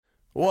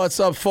What's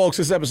up, folks?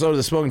 This episode of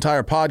the Smoking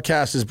Tire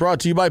Podcast is brought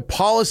to you by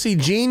Policy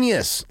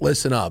Genius.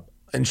 Listen up.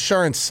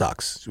 Insurance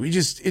sucks.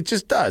 It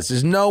just does.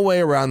 There's no way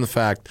around the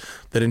fact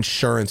that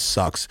insurance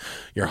sucks.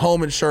 Your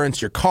home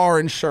insurance, your car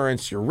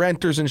insurance, your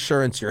renter's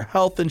insurance, your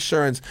health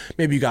insurance,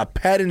 maybe you got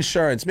pet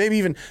insurance, maybe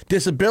even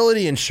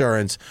disability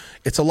insurance.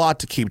 It's a lot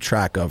to keep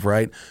track of,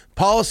 right?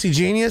 Policy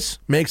Genius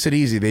makes it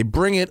easy. They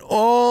bring it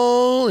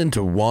all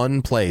into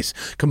one place,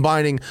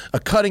 combining a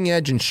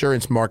cutting-edge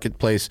insurance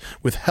marketplace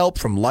with help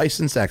from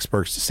licensed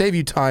experts to save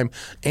you time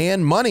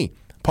and money.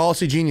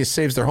 Policy Genius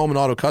saves their home and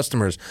auto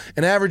customers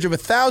an average of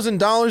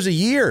 $1,000 a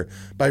year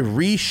by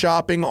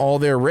reshopping all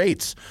their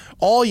rates.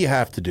 All you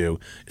have to do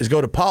is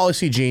go to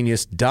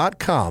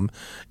policygenius.com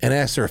and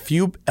answer a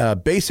few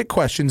basic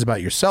questions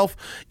about yourself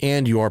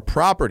and your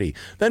property.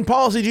 Then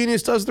Policy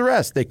Genius does the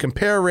rest. They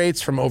compare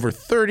rates from over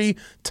 30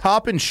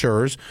 top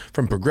insurers,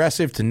 from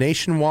Progressive to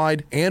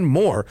Nationwide and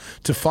more,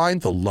 to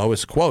find the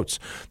lowest quotes.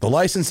 The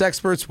licensed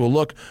experts will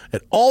look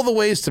at all the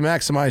ways to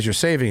maximize your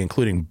saving,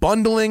 including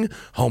bundling,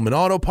 home and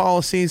auto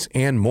policies,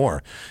 and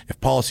more. If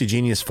Policy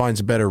Genius finds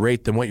a better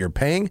rate than what you're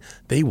paying,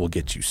 they will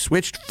get you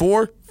switched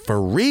for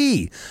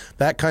free.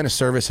 That kind of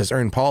service has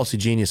earned Policy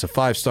Genius a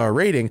 5-star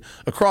rating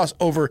across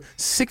over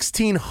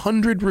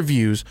 1,600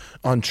 reviews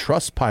on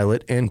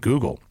Trustpilot and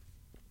Google.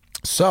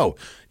 So,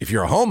 if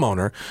you're a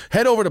homeowner,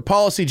 head over to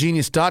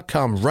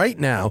policygenius.com right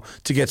now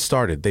to get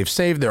started. They've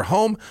saved their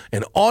home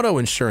and auto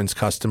insurance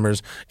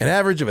customers an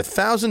average of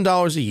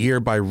 $1,000 a year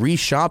by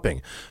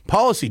reshopping.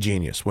 Policy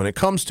Genius, when it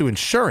comes to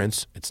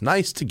insurance, it's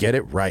nice to get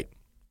it right.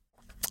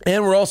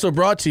 And we're also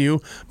brought to you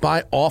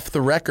by Off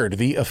the Record,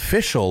 the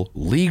official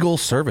legal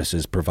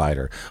services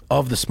provider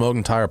of the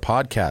Smoking Tire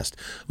Podcast.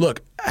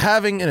 Look,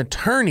 having an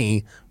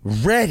attorney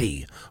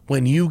ready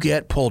when you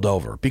get pulled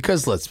over,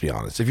 because let's be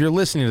honest, if you're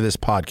listening to this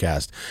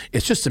podcast,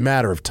 it's just a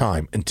matter of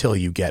time until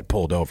you get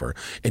pulled over,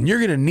 and you're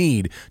going to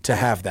need to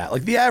have that.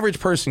 Like, the average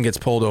person gets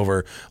pulled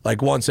over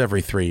like once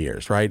every 3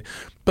 years, right?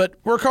 But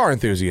we're car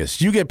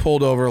enthusiasts. You get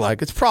pulled over,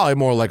 like, it's probably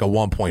more like a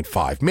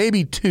 1.5,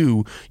 maybe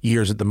 2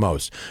 years at the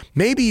most.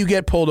 Maybe you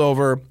get pulled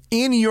over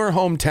in your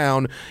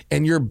hometown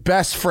and your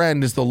best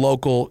friend is the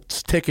local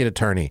ticket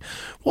attorney.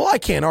 Well, I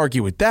can't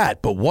argue with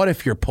that, but what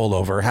if your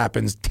pullover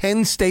happens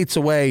 10 states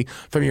away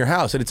from your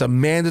house and it's a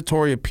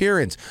mandatory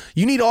appearance?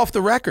 You need Off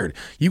the Record.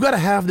 You got to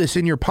have this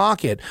in your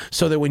pocket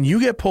so that when you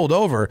get pulled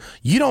over,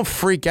 you don't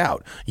freak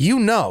out. You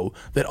know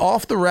that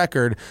Off the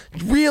Record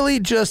really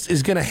just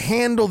is going to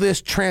handle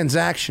this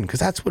transaction, because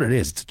that's what it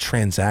is. It's a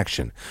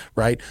transaction,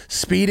 right?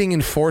 Speeding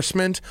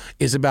enforcement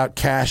is about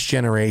cash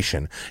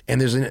generation,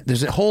 and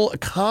there's a whole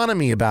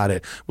economy about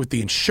it with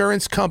the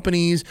insurance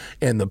companies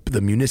and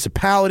the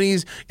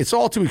municipalities. It's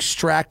all to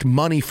extract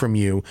money from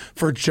you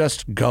for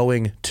just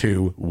going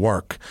to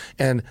work.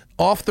 And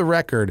Off the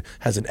Record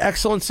has an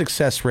excellent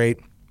success rate,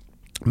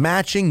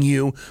 matching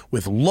you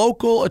with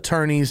local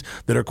attorneys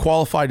that are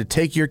qualified to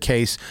take your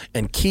case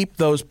and keep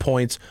those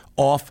points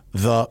off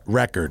the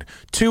record.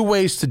 2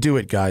 ways to do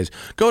it, guys.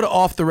 Go to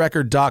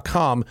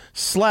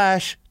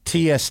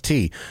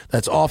offtherecord.com/TST.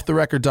 That's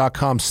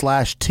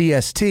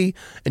offtherecord.com/TST,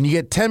 and you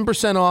get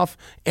 10% off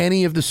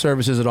any of the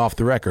services at Off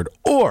the Record.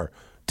 Or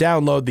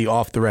download the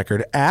Off the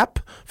Record app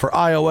for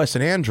iOS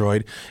and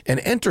Android and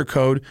enter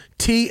code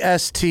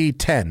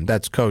TST10.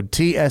 That's code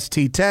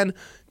TST10.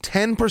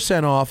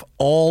 10% off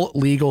all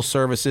legal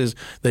services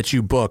that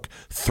you book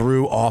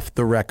through Off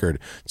the Record.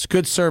 It's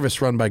good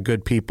service run by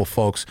good people,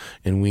 folks,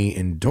 and we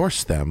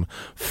endorse them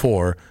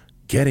for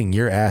getting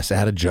your ass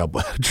out of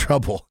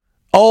trouble.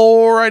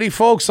 Alrighty,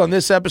 folks, on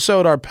this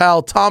episode, our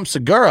pal Tom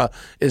Segura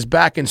is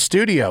back in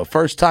studio.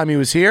 First time he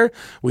was here,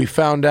 we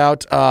found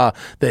out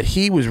that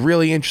he was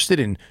really interested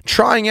in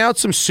trying out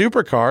some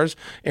supercars,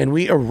 and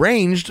we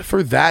arranged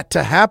for that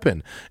to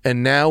happen.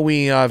 And now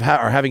we are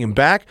having him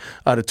back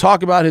to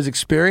talk about his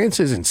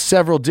experiences in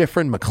several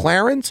different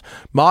McLarens,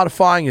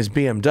 modifying his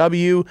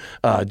BMW,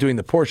 doing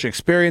the Porsche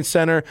Experience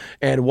Center,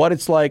 and what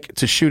it's like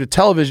to shoot a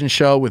television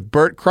show with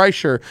Bert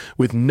Kreischer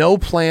with no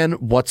plan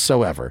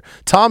whatsoever.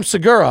 Tom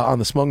Segura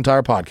on the Smoking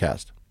Tire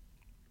Podcast.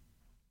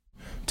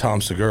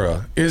 Tom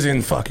Segura is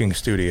in fucking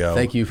studio.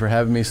 Thank you for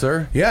having me,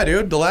 sir. Yeah,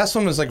 dude. The last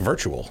one was like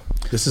virtual.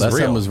 This is real.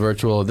 Last one was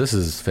virtual. This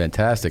is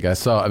fantastic. I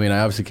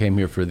obviously came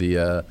here for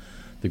the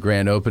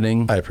grand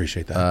opening. I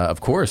appreciate that. Of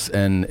course,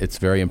 and it's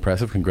very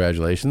impressive.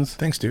 Congratulations.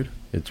 Thanks, dude.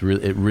 It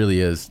really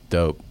is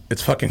dope.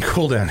 It's fucking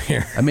cool down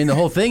here. I mean, the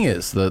whole thing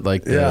is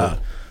the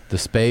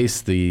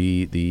space,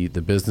 the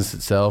business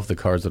itself, the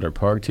cars that are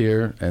parked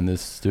here, and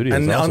this studio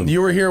is awesome.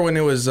 You were here when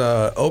it was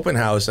open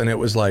house, and it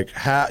was like,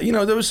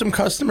 there was some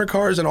customer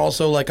cars, and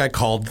also like I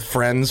called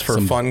friends for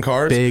some fun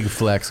cars. Big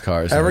flex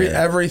cars.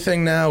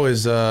 Everything now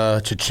is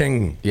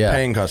cha-ching,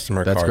 paying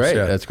customer cars. That's great.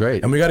 Yeah. That's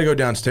great. And we got to go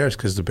downstairs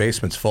because the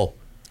basement's full.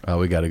 Oh,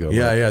 we got to go.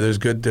 Yeah, there's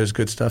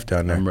good stuff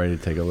down there. I'm ready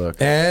to take a look.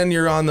 And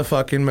you're on the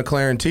fucking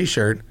McLaren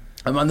t-shirt.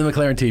 I'm on the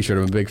McLaren t-shirt.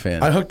 I'm a big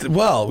fan.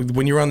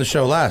 When you were on the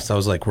show last, I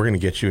was like, we're going to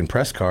get you in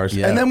press cars.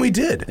 Yeah. And then we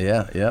did.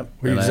 Yeah, yep.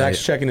 Were you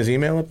Zach's checking his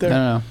email up there?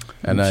 No.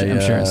 And I'm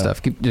sharing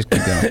stuff. Just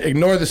keep going.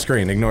 Ignore the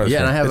screen. Ignore the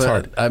screen. And It's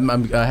hard.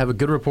 I have a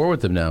good rapport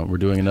with them now. We're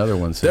doing another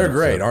one soon. They're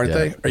great, aren't yeah,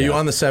 they? Are you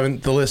on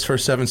the list for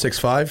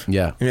 765?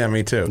 Yeah. Yeah,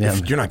 me too. Yeah.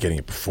 You're not getting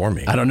it before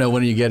me. I don't know,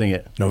 when are you getting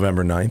it?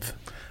 November 9th.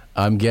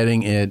 I'm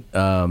getting it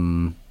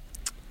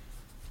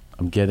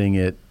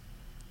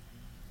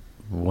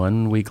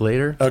 1 week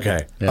later.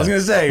 Okay. Yeah. I was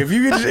gonna say if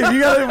you got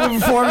it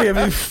before me,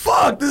 I'd be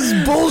fuck. This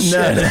is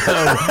bullshit.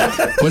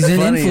 He's an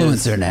funny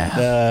influencer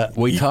now.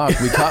 We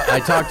talked. I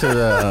talked to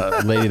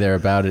the lady there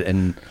about it,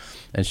 and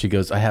she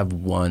goes, "I have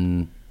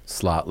one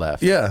slot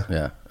left." Yeah.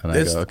 Yeah. And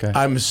I go, "Okay."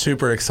 I'm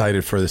super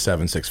excited for the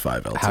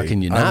 765 LT. How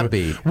can you not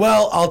be?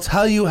 Well, I'll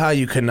tell you how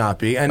you cannot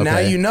be, and now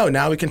Okay. you know.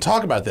 Now we can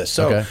talk about this.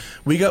 So Okay.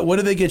 we got. What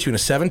did they get you in a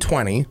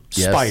 720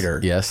 Yes,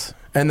 Spider? Yes.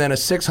 And then a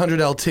 600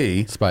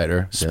 LT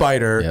Spider.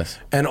 Yes.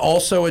 And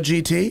also a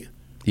GT.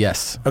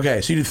 Yes.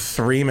 Okay, so you did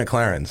 3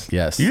 McLarens.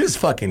 Yes. You just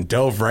fucking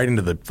dove right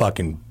into the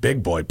fucking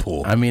big boy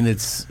pool. I mean,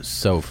 it's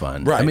so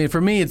fun. Right. I mean,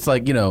 for me, it's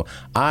like,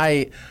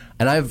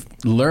 I've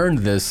learned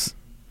this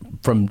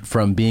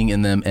from being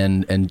in them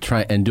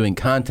and doing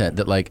content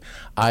that, like,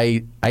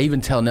 I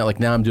even tell now, like,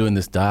 now I'm doing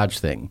this Dodge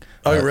thing.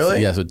 Oh,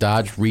 really? Yeah. So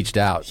Dodge reached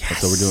out. Yes.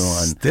 So we're doing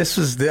one. This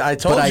was I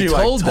told But I you.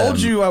 told I told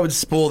them- you I would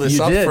spool this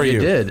up for you. You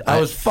did. I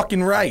was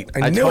fucking right.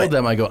 I knew told it.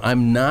 them, I go,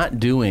 I'm not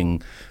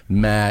doing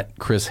Matt,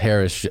 Chris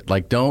Harris shit.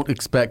 Like, don't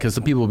expect, because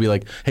some people will be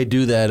like, hey,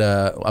 do that.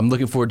 I'm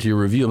looking forward to your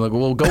review. I'm like,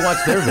 well, go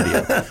watch their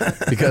video,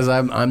 because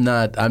I'm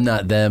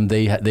not them.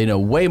 They know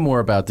way more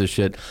about this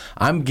shit.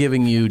 I'm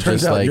giving you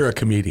Turns just out like you're a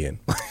comedian.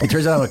 it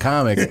turns out I'm a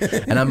comic,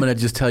 and I'm gonna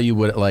just tell you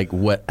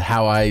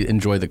how I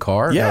enjoy the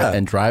car, Yeah.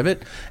 and drive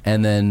it,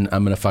 and then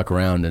I'm gonna fuck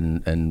around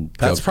and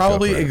That's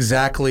probably joke around.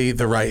 exactly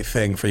the right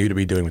thing for you to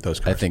be doing with those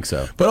cars. I think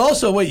so. But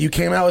also, wait, you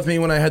came out with me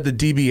when I had the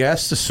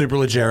DBS, the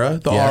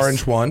Superleggera, the Yes.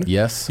 orange one.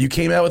 Yes. You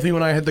came out with me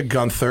when I had the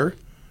Gunther.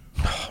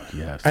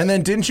 Yes. And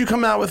then didn't you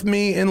come out with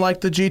me in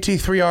like the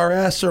GT3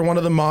 RS or one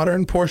of the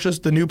modern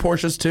Porsches, the new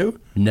Porsches too?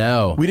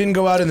 No. We didn't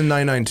go out in the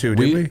 992,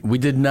 did we? We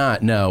did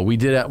not. No, we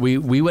did.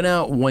 We went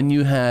out when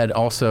you had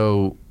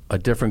also a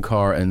different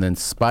car, and then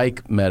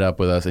Spike met up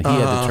with us, and he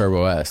had the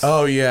Turbo S.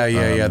 Oh,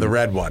 yeah, the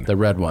red one. The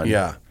red one.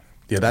 Yeah.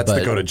 Yeah, that's the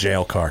But- go to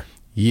jail car.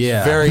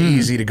 Yeah. Very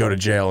easy to go to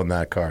jail in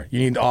that car. You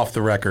need off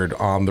the record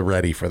on the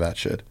ready for that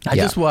shit. I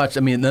just watched.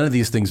 I mean, none of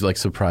these things like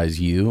surprise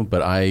you,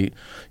 but I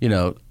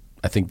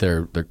think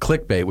they're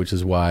clickbait, which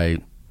is why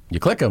you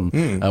click them.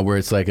 Where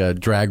it's like a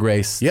drag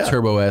race Yeah.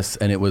 Turbo S,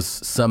 and it was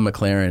some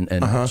McLaren,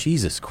 and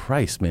Jesus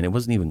Christ, man, it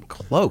wasn't even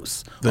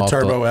close. The off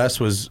Turbo S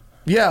was...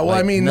 Yeah, well, Like,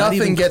 I mean, not nothing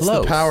even gets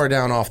close. the power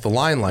down off the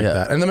line like Yeah.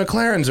 that. And the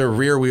McLarens are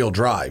rear-wheel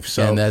drive,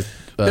 so And that's,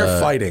 they're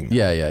fighting.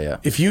 Yeah.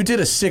 If you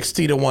did a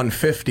 60 to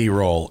 150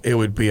 roll, it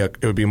would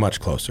be much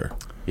closer.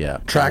 Yeah.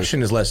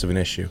 Traction is less of an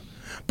issue.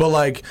 But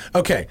like,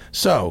 okay,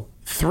 so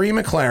 3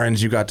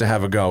 McLarens you got to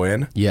have a go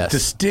in. Yes.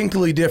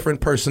 Distinctly different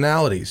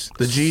personalities.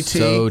 The GT,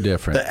 So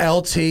different. the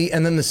LT,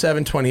 and then the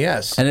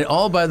 720S. And it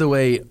all, by the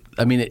way,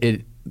 I mean,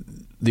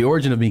 the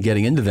origin of me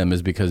getting into them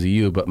is because of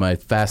you, but my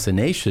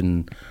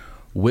fascination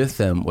with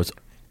them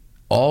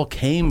all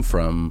came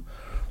from,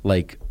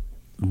 like,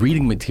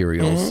 reading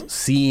materials,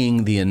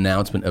 seeing the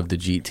announcement of the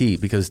GT,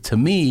 because to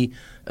me,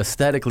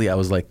 aesthetically, I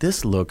was like,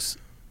 this looks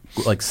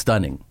like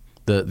stunning.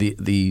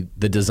 The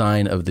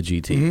design of the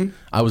GT.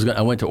 I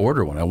went to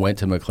order one. I went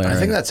to McLaren. I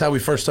think that's how we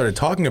first started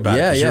talking about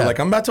it. 'Cause Yeah. You're like,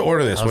 I'm about to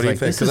order this. I What was do you like,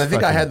 think? this Because I is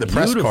think I had the fucking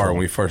press car beautiful. when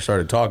we first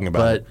started talking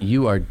about it. But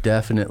you are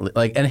definitely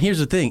like, and here's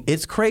the thing: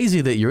 it's crazy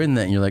that you're in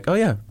that, and you're like, oh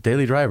yeah,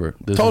 daily driver.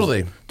 This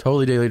Totally. is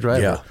totally daily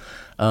driver. Yeah.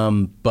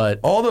 But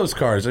All those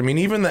cars. I mean,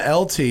 even the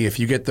LT, if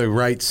you get the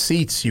right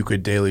seats, you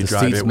could daily the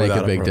drive seats it make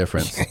without a big problem.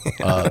 difference.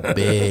 A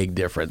big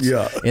difference.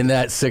 Yeah. In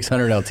that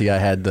 600 LT, I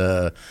had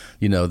the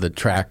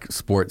track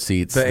sport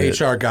seats. The that-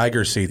 H.R.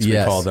 Geiger seats, we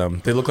Yes. call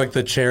them. They look like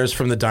the chairs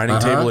from the dining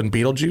table in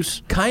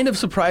Beetlejuice. kind of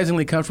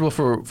surprisingly comfortable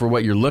for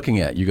what you're looking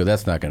at. You go,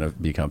 that's not going to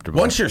be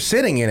comfortable. Once you're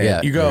sitting in it,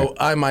 Yeah, you go,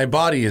 my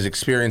body is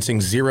experiencing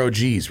 0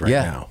 G's right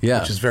Yeah, now. yeah.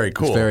 Which is very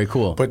cool. It's very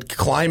cool. But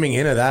climbing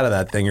in and out of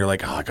that thing, you're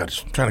like, oh, God,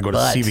 I'm trying to go to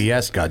But-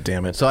 CVS, God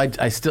damn it. So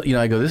I still,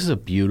 I go, this is a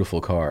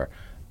beautiful car,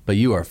 but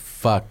you are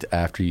fucked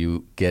after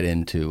you get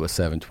into a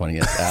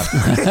 720S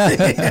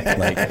after.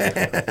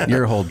 Like,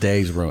 your whole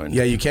day's ruined.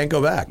 Yeah, you can't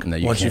go back No,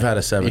 you once you've can't. had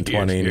a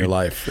 720 in your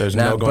life. There's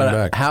Now, no going but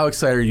back. how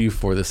excited are you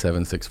for the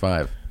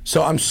 765?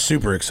 So I'm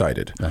super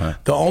excited. Uh-huh.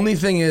 The only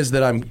thing is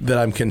that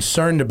I'm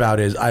concerned about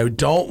is I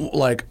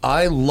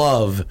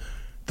love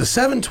the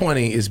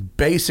 720 is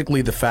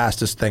basically the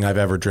fastest thing I've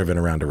ever driven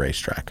around a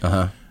racetrack.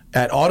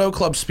 At Auto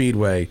Club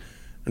Speedway,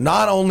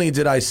 not only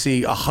did I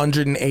see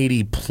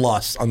 180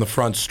 plus on the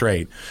front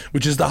straight,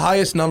 which is the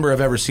highest number I've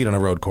ever seen on a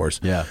road course.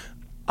 Yeah.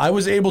 I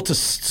was able to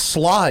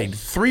slide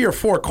 3 or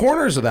 4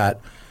 corners of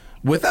that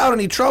without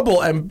any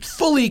trouble and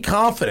fully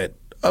confident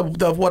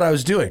of what I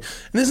was doing.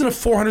 And this isn't a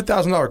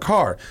 $400,000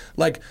 car.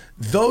 Like,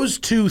 those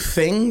two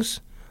things,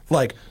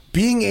 like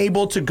being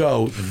able to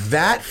go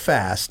that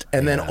fast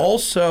and then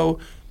also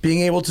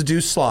being able to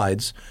do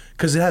slides,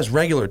 because it has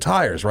regular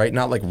tires, right?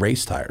 Not like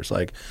race tires,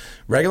 like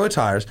regular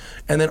tires.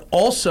 And then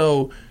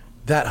also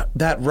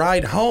that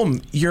ride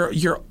home, you're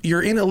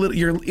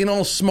in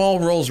a small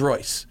Rolls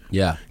Royce.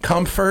 Yeah.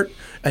 Comfort,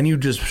 and you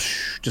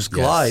just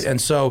glide. Yes.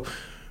 And so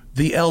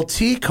the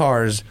LT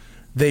cars,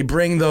 they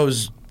bring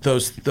those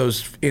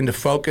into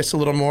focus a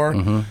little more.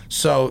 Mm-hmm.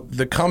 So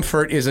the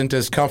comfort isn't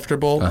as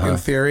comfortable in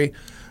theory.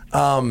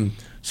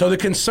 So the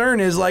concern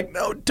is like,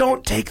 no,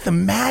 don't take the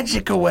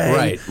magic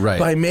away Right.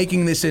 by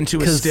making this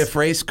into a stiff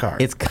race car.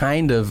 It's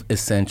kind of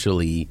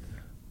essentially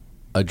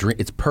a dream.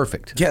 It's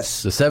perfect.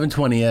 Yes. The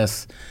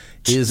 720S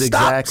is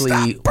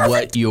exactly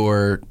what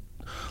you're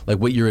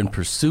in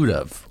pursuit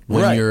of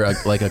when Right. you're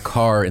like a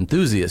car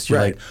enthusiast. You're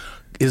Right. like,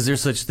 is there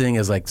such thing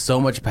as like so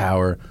much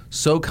power,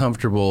 so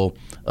comfortable?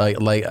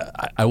 Like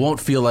I won't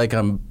feel like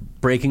I'm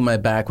breaking my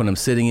back when I'm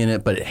sitting in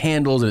it, but it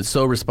handles and it's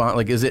so responsive.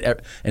 Like, is it?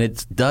 And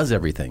it does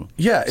everything.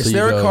 Yeah. So Is you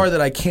there a go, car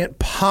that I can't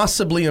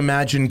possibly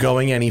imagine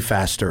going any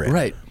faster in?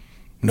 Right.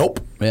 Nope.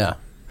 Yeah.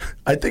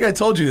 I think I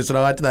told you this when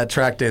I went to that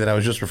track day that I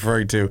was just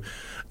referring to.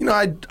 You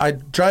know, I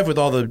drive with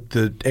all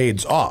the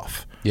aids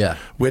off. Yeah.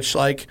 Which,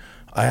 like,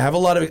 I have a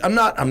lot of. I'm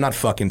not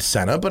fucking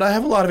Senna, but I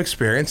have a lot of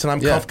experience, and I'm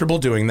comfortable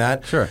doing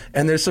that. Sure.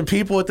 And there's some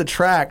people at the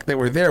track that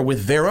were there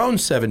with their own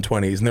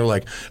 720s, and they were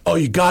like, "Oh,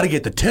 you got to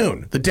get the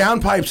tune, the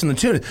downpipes and the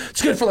tune.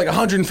 It's good for like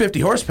 150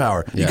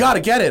 horsepower. You Yeah. got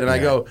to get it." And I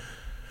go,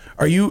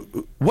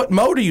 what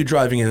mode are you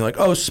driving in? They're like,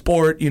 oh,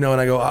 sport, you know. And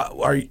I go,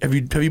 have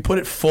you put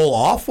it full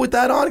off with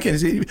that on?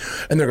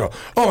 And they go,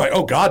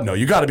 oh God, no,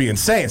 you got to be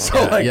insane.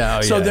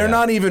 So they're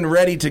not even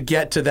ready to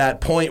get to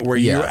that point where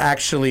you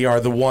actually are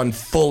the one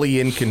fully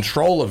in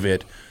control of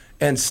it,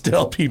 and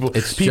still people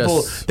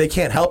they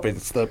can't help it.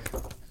 It's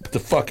the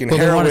fucking But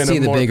they heroin. want to see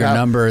of the more bigger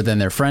number than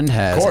their friend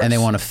has, course. and they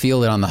want to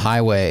feel it on the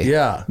highway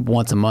Yeah.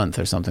 once a month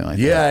or something like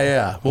that.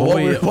 Yeah. Well,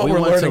 what we're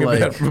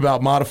learning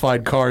about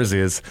modified cars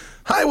is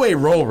highway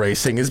roll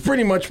racing is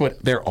pretty much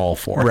what they're all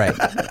for. Right.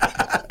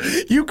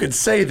 You could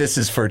say this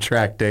is for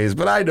track days,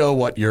 but I know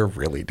what you're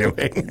really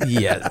doing.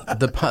 Yeah.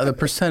 The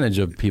percentage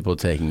of people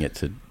taking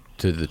it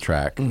to the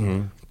track,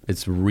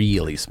 it's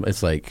really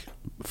it's like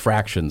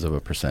fractions of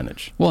a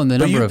percentage. Well, and the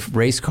number of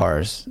race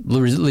cars,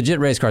 legit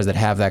race cars that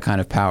have that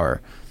kind of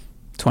power,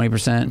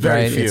 20%,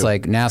 Very right? few. It's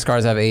like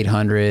NASCARs have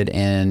 800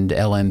 and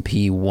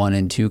LMP 1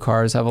 and 2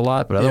 cars have a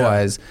lot, but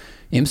otherwise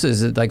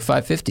IMSA's at like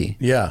 550.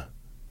 Yeah.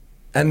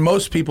 And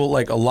most people,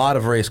 like a lot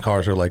of race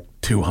cars are like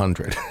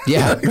 200.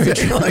 Yeah.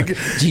 like,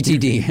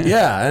 GTD.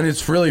 yeah, and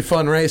it's really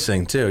fun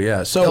racing too.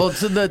 Yeah. So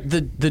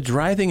the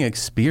driving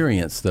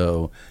experience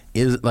though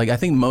is like I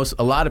think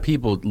a lot of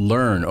people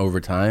learn over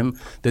time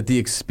that the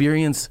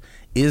experience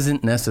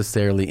isn't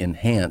necessarily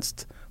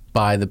enhanced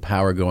by the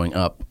power going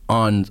up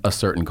on a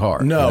certain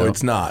car. no, you know?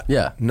 it's not.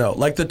 Yeah. No,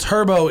 like the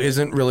turbo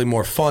isn't really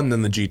more fun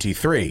than the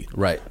GT3.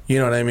 Right. You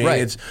know what I mean?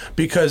 Right. It's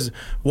because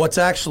what's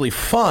actually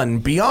fun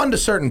beyond a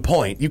certain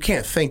point, you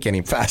can't think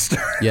any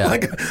faster. Yeah.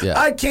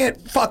 I can't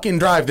fucking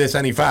drive this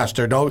any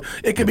faster. No,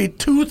 it could be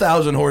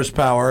 2,000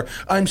 horsepower.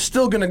 I'm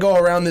still going to go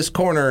around this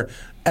corner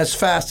as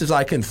fast as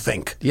I can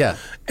think. Yeah.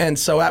 And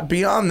so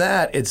beyond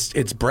that,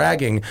 it's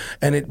bragging,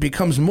 and it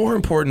becomes more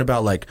important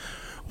about like,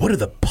 what do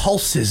the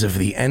pulses of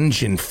the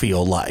engine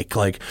feel like?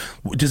 Like,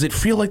 does it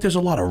feel like there's a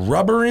lot of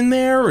rubber in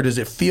there, or does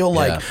it feel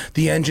like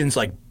the engine's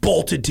like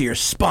bolted to your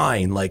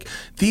spine? Like,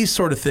 these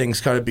sort of things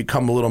kind of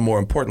become a little more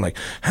important. Like,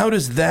 how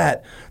does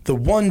the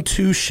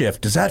 1-2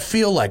 shift, does that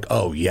feel like,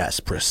 oh yes,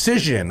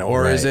 precision,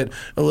 or is it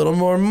a little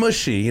more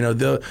mushy? You know,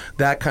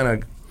 that kind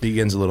of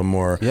begins a little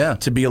more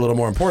to be a little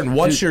more important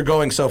once you're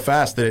going so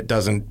fast that it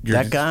doesn't.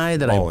 That guy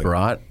that I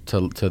brought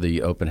to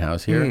the open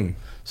house here,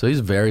 so he's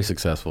a very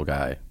successful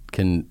guy.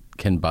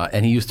 Can buy,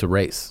 and he used to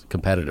race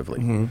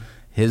competitively.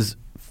 His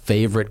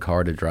favorite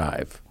car to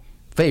drive,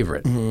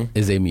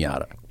 is a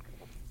Miata.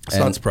 It's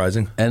not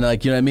surprising. And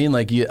like, you know what I mean?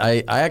 Like,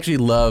 I actually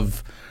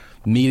love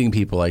meeting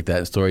people like that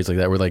and stories like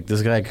that where like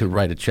this guy could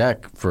write a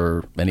check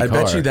for any car.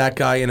 I bet you that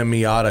guy in a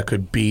Miata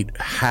could beat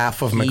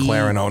half of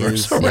McLaren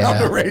owners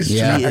around the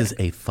racetrack. He is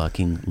a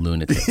fucking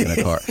lunatic in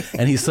a car.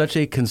 And he's such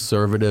a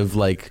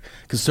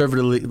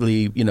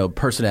conservatively, you know,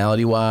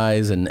 personality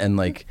wise and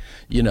like,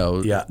 you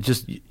know,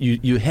 just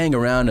you hang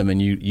around him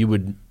and you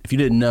would, if you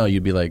didn't know,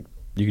 you'd be like,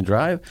 you can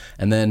drive,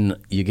 and then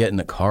you get in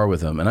the car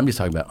with him, and I'm just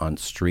talking about on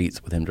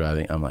streets with him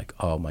driving. I'm like,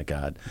 oh my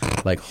god,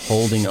 like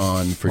holding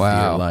on for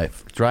dear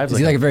life. Drives. Is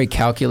he like a very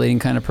calculating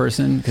kind of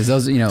person? Because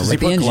those, you know, like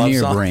the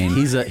engineer brain.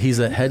 He's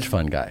a hedge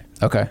fund guy.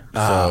 Okay.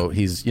 So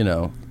he's, you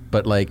know,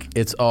 but like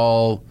it's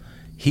all,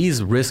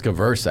 he's risk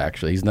averse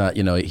actually. He's not,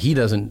 you know, he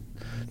doesn't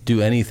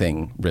do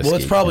anything risky. Well,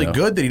 it's probably you know?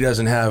 good that he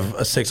doesn't have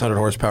a 600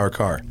 horsepower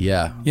car.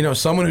 Yeah. You know,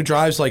 someone who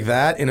drives like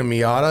that in a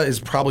Miata is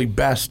probably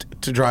best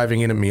to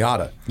driving in a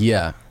Miata.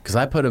 Yeah. Because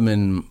I put him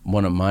in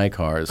one of my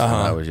cars, and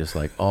I was just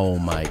like, "Oh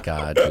my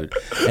god, dude!"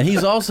 And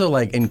he's also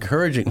like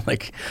encouraging.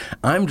 Like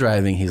I'm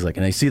driving, he's like,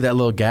 and I see that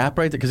little gap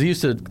right there because he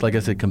used to, like I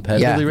said,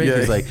 competitively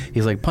race.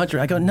 He's like, "Puncher."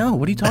 I go, "No,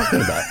 what are you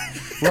talking about?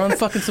 We're on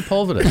fucking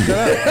Sepulveda.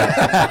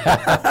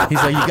 Shut up." He's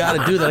like, "You got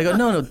to do that." I go,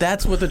 "No,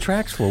 that's what the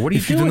track's for. What are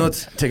you doing?" If you do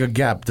not take a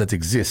gap that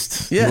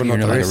exists, Yeah. you are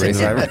not a racing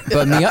driver.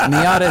 But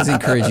Miata's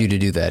encourage you to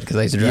do that because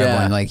I used to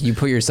drive one. Like you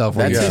put yourself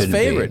where That's you his shouldn't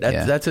favorite. be.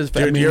 That's his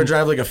Dude, favorite. you ever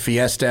drive like a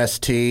Fiesta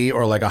ST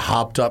or like a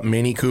hopped up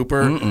Mini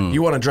Cooper?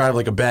 You want to drive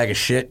like a bag of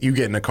shit? You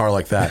get in a car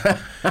like that.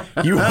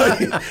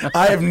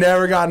 I have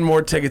never gotten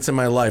more tickets in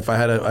my life. I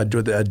had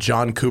a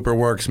John Cooper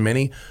Works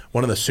Mini,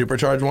 one of the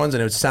supercharged ones,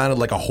 and it sounded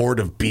like a horde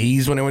of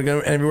bees when it would go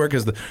everywhere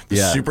because the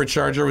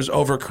supercharger was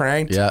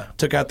overcranked. Yeah.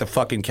 Took out the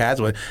fucking cats,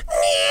 went,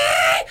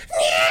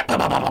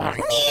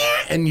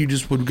 and you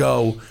just would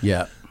go.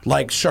 Yeah.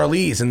 Like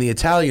Charlize in The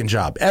Italian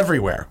Job,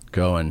 everywhere.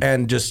 Going.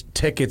 And just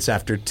tickets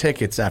after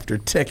tickets after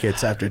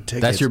tickets after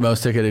tickets. That's your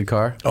most ticketed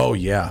car? Oh,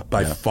 yeah,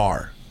 by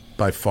far.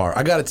 By far.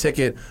 I got a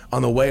ticket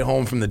on the way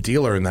home from the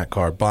dealer in that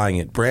car, buying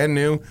it. Brand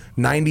new,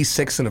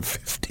 96 and a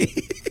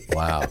 50.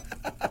 Wow.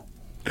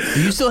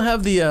 Do you still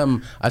have the,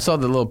 I saw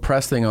the little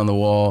press thing on the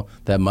wall,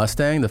 that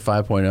Mustang, the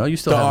 5.0. You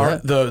still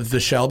have that? The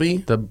Shelby?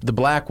 The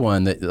black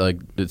one that like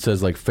it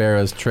says like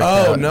Farrah's tricked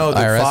Oh, out. no, the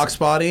IRS? Fox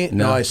body?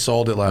 No, I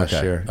sold it last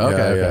Okay. year. Okay,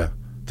 Yeah. okay.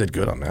 Did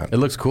good on that. It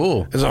looks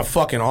cool. It was a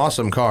fucking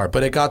awesome car,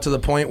 but it got to the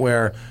point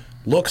where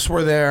looks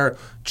were there,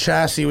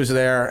 chassis was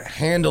there,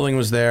 handling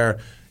was there.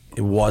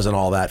 It wasn't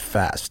all that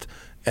fast.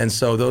 And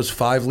so those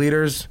 5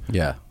 liters,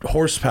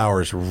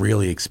 horsepower is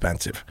really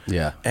expensive.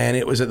 Yeah. And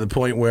it was at the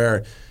point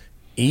where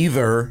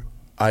either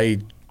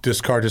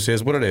this car just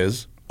is what it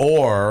is,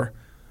 or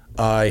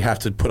I have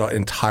to put an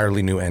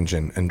entirely new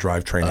engine and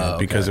drivetrain in it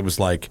because it was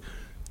like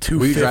 250.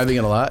 Were you driving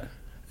it a lot?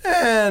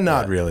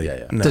 Not really.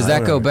 Yeah. No, Does I that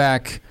don't go know.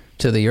 back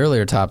to the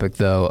earlier topic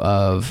though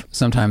of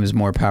sometimes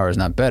more power is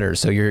not better?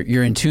 So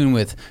you're in tune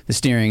with the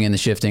steering and the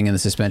shifting and the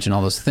suspension,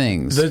 all those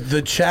things.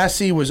 The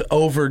chassis was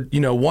over,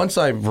 once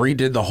I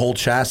redid the whole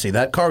chassis,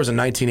 that car was in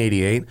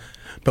 1988,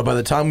 but by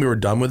the time we were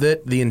done with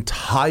it, the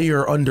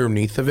entire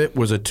underneath of it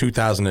was a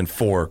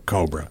 2004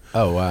 Cobra.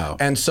 Oh, wow.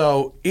 And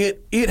so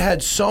it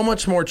had so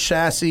much more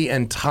chassis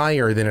and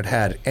tire than it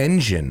had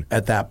engine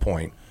at that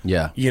point.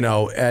 Yeah.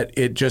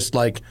 It just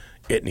like,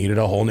 it needed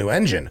a whole new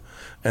engine.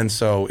 And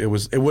so it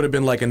would have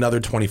been like another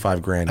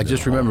 25 grand. I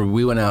just remember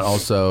we went out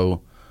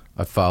also.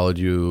 I followed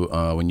you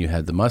when you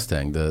had the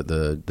Mustang,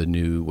 the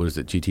new, what is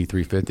it,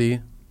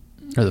 GT350?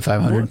 Or the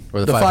 500?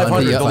 Or the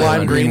 500, Yeah, the lime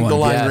 500 green, one. the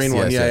lime Yes, green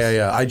one. yes,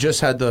 Yeah. I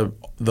just had the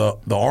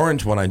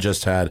orange one. I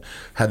just had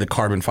the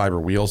carbon fiber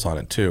wheels on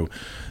it too.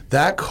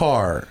 That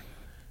car,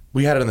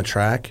 we had it on the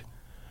track.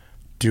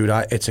 Dude,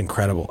 it's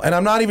incredible. And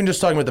I'm not even just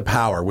talking about the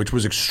power, which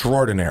was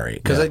extraordinary.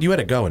 Because you had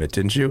to go in it,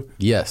 didn't you?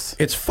 Yes.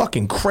 It's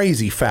fucking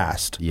crazy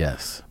fast.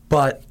 Yes.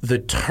 But the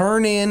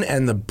turn in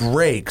and the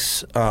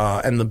brakes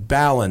and the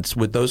balance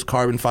with those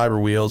carbon fiber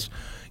wheels,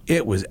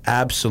 it was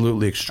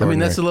absolutely I extraordinary.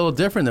 mean, that's a little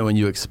different than when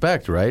you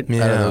expect, right?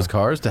 Out of those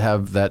cars to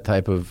have that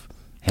type of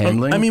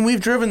handling. I mean,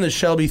 we've driven the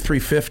Shelby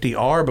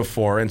 350R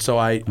before, and so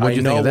I What'd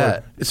you know think of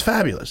that? It's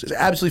fabulous. It's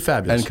absolutely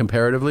fabulous. And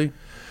comparatively?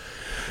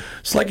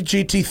 It's like a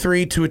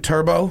GT3 to a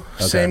turbo,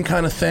 same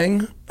kind of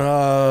thing.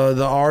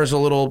 The R is a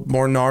little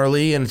more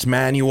gnarly, and it's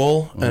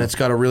manual, and it's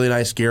got a really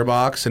nice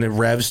gearbox, and it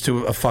revs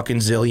to a fucking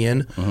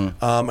zillion.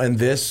 And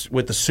this,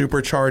 with the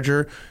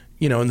supercharger,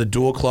 and the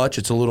dual clutch,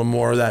 it's a little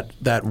more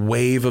that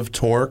wave of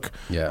torque.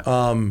 Yeah.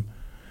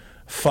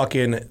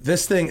 Fucking,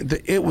 this thing,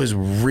 it was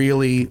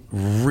really,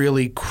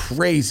 really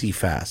crazy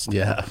fast.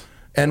 Yeah.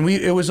 And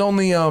it was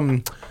only,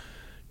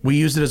 we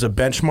used it as a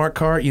benchmark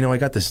car. I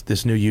got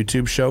this new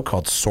YouTube show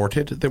called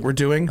Sorted that we're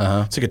doing.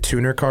 It's like a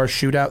tuner car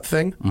shootout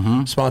thing,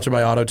 sponsored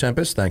by Auto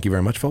Tempest. Thank you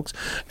very much, folks.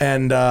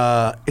 And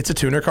it's a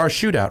tuner car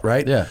shootout,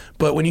 right? Yeah.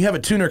 But when you have a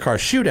tuner car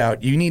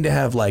shootout, you need to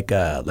have like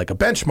a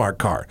benchmark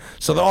car,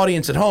 so the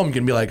audience at home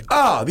can be like,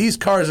 these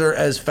cars are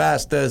as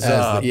fast as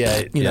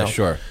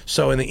sure.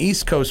 So in the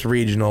East Coast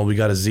Regional, we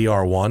got a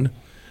ZR1.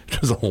 Which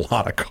was a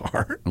lot of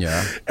car.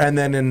 Yeah. And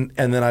then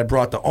I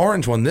brought the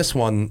orange one, this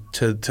one,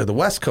 to the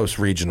West Coast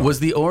Regional. Was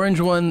the orange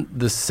one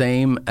the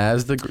same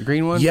as the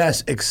green one?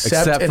 Yes,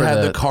 except it for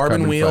had the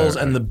carbon wheels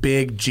fiber. and the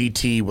big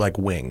GT like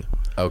wing.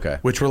 Okay.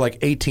 Which were like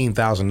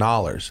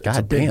 $18,000. It's a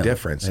God big damn.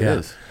 difference. It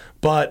is.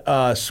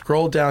 But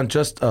scroll down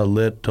just a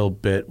little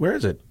bit. Where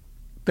is it?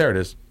 There it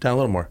is. Down a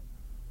little more.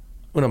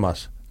 Una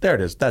más. There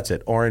it is. That's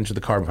it. Orange with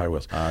the carbon fiber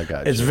wheels. I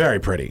got It's you.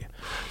 very pretty.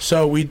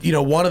 So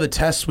one of the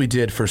tests we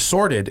did for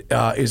Sorted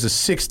is a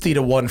 60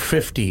 to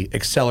 150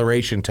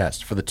 acceleration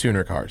test for the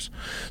tuner cars.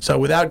 So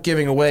without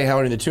giving away how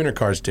many the tuner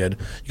cars did,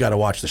 you got to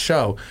watch the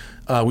show.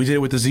 We did it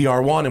with the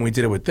ZR1 and we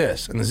did it with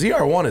this. And the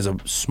ZR1 is a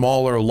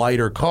smaller,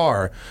 lighter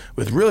car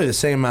with really the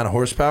same amount of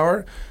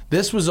horsepower.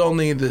 This was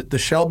only, the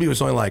Shelby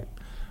was only like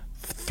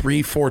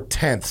 3/4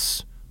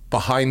 tenths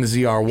behind the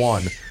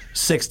ZR1,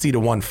 60 to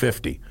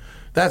 150.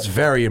 That's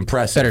very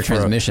impressive. Better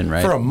transmission,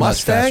 right? For a Much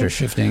Mustang, faster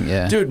shifting,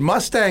 yeah. Dude,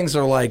 Mustangs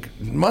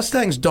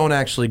don't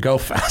actually go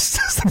fast.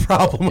 That's the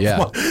problem.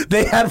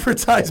 They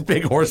advertise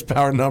big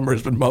horsepower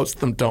numbers, but most of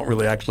them don't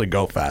really actually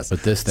go fast.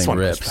 But this thing one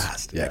rips. goes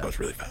fast. Yeah, it goes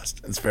really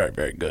fast. It's very,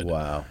 very good.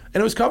 Wow.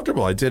 And it was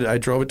comfortable. I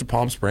drove it to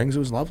Palm Springs. It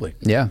was lovely.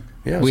 Yeah.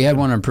 Yeah, it we was had good.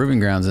 one on Proving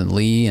Grounds, and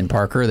Lee and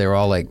Parker, they were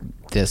all like,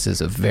 this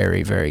is a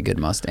very, very good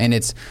Mustang. And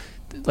it's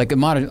like a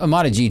Mata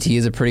GT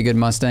is a pretty good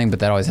Mustang, but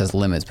that always has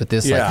limits. But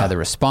this like had the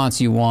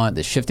response you want,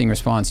 the shifting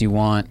response you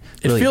want.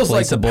 It feels placeable.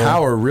 like the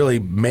power really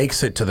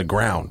makes it to the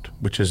ground,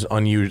 which is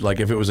unusual. Like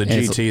if it was a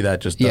GT, that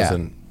just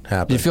doesn't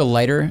happen. Did it feel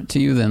lighter to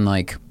you than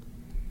like,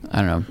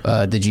 I don't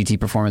know, the GT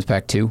Performance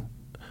Pack 2?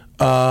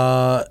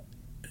 Like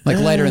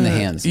lighter in the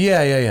hands.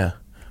 Yeah.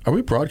 Are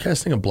we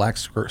broadcasting a black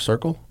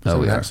circle? Oh,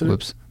 we are. Accident?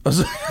 Whoops. All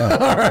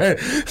right.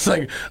 It's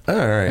like, all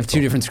right. I have two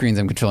different screens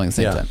I'm controlling at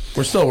the same time.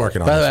 We're still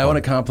working on By this. the way, I one.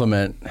 want to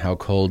compliment how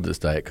cold this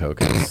Diet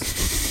Coke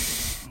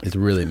is. It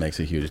really makes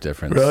a huge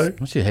difference. Really?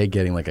 Don't you hate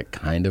getting like a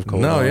kind of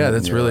cold No, one? yeah,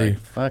 that's You're really like,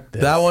 fuck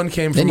this. That one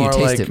came Then from you our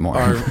taste like it more.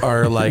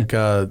 our like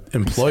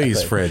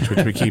employees' fridge,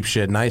 which we keep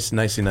shit nice and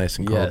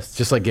cold. Yes,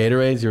 just like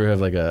Gatorades, you ever have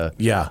like a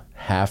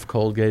half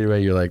cold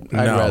Gatorade? You're like,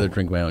 I'd rather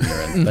drink my own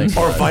urine. Thanks,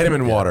 or God.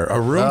 vitamin water.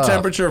 A room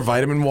temperature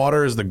vitamin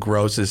water is the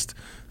grossest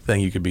thing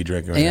you could be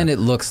drinking. Right And now. it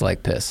looks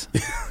like piss.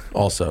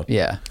 Also,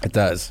 Yeah. It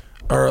does.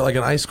 or like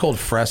an ice cold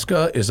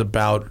Fresca is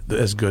about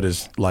as good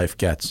as life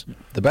gets.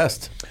 The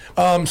best.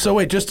 So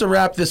wait, just to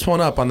wrap this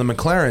one up on the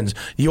McLarens,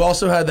 you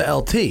also had the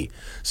LT.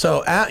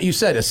 So you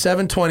said a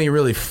 720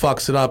 really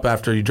fucks it up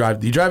after you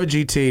drive. You drive a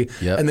GT,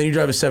 and then you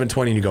drive a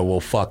 720, and you go, well,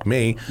 fuck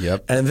me.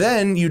 Yep. And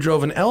then you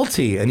drove an LT,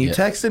 and you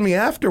texted me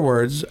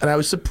afterwards, and I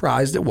was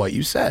surprised at what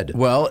you said.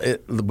 Well,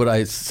 what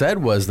I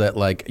said was that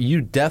like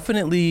you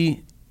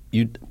definitely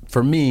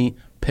for me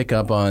pick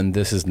up on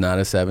this is not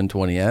a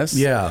 720S.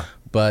 Yeah.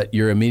 But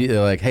you're immediately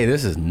like, hey,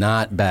 this is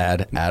not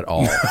bad at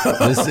all.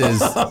 this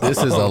is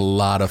a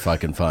lot of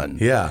fucking fun.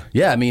 Yeah.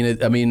 Yeah. I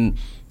mean,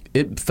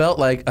 it felt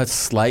like a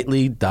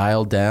slightly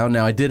dialed down.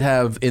 Now I did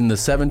have in the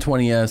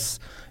 720S,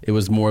 it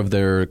was more of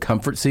their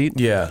comfort seat.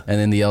 Yeah. And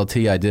in the LT,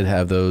 I did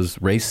have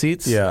those race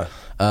seats. Yeah.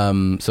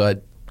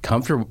 So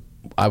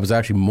I was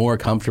actually more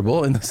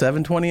comfortable in the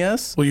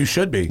 720S. Well, you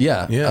should be.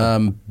 Yeah. Yeah.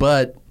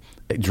 But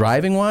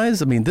driving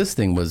wise, I mean, this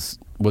thing was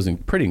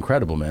pretty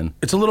incredible, man.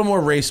 It's a little more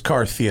race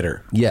car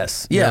theater.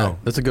 Yes. Yeah. No.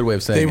 That's a good way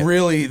of saying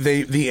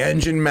it. The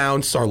engine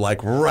mounts are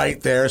like right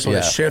there, so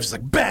the shift's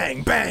like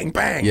bang, bang,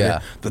 bang.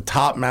 Yeah. The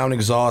top mount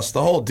exhaust,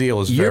 the whole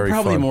deal is You're very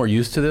probably fun. more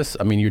used to this.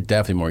 I mean, you're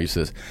definitely more used to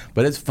this.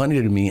 But it's funny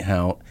to me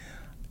how,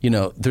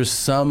 there's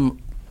some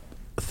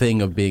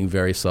thing of being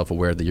very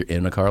self-aware that you're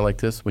in a car like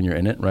this when you're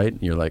in it, right?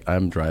 You're like,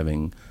 I'm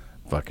driving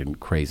a fucking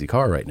crazy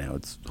car right now.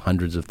 It's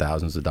hundreds of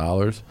thousands of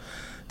dollars.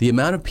 The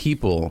amount of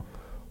people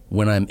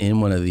when I'm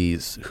in one of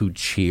these who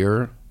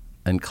cheer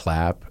and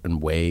clap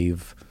and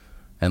wave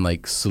and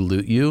like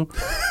salute you.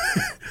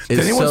 Did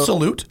anyone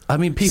salute? I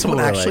mean, people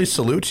Someone are actually like,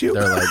 salute you?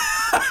 They're like,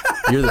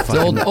 you're the The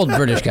fucking old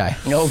British guy.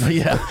 Oh, but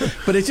yeah,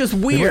 but it's just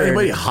weird.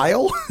 Anybody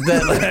heil?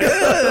 That,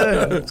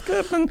 like, it's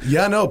good.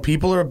 Yeah, no,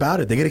 people are about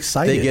it. They get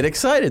excited. They get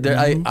excited.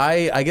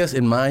 I guess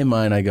in my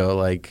mind, I go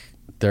like,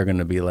 they're going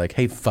to be like,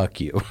 hey,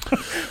 fuck you.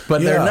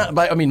 But they're not.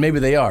 I mean, maybe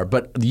they are.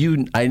 But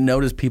I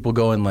notice people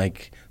going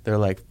like, they're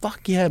like,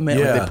 fuck yeah, man.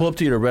 Yeah. Like, they pull up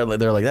to you to red light.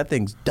 They're like, that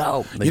thing's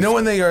dope. You know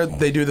when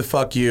they do the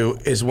fuck you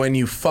is when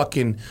you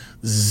fucking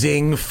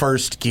zing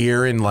first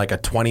gear in like a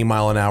 20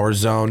 mile an hour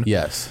zone.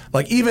 Yes.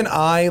 Like even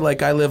I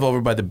live over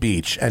by the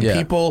beach and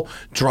people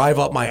drive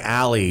up my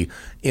alley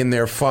in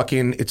their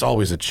fucking, it's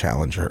always a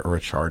Challenger or a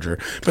Charger,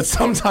 but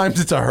sometimes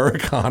it's a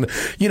Huracan,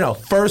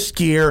 first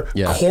gear,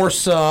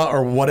 Corsa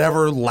or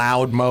whatever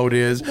loud mode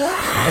is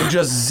and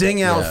just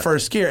zing out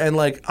first gear. And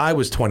like I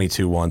was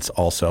 22 once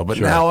also, but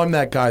now I'm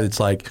that guy that's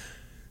like,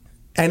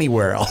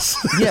 anywhere else.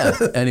 Yeah,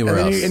 anywhere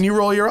else. And you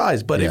roll your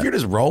eyes. But if you're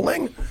just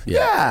rolling,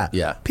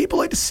 Yeah. people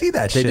like to see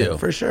that They shit do.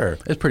 for sure.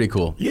 It's pretty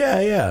cool.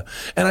 Yeah.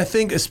 And I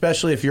think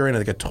especially if you're in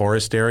like a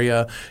tourist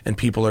area and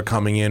people are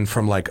coming in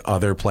from like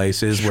other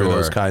places where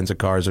those kinds of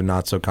cars are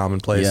not so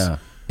commonplace. Yeah.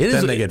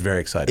 Then they get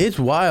very excited. It's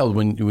wild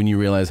when you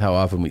realize how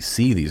often we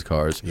see these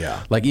cars.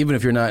 Yeah. Like even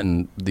if you're not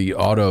in the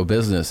auto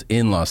business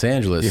in Los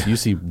Angeles, you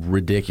see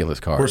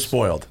ridiculous cars. We're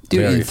spoiled.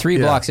 Dude, in 3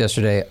 blocks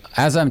yesterday,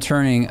 as I'm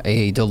turning,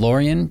 a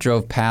DeLorean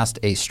drove past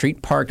a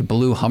street-parked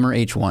blue Hummer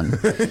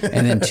H1.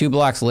 And then 2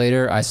 blocks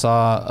later, I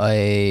saw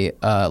a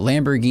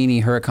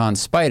Lamborghini Huracan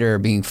Spider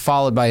being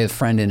followed by a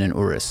friend in an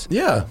Urus.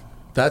 Yeah.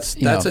 That's a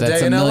That's day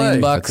 $1 in million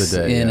LA. bucks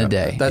in a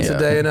day. That's a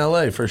day in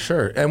LA for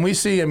sure. And we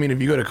see, I mean,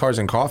 if you go to Cars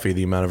and Coffee,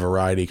 the amount of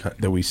variety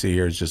that we see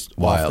here is just off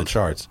the Wild.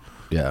 charts.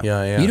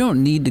 Yeah. You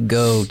don't need to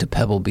go to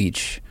Pebble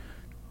Beach,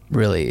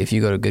 really, if you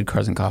go to Good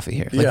Cars and Coffee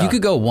here. Like Yeah. you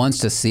could go once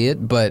to see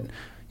it, but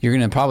you're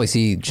going to probably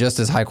see just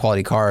as high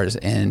quality cars,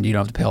 and you don't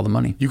have to pay all the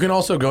money. You can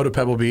also go to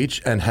Pebble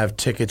Beach and have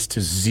tickets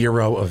to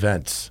 0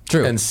 events.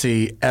 True. And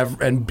see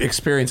and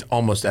experience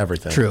almost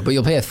everything. True, but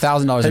you'll pay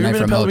 $1,000 a Have you night been for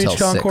to a Pebble Motel Beach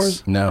 6.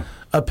 Concourse? No.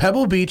 A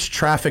Pebble Beach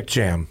traffic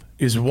jam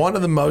is one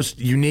of the most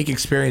unique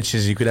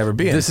experiences you could ever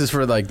be in. This is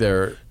for like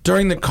their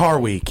during the car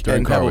week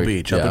in Car Pebble Week,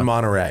 Beach up yeah. in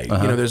Monterey. You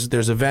know,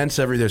 there's events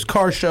there's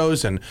car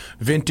shows and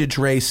vintage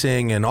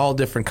racing and all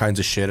different kinds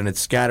of shit, and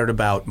it's scattered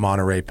about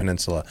Monterey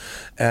Peninsula.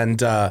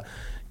 And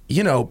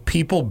you know,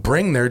 people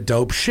bring their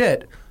dope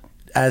shit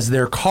as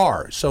their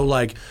car. So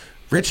like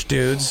rich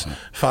dudes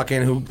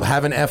fucking who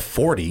have an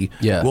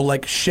F40 will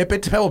like ship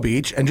it to Pebble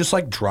Beach and just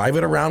like drive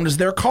it around as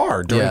their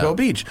car during Pebble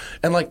Beach.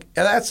 And like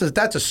that's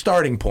a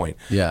starting point.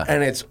 Yeah.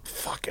 And it's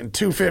fucking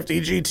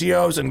 250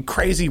 GTOs and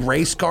crazy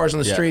race cars on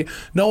the street.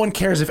 No one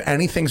cares if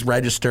anything's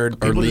registered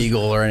or People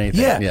legal or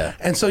anything. Yeah.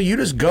 And so you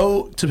just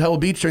go to Pebble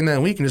Beach during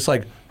that week and just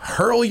like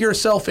hurl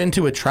yourself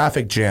into a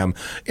traffic jam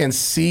and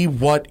see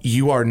what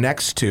you are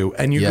next to.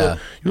 And you go,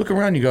 you look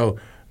around, you go,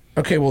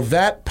 okay, well,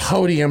 that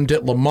podiumed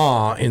at Le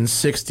Mans in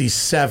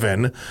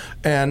 '67,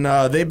 and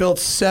they built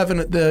five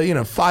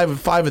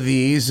of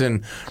these,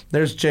 and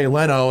there's Jay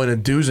Leno in a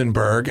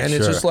Duesenberg, and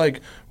it's just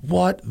like,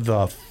 what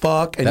the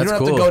fuck? And That's you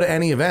don't have to go to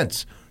any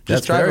events.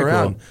 Just drive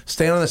around,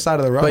 stand on the side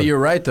of the road. But you're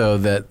right though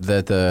that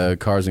the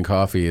cars and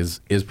coffee is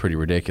pretty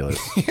ridiculous.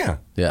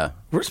 Yeah.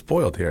 We're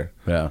spoiled here.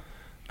 Yeah.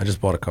 I just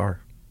bought a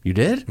car. You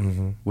did?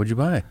 Mm-hmm. What'd you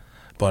buy?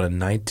 Bought a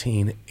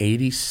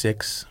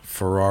 1986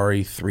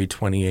 Ferrari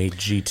 328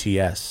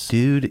 GTS.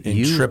 Dude,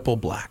 in triple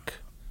black.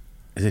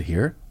 Is it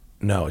here?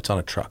 No, it's on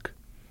a truck.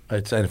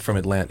 It's from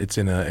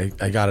Atlanta.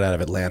 I got it out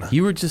of Atlanta.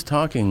 You were just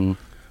talking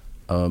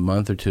a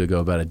month or two ago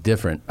about I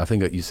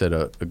think you said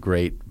a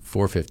great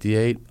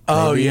 458.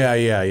 Oh, maybe?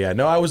 yeah.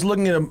 No, I was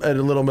looking at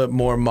a little bit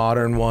more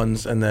modern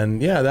ones, and then,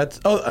 it's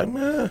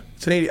an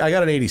 80. I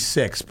got an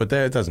 86, but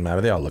it doesn't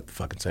matter. They all look the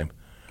fucking same.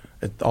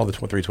 All the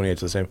 328s are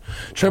the same.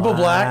 Triple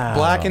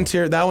black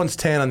interior. That one's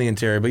tan on the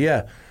interior, but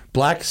yeah.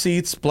 Black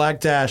seats, black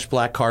dash,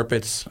 black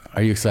carpets.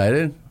 Are you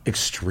excited?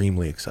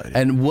 Extremely excited.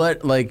 And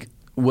what, like,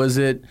 was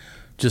it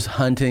just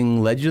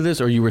hunting led you to this,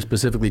 or you were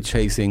specifically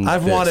chasing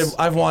I've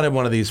wanted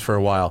one of these for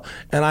a while,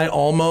 and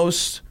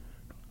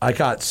I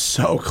got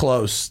so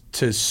close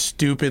to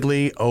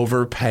stupidly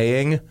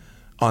overpaying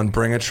on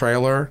Bring a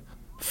Trailer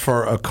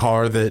for a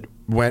car that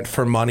went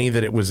for money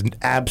that it was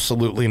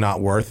absolutely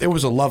not worth. It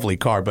was a lovely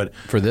car, but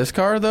for this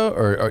car though,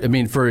 or I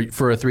mean, for a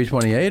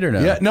 328 or no?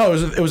 Yeah, no,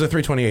 it was a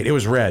 328. It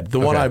was red. The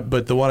one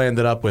I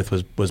ended up with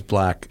was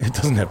black. It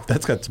doesn't have.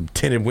 That's got some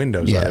tinted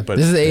windows on it. But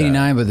this is the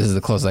 89, but this is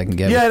the closest I can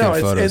get. Yeah,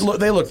 with no,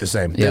 they look the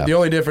same. Yeah. The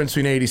only difference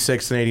between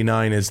 86 and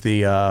 89 is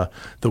the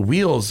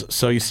wheels.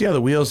 So you see how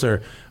the wheels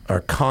are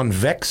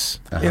convex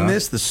in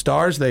this. The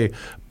stars, they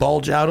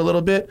bulge out a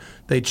little bit.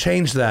 They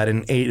changed that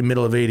in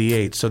middle of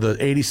 88. So the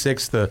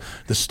 86, the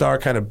star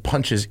kind of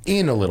punches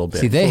in a little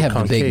bit. See, they have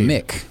concave. the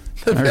Big Mick.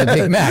 Or the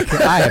Big Mac.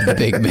 I have the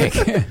Big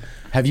Mick.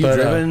 Have you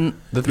driven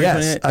the 328?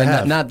 Yes, I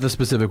have. Not the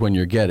specific one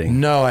you're getting.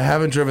 No, I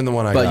haven't driven the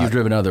one I got. But you've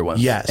driven other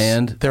ones. Yes.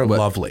 And they're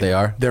lovely. They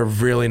are? They're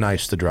really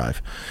nice to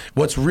drive.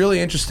 What's really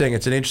interesting,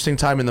 it's an interesting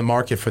time in the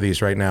market for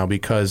these right now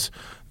because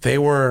they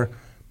were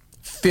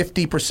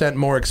 50%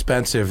 more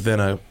expensive than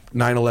a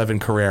 911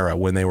 Carrera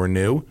when they were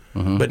new.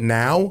 Mm-hmm. But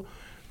now,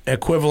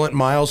 equivalent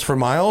miles for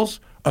miles,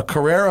 a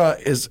Carrera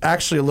is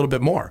actually a little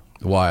bit more.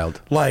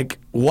 Wild. Like,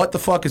 what the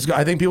fuck is...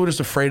 I think people are just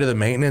afraid of the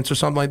maintenance or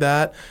something like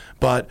that.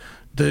 But...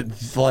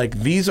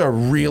 these are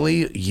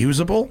really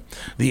usable.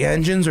 The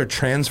engines are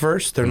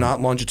transverse; they're not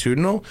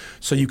longitudinal,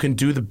 so you can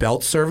do the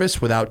belt service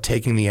without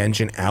taking the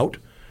engine out.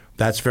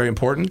 That's very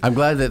important. I'm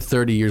glad that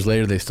 30 years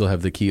later they still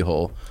have the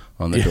keyhole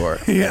on the door.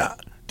 Yeah.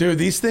 Dude,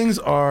 these things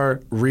are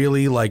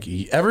really like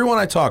everyone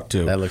I talked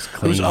to that looks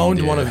clean, who's owned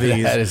dude. one of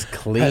these that is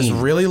clean. Has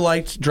really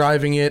liked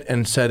driving it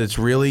and said it's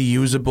really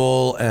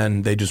usable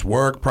and they just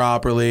work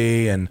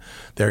properly and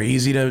they're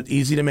easy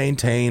to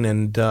maintain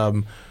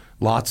and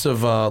lots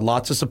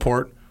of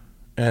support.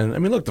 And I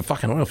mean, look, the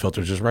fucking oil filter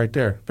is just right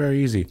there.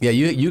 Very easy. Yeah,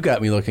 you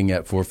got me looking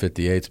at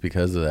 458s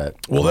because of that.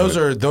 Well, those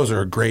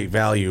are a great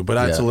value, but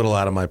that's a little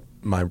out of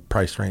my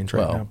price range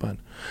right now.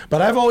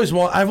 But I've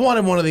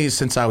wanted one of these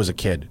since I was a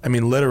kid. I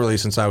mean, literally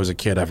since I was a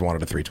kid, I've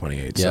wanted a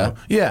 328. Yeah? So,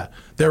 yeah,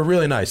 they're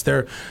really nice.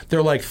 They're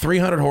like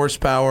 300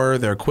 horsepower.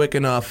 They're quick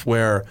enough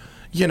where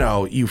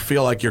you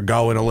feel like you're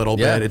going a little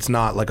bit. It's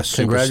not like a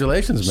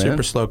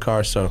super slow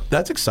car. So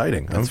that's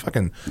exciting. That's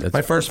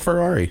my first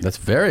Ferrari. That's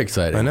very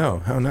exciting. I know.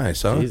 How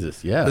nice, huh?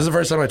 Jesus, yeah. This is the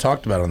first time I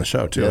talked about it on the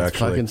show, too, that's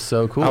actually. Fucking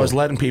so cool. I was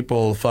letting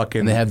people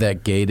fucking... And they have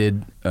that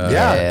gated...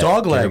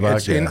 dog leg.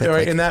 It's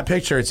gearbox, in that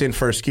picture, it's in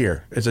first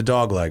gear. It's a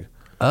dog leg.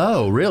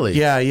 Oh, really?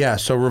 Yeah.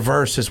 So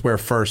reverse is where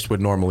first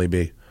would normally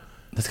be.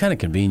 That's kind of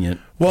convenient.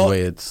 Well, the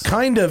way it's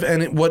kind of,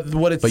 and what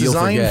it's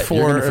designed for.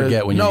 You're going to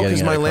forget when you're getting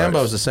because my out of cars.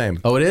 Lambo's the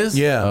same. Oh, it is?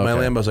 Yeah, okay. My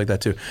Lambo's like that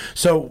too.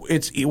 So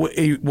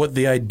what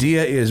the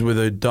idea is with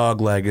a dog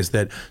leg is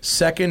that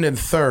second and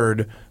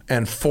third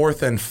and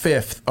fourth and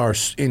fifth are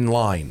in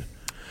line.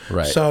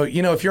 Right. So,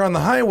 if you're on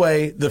the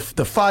highway, the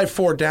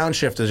 5-4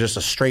 downshift is just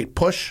a straight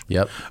push.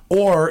 Yep.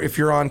 Or if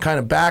you're on kind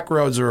of back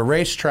roads or a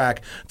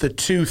racetrack, the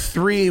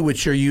 2-3,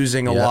 which you're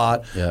using a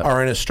lot,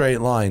 are in a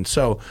straight line.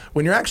 So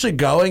when you're actually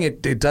going,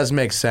 it does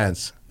make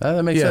sense.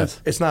 That makes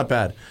sense. It's not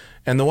bad.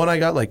 And the one I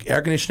got, like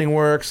air conditioning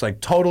works,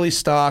 like totally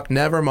stock,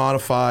 never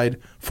modified,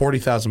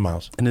 40,000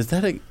 miles. And is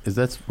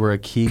that where a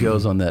key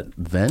goes on that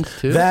vent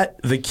too?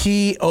 The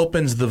key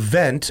opens the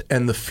vent,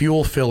 and the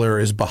fuel filler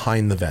is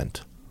behind the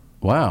vent.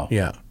 Wow.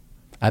 Yeah.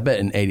 I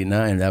bet in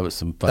 '89 that was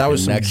some fucking That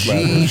was some next G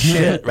level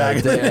shit back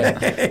right then.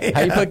 there.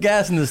 How you put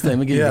gas in this thing?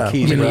 We give you the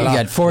keys. You bro.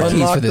 got 4 keys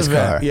Unlock for this the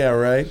vent. car. Yeah,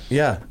 right.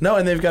 Yeah. No,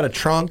 and they've got a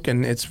trunk,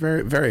 and it's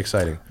very, very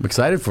exciting. I'm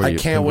excited for you. I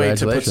can't wait to put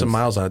some Congratulations.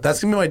 miles on it. That's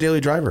going to be my daily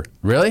driver.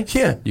 Really?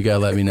 Yeah. You gotta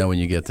let me know when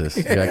you get this.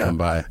 You gotta come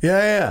by.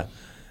 Yeah.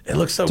 It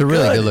looks so It's a good.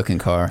 really good-looking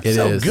car. It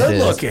So is. good It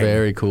is. looking.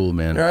 Very cool,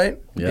 man. Right?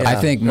 Yeah. I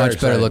think Very much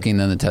better exciting. looking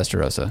than the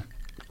Testarossa.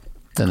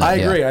 I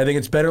agree. I think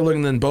it's better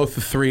looking than both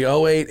the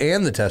 308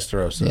 and the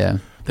Testarossa. Yeah.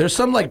 There's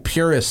some like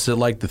purists that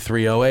like the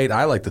 308.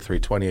 I like the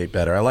 328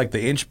 better. I like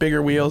the inch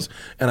bigger wheels,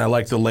 and I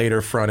like the later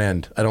front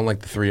end. I don't like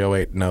the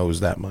 308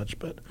 nose that much,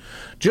 but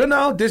you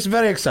know, this is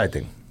very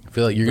exciting. I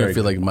feel like you're Very gonna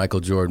feel good. like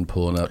Michael Jordan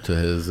pulling up to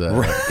his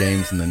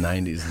games in the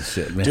 '90s and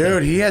shit, man.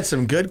 Dude, he had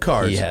some good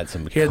cars. He had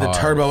some He had the cars.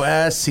 Turbo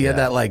S. He had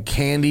Yeah. that like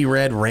candy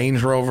red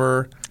Range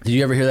Rover. Did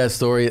you ever hear that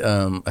story?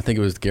 I think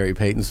it was Gary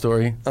Payton's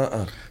story.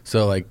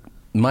 So like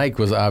Mike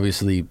was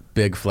obviously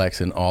big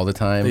flexing all the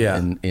time Yeah.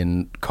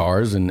 in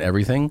cars and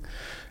everything.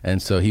 And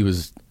so he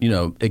was,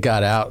 it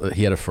got out that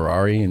he had a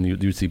Ferrari, and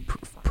you'd see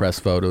press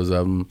photos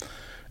of him.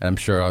 And I'm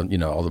sure,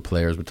 all the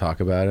players would talk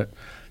about it.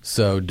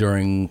 So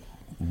during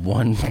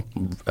one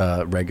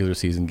regular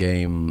season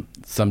game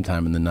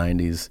sometime in the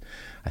 90s,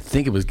 I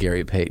think it was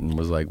Gary Payton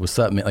was like, "What's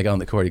up, man?" Like on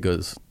the court, he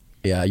goes,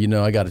 "Yeah,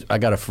 I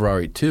got a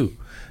Ferrari too."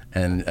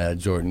 And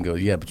Jordan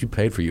goes, "Yeah, but you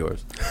paid for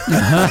yours."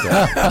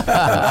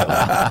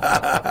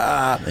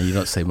 And you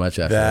don't say much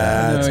after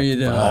that. That's No, you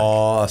don't.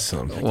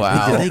 awesome.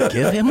 Wow. Did they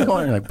give him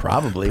one? Like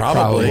probably.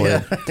 Probably.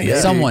 Yeah.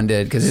 Someone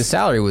did, because his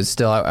salary was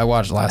still, I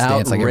watched Last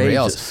Dance like everybody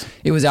else.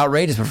 Outrageous. It was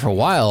outrageous, but for a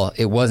while,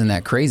 it wasn't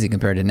that crazy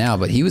compared to now.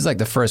 But he was like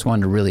the first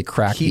one to really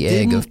crack He the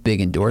egg didn't- of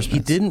big endorsements.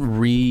 He didn't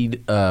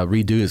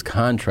redo his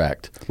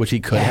contract, which he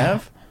could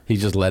have. He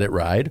just let it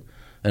ride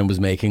and was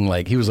making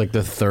he was like the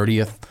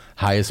 30th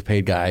highest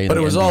paid guy in But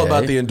the it was all NBA.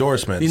 about the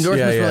endorsements. The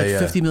endorsements Yeah, were like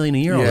yeah. $50 million a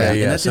year. Yeah, already,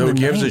 yeah. and that's So in who the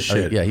gives a 90s.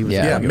 shit? Yeah, he was.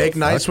 Yeah. I Yeah, don't give make a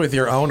nice fuck. with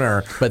your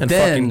owner But and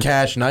then fucking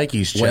cash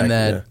Nike's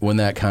check. when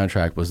that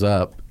contract was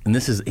up, and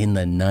this is in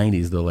the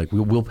 90s though, like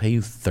we'll pay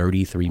you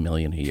 $33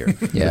 million a year.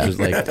 Yeah, Which is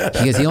like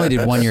because he only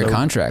did 1 year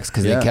contracts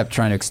because Yeah. they kept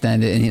trying to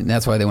extend it, and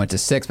that's why they went to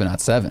 6 but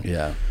not 7.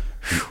 yeah,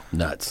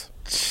 nuts.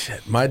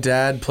 Shit. My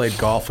dad played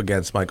golf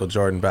against Michael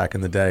Jordan back in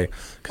the day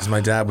because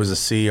my dad was a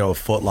CEO of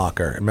Foot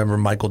Locker. Remember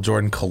Michael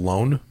Jordan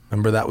cologne?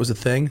 Remember that was a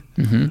thing?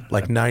 Mm-hmm.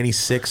 Like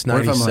 96, What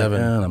if I'm like,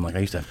 97. and I'm like, I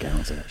used to have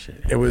gallons of that shit.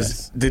 It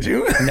was. Did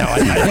you? No,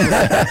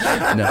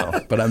 I no,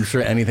 but I'm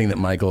sure anything that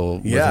Michael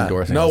was Yeah.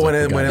 endorsing. No, was when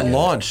like it the goddamn-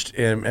 launched,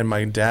 and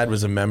my dad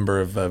was a member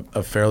of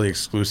a fairly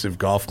exclusive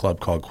golf club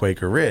called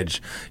Quaker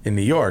Ridge in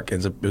New York.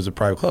 And it was a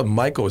private club.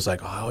 Michael was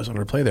like, "Oh, I always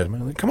wanted to play there."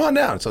 I'm like, "Come on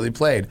down." So they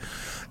played,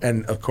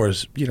 and of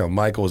course,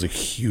 Michael was a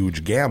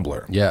huge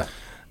gambler. Yeah.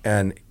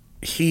 And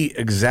he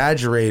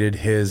exaggerated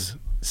his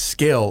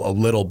skill a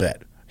little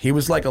bit. He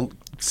was like a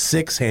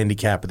 6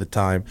 handicap at the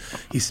time.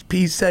 He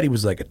said he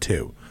was like a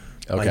 2.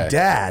 My Okay.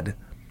 dad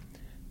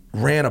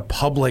ran a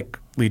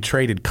publicly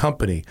traded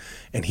company,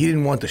 and he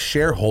didn't want the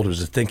shareholders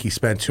to think he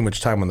spent too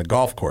much time on the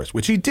golf course,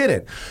 which he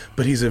didn't.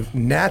 But he's a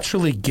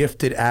naturally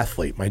gifted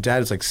athlete. My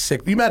dad is like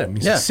 6. You met him.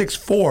 He's Yeah.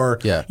 6'4",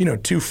 Yeah.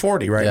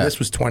 240, right? Yeah. This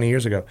was 20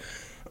 years ago.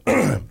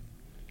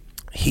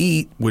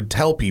 He would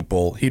tell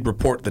people, he'd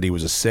report that he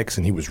was a 6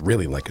 and he was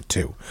really like a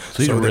 2. So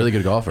he's a really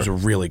good golfer. He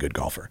was a really good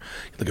golfer.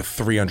 Like a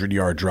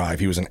 300-yard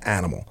drive. He was an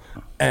animal.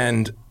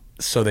 And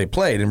so they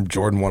played, and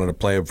Jordan wanted to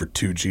play him for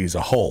 2 G's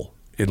a hole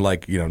in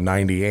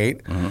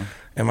 98. Mm-hmm.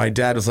 And my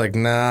dad was like,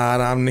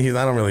 nah,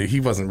 he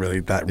wasn't really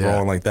that Yeah.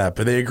 rolling like that.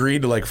 But they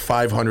agreed to like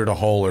 $500 a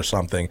hole or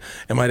something.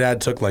 And my dad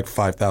took like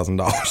 $5,000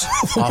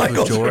 off Off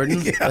of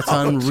Jordan? Yeah, That's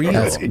off of unreal.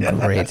 That's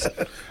great.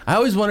 I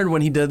always wondered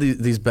when he did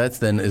these bets.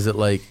 Then is it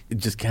like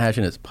just cash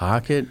in his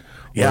pocket?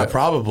 Yeah,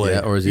 probably. Yeah,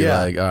 or is he Yeah.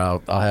 like,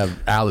 I'll have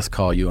Alice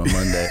call you on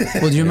Monday?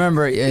 Well, do you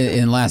remember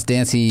in Last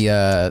Dance,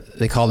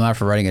 they called him out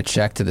for writing a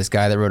check to this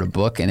guy that wrote a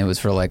book, and it was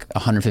for like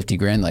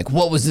 $150,000. Like,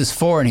 what was this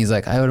for? And he's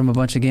like, I owed him a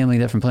bunch of gambling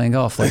debt from playing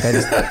golf. Like, I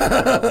just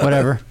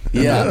whatever.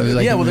 Yeah. It was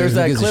like, Yeah, well, there's who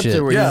that gives a clip shit?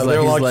 there where Yeah, he's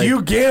they're he's like,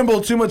 you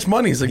gamble too much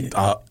money. He's like, He's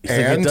like,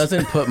 and it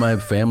doesn't put my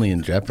family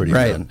in jeopardy.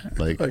 Right. Man.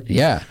 Like,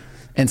 Yeah.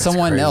 And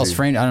someone crazy. else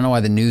framed, I don't know why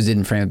the news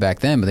didn't frame it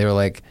back then, but they were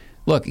like,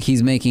 look,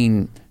 he's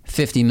making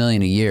 $50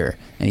 million a year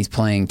and he's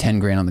playing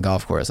 $10,000 on the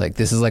golf course. Like,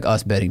 this is like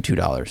us betting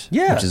 $2.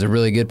 Yeah. Which is a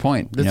really good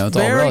point. That's it's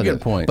all very relative.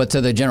 good point. But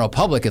to the general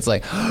public, it's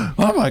like,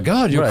 oh my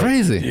God, you're Right.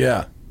 crazy.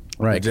 Yeah.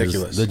 right? 'Cause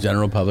Ridiculous. The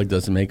general public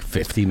doesn't make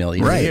 $50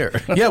 million a Right. year.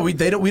 Yeah, we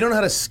don't know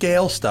how to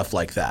scale stuff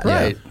like that.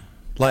 Right.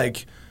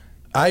 Like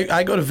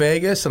I go to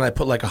Vegas and I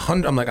put like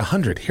 100. I'm like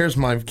 100. Here's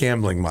my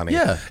gambling money.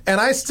 Yeah.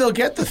 And I still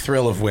get the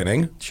thrill of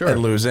winning Sure.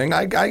 and losing.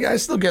 I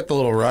still get the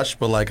little rush,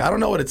 but like I don't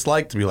know what it's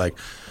like to be like,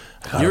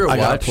 You ever I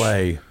gotta watch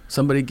play.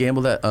 somebody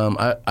gamble that?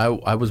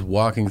 I was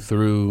walking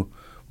through,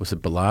 was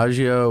it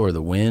Bellagio or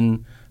the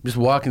Wynn? Just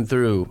walking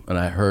through, and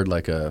I heard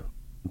like a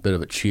bit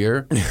of a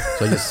cheer.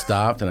 So I just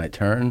stopped and I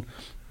turned.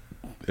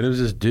 And it was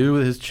this dude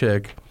with his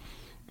chick,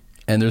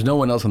 and there's no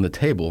one else on the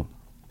table,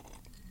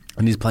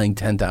 and he's playing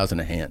 10,000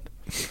 a hand.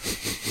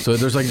 So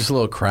there's like just a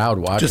little crowd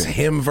watching. Just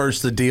him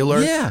versus the dealer?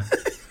 Yeah.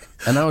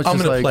 And I was just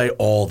I'm going like, to play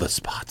all the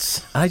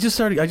spots. I just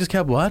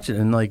kept watching,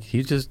 and like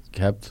he just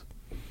kept,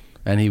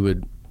 and he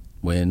would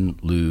win,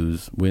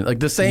 lose, win,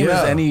 like the same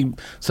as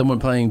someone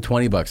playing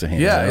 $20 a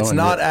hand. Yeah, it's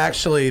not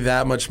actually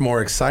that much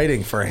more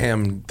exciting for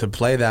him to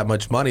play that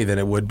much money than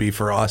it would be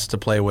for us to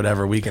play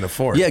whatever we can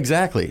afford. Yeah,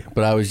 exactly.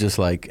 But I was just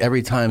like,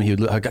 every time he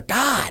would, I go,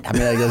 God! I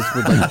mean, I just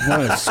would like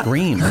want to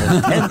scream.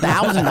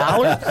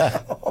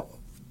 $10,000.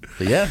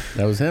 But yeah,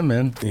 that was him,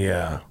 man.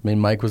 Yeah. I mean,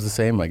 Mike was the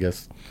same, I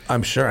guess.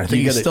 I'm sure. I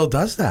think he still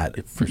does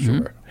that. For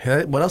sure.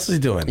 What else is he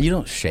doing? You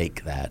don't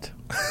shake that.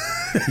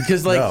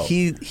 Because like No.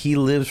 he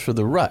lives for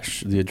the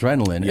rush, the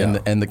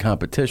adrenaline, and the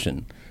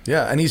competition.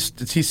 Yeah, and he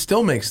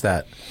still makes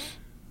that.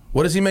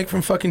 What does he make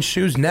from fucking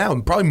shoes now?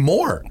 Probably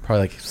more.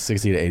 Probably like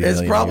 60 to 80 It's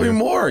million probably a year.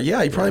 more.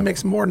 Yeah, he probably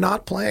makes more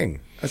not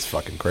playing. That's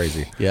fucking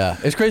crazy. Yeah,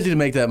 it's crazy to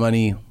make that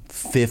money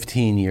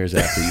 15 years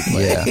after you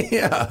play.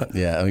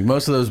 Yeah. I mean,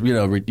 most of those,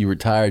 you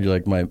retired. You're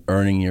like, my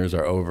earning years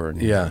are over.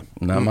 And Yeah,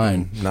 not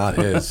mine. Not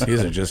his.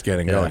 His are just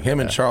getting going. Him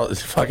and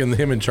Charles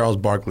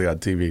Barkley on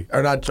TV,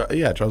 or not?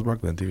 Charles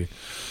Barkley on TV.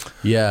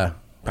 Yeah.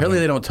 Apparently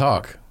they don't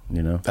talk.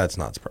 That's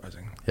not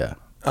surprising. Yeah.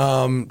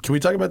 Can we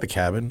talk about The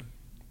Cabin?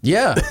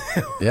 Yeah.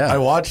 Yeah. I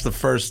watched the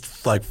first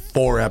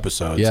 4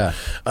 episodes. Yeah.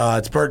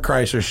 It's Bert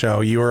Kreischer's show.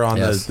 You were on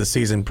the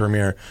season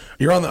premiere.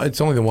 You're on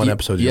it's only the one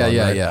episode you're on,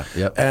 right? Yeah.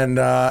 Yep.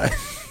 And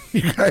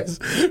you guys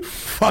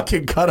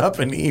fucking cut up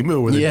an emu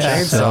with a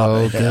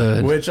chainsaw. So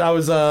good. Which I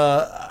was,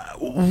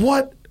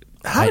 what?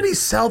 How did he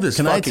sell this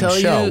fucking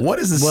show? What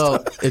is this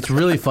Well, stuff? it's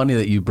really funny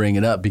that you bring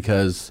it up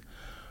because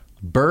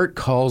Bert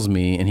calls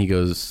me and he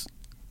goes,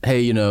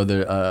 hey,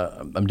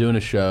 I'm doing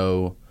a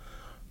show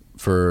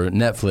for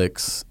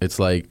Netflix. It's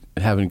like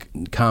having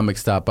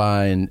comics stop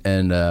by and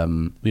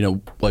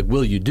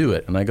will you do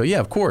it? And I go, yeah,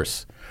 of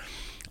course.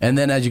 And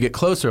then as you get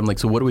closer, I'm like,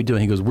 so what are we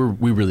doing? He goes,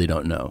 we really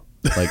don't know.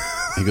 Like,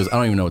 he goes, I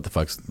don't even know what the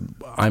fuck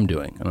I'm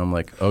doing. And I'm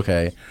like,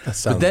 okay. That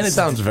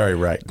sounds very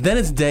right. Then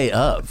it's day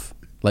of,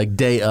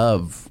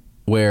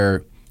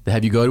 where they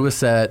have you go to a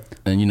set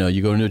and,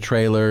 you go into a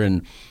trailer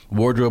and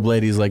wardrobe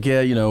lady's like,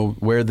 yeah,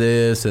 wear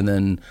this. And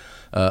then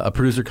a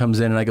producer comes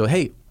in and I go,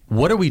 hey,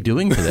 what are we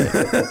doing today?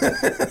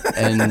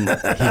 And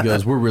he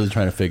goes, we're really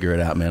trying to figure it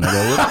out, man. I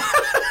go, what?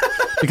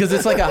 Because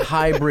it's like a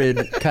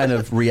hybrid kind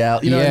of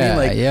reality. You know what I mean?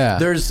 Like,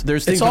 there's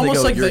things. It's where they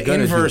almost go, like "You're the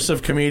gonna inverse do-"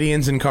 of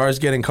comedians in cars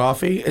getting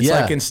coffee. It's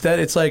like instead,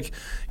 it's like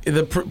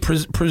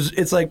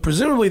it's like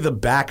presumably the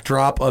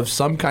backdrop of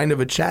some kind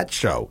of a chat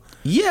show.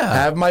 Yeah.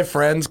 Have my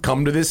friends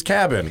come to this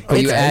cabin.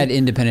 But you add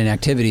independent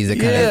activities that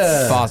kind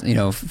of,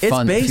 It's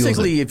fun.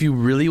 basically, if you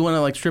really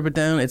want to strip it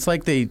down, it's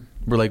like they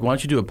were like, why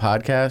don't you do a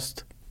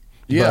podcast?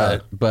 Yeah.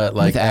 But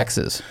like with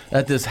axes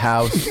at this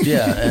house,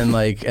 and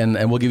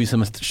we'll give you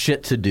some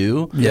shit to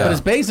do. Yeah. But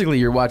it's basically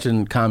you're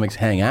watching comics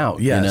hang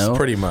out. Yes,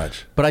 pretty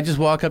much. But I just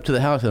walk up to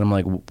the house and I'm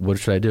like, what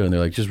should I do? And they're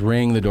like, just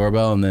ring the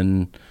doorbell and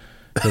then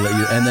to let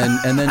you, and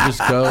then just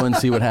go and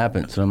see what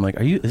happens. And I'm like,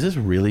 is this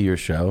really your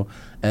show?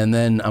 And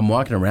then I'm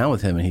walking around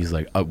with him and he's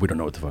like, oh, we don't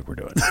know what the fuck we're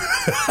doing.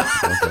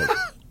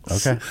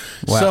 Okay.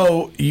 Wow.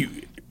 So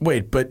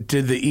but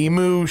did the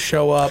emu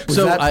show up? Was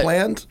that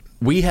planned?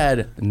 We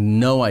had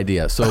no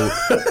idea. So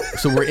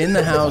we're in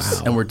the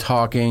house and we're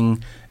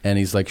talking, and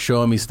he's like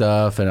showing me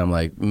stuff, and I'm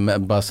like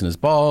busting his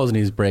balls, and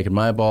he's breaking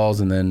my balls,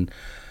 and then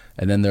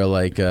they're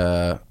like,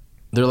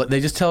 they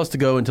just tell us to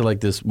go into like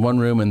this one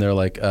room, and they're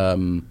like,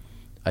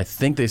 I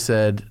think they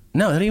said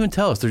no, they didn't even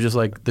tell us. They're just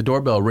like the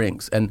doorbell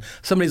rings, and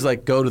somebody's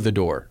like, go to the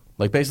door.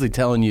 Like basically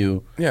telling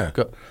you,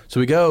 go. So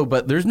we go,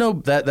 but there's no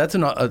that's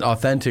an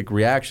authentic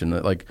reaction.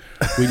 Like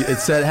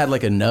it had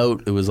like a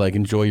note. It was like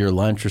enjoy your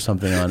lunch or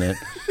something on it,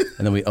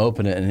 and then we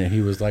open it, and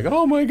he was like,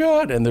 oh my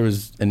god! And there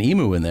was an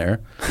emu in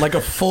there, like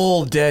a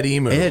full dead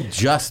emu. It had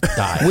just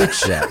died,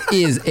 which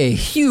is a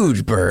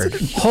huge bird.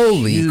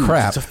 Holy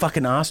crap! It's a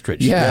fucking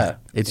ostrich. Yeah,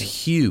 it's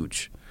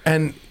huge.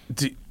 And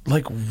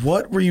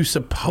what were you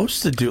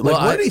supposed to do? Like,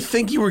 what did he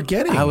think you were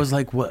getting? I was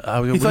like, what?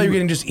 He thought you were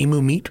getting just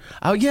emu meat?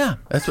 Oh, yeah.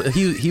 That's what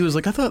he was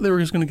like, I thought they were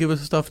just going to give us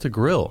stuff to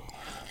grill.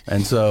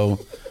 And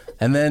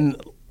then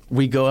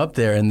we go up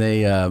there and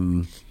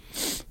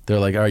they're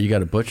like, all right, you got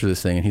to butcher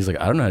this thing. And he's like,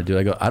 I don't know how to do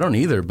it. I go, I don't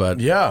either,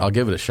 but I'll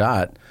give it a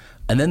shot.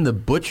 And then the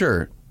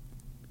butcher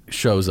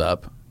shows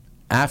up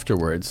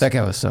afterwards. That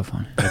guy was so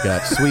funny. I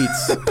got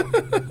sweets.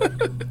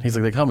 He's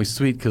like, they call me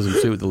sweet because I'm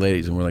sweet with the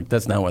ladies. And we're like,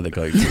 that's not why they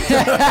call you sweet.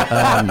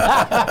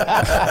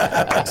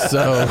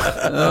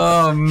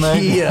 Oh,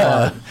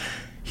 man.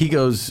 He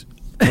goes,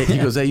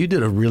 hey, you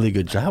did a really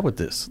good job with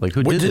this. Like,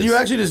 who did this? Did you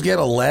actually just get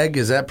a leg?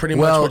 Is that pretty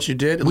much what you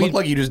did? It looked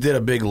like you just did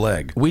a big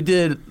leg. We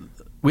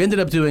ended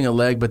up doing a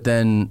leg, but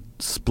then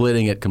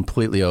splitting it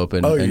completely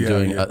open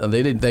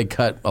they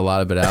cut a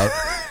lot of it out,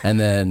 and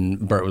then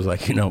Bert was like,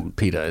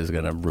 PETA is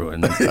going to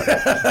ruin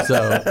it.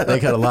 So they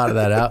cut a lot of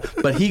that out.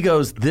 But he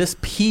goes, this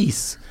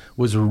piece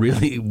was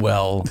really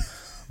well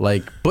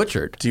like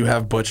butchered. Do you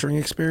have butchering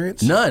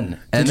experience? None.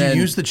 Did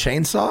you use the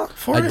chainsaw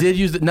for it? I did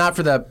use it, not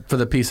for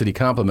the piece that he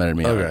complimented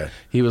me on. Okay.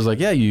 He was like,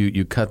 yeah,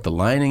 you cut the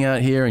lining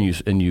out here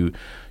and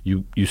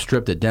you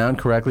stripped it down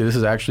correctly. This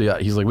is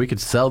actually, he's like, we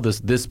could sell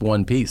this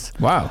one piece.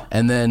 Wow.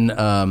 And then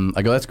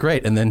I go, that's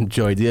great. And then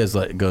Joey Diaz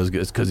goes,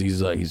 it's because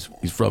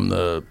he's from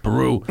the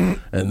Peru,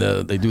 and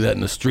they do that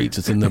in the streets.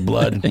 It's in their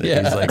blood.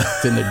 Yeah. He's like,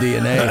 it's in their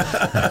DNA.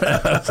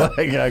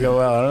 I go,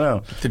 well, I don't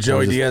know. Did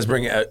Joey Diaz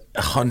bring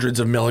hundreds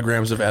of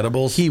milligrams of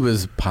edibles? He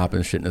was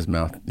popping shit in his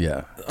mouth.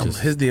 Yeah.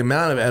 The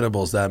amount of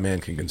edibles that man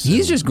can consume.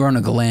 He's just grown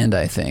a gland,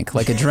 I think.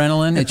 Like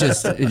adrenaline, it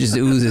just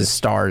oozes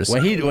stars.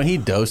 When he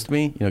dosed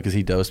me, because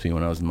he dosed me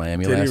when I was in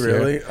Miami Did last he year.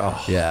 really?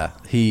 Oh. Yeah.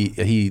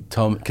 He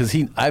told me, because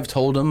I've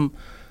told him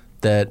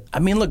that, I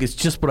mean, look, it's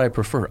just what I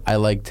prefer. I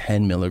like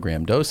 10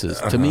 milligram doses.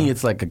 To me,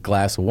 it's like a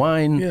glass of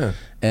wine, Yeah.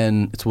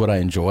 and it's what I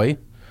enjoy.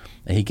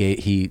 And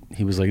he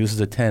was like, this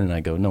is a 10, and I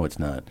go, no, it's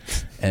not.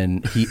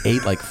 And he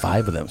ate like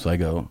 5 of them, so I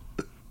go,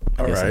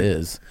 I guess right. it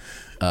is.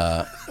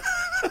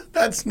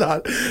 That's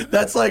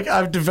like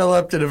I've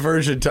developed an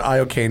aversion to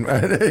iocane,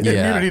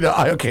 immunity to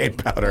iocane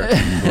powder.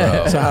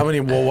 So how many,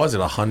 what was it,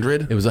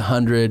 100? It was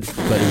 100,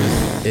 but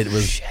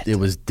it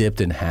was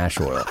dipped in hash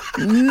oil.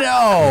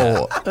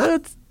 No.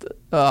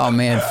 Oh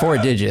man, 4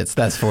 digits.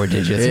 That's 4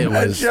 digits. It And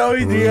was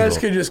Joey Diaz brutal.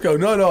 could just go,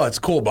 no, it's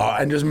cool,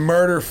 Bob, and just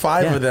murder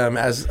 5 of them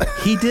as.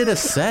 He did a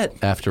set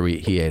after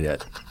he ate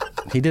it.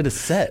 He did a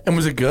set. And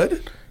was it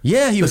good?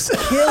 Yeah, he was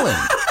killing.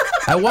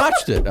 I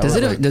watched it.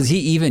 Does he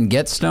even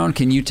get stoned?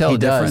 Can you tell He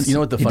the difference? does. You know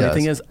what the He funny does.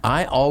 thing is?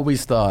 I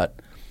always thought,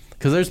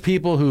 because there's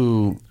people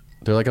who,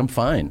 they're like, I'm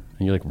fine.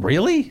 And you're like,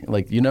 really?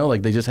 Like,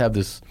 like they just have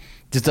this,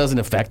 just doesn't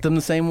affect them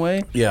the same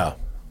way. Yeah.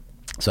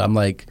 So I'm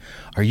like,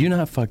 are you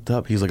not fucked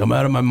up? He's like, I'm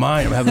out of my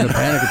mind. I'm having a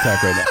panic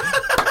attack right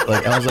now.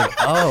 Like, I was like,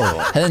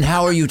 oh. And then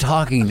how are you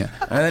talking? And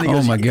then he Oh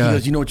goes, my he God.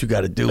 goes, you know what you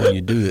got to do when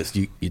you do this?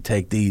 You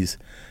take these,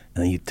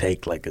 and then you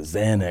take like a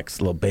Xanax,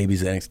 little baby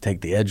Xanax,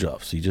 take the edge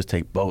off. So you just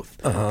take both.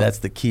 That's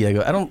the key. I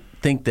go, I don't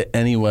think that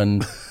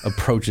anyone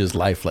approaches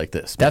life like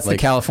this. That's like,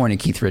 the California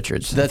Keith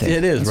Richards. I think.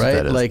 It is, That's what right?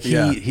 that is. Like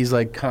Yeah. he's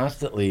like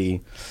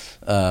constantly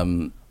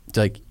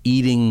like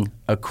eating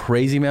a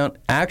crazy amount,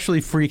 actually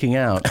freaking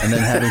out, and then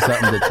having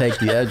something to take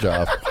the edge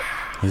off.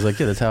 He's like,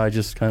 yeah, that's how I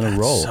just kind of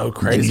roll. So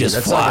crazy. just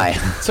That's fly.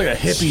 It's like a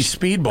hippie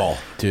speedball.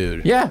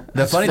 Dude. Yeah.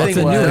 The funny That's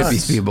thing a new was,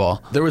 hippie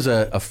speedball. there was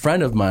a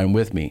friend of mine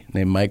with me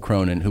named Mike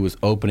Cronin who was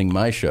opening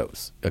my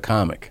shows, a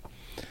comic.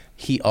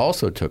 He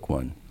also took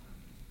one.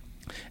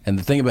 And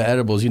the thing about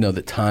edibles,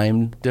 the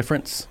time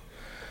difference,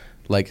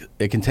 like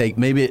it can take,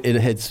 maybe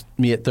it hits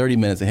me at 30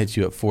 minutes, it hits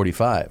you at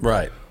 45.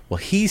 Right. Well,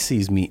 he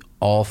sees me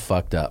all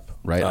fucked up,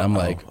 right? I'm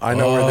like, I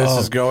know where this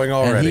is going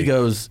already. And he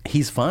goes,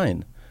 he's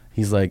fine.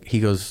 He's like, he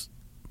goes,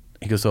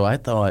 so I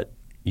thought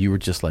you were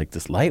just like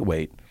this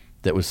lightweight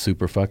that was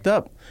super fucked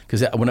up.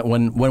 Because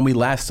when we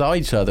last saw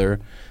each other,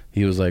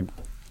 he was like,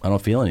 I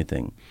don't feel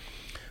anything.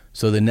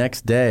 So the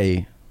next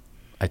day,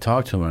 I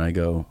talked to him and I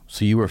go,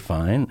 so you were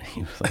fine?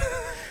 He was like,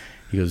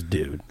 he goes,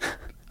 dude,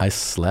 I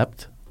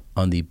slept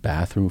on the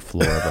bathroom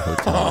floor of a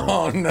hotel room.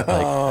 Oh, no. Like,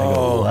 I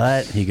go,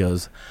 what? He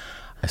goes,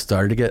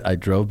 I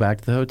drove back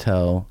to the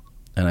hotel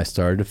and I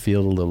started to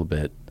feel it a little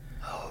bit.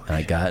 And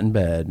I got in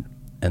bed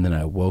and then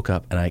I woke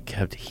up and I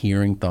kept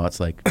hearing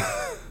thoughts like,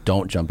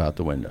 don't jump out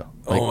the window.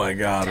 Like, Oh, my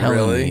God,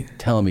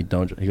 telling me,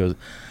 don't. He goes,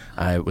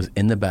 I was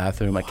in the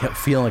bathroom. I kept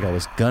feeling like I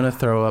was going to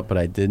throw up, but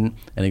I didn't.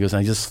 And he goes,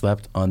 I just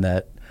slept on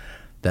that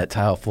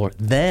tile floor.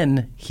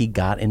 Then he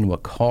got into a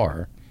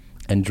car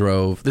and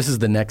drove. This is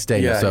the next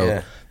day.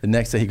 Yeah. The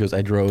next day he goes,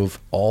 I drove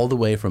all the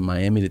way from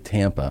Miami to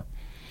Tampa.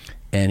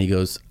 And he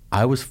goes,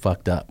 I was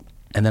fucked up.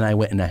 And then I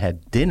went and I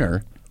had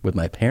dinner with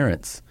my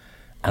parents.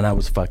 And I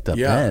was fucked up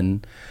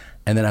then.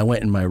 And then I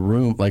went in my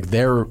room, like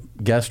their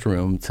guest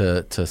room,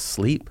 to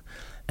sleep.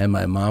 And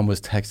my mom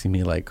was texting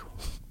me like,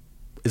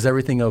 is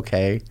everything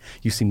okay?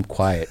 You seem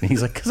quiet. And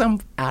he's like, because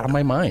I'm out of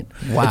my mind.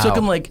 Wow. It took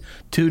him like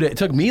 2 days. It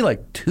took me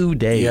like 2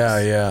 days.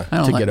 Yeah. I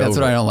don't to like, get that's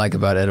over what I it. don't like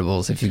about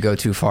edibles. If you go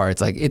too far, it's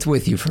like it's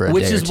with you for a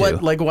Which day is or two.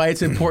 what, like, why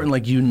it's important.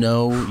 Like, your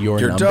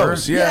number.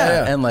 dose,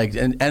 yeah. And like,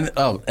 and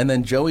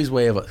then Joey's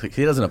way of,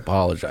 he doesn't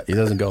apologize. He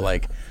doesn't go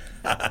like,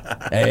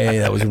 hey,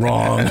 that was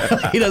wrong.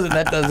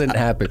 That doesn't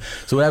happen.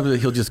 So what happens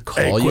is he'll just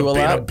call you a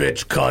being lot. a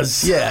bitch,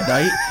 cuz. Yeah,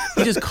 no,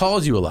 he just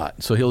calls you a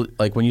lot. So he'll,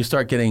 like, when you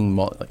start getting,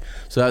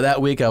 so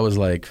that week I was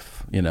like,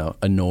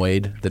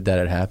 annoyed that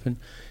had happened.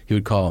 He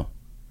would call,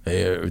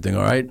 hey, everything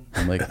all right?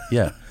 I'm like,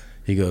 yeah.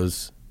 He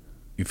goes,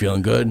 you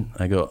feeling good?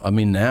 I go, I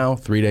mean, now,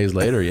 3 days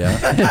later,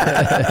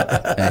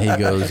 yeah. And he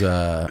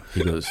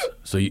goes,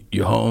 so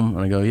you home?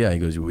 And I go, yeah. He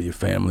goes, you with your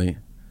family?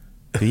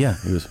 I go, yeah.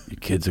 He goes, your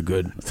kids are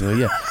good? I go,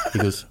 yeah. He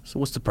goes, so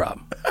what's the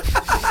problem?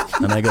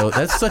 And I go,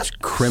 that's such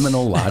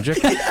criminal logic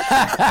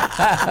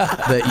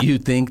that you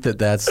think that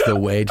that's the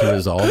way to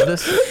resolve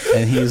this.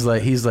 And he's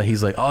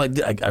like, oh,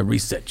 I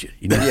reset you.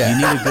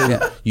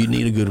 You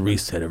need a good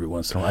reset every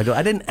once in a while. I go,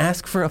 I didn't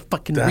ask for a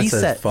fucking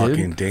reset. That's a fucking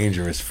dude.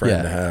 dangerous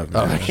friend to have.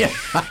 Man. Oh, yeah.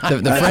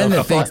 The friend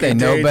that thinks they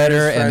know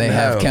better and they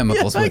have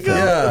chemicals with them.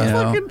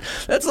 Yeah. You know?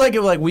 That's like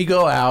if we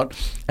go out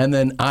and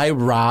then I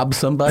rob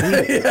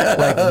somebody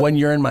like when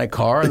you're in my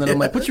car and then I'm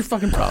like, what's your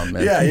fucking problem,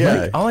 man?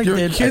 Yeah. All I Your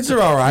did, kids are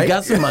all right. You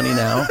got some money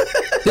now.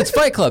 It's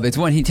Fight Club. It's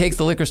when he takes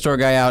the liquor store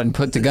guy out and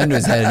puts a gun to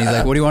his head, and he's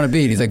like, "What do you want to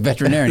be?" And he's like,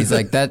 "Veterinarian." He's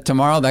like, "That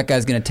tomorrow, that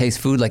guy's going to taste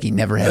food like he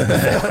never had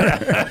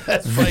before."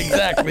 That's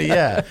exactly,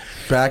 yeah.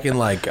 Back in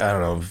I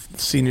don't know,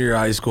 senior year of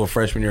high school,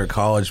 freshman year of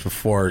college,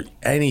 before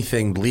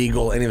anything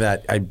legal, any of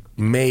that, I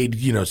made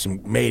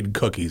made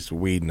cookies,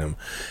 weed in them,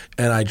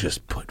 and I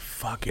just put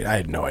I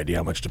had no idea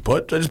how much to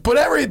put. I just put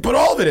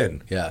all of it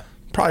in. Yeah.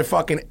 Probably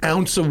fucking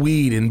ounce of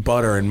weed in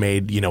butter and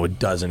made, a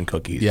dozen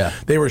cookies. Yeah.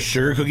 They were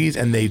sugar cookies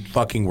and they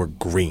fucking were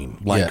green.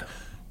 Like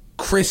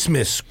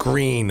Christmas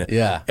green.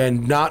 Yeah.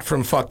 And not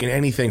from fucking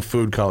anything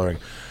food coloring.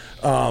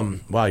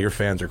 Wow, your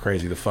fans are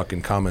crazy. The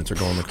fucking comments are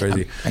going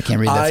crazy. I can't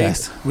read that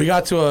fast. We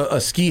got to a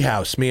ski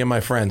house, me and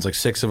my friends, like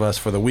 6 of us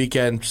for the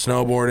weekend,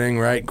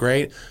 snowboarding, right?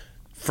 Great.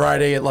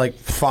 Friday at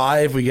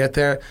 5, we get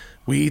there.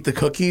 We eat the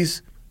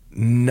cookies.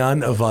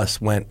 None of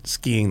us went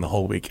skiing the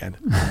whole weekend.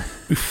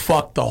 We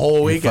fucked the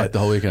whole weekend. Fucked the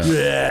whole weekend.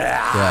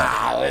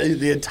 Yeah.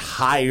 The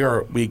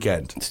entire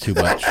weekend. It's too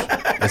much.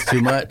 It's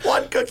too much.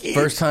 One cookie.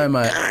 First time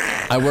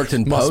I worked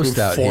in Must post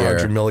be out 400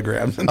 here.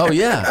 milligrams. In Oh there.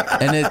 yeah,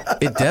 and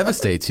it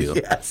devastates you.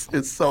 Yes,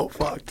 it's so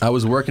fucked. I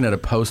was working at a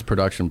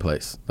post-production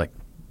place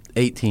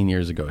 18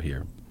 years ago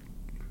here.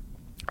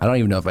 I don't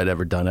even know if I'd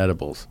ever done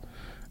edibles.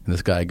 And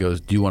this guy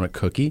goes, "Do you want a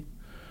cookie?"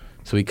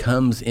 So he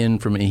comes in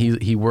from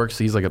he works.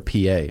 He's like a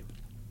PA.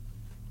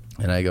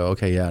 And I go,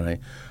 okay, yeah. And I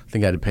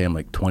think I had to pay him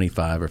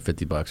 $25 or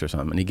 $50 or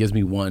something. And he gives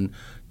me one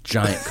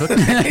giant cookie,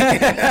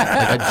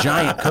 a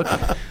giant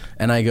cookie.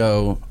 And I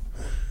go,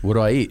 what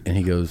do I eat? And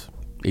he goes,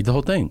 eat the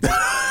whole thing.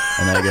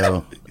 And I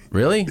go,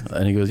 really?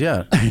 And he goes,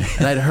 yeah.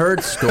 And I'd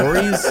heard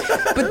stories.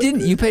 But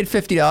didn't you paid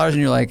 $50 and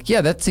you're like,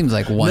 yeah, that seems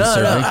like one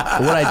serving.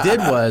 No. What I did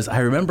was, I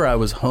remember I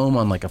was home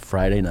on a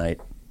Friday night,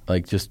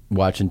 just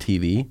watching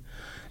TV.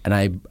 And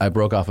I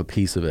broke off a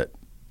piece of it.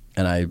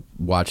 And I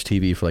watched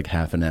TV for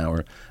half an hour.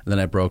 And then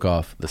I broke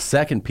off the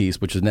second piece,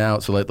 which is now,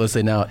 so let's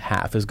say now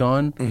half is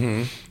gone.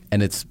 Mm-hmm.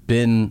 And it's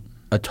been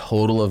a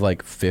total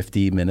of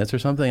 50 minutes or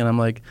something. And I'm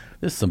like,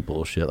 this is some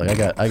bullshit. I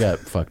got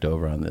fucked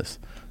over on this.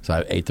 So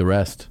I ate the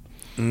rest.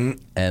 Mm-hmm.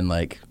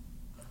 And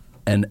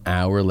an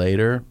hour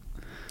later,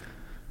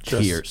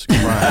 tears.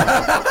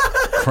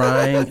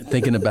 Crying,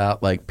 thinking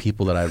about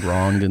people that I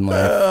wronged in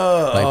life, being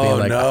no. I feel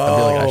like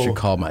I should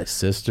call my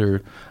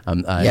sister.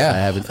 I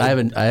haven't.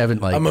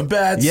 I'm a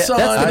bad son.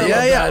 That's, I'm a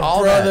bad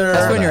all brother.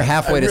 That's when you're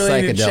halfway I to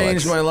really need psychedelics.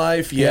 Change my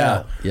life.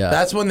 Yeah.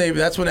 That's when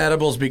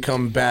edibles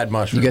become bad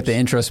mushrooms. You get the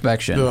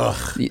introspection.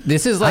 Ugh.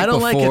 This is I don't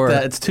before,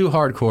 like it. It's too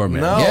hardcore,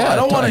 man. No, Yeah, I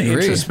don't want to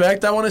agree.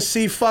 introspect. I want to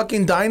see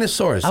fucking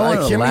dinosaurs. I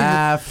want to can't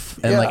laugh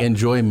and Yeah.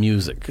 enjoy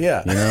music.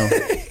 Yeah. You know,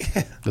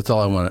 that's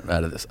all I want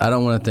out of this. I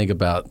don't want to think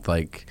about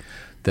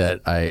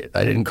that I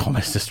didn't call my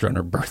sister on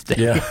her birthday.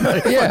 Yeah.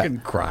 I Yeah. fucking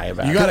cry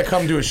about You it. got to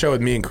come to a show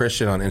with me and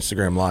Christian on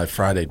Instagram Live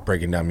Friday,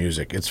 breaking down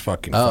music. It's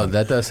fucking Oh, fun.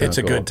 that does sound It's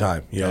a cool. good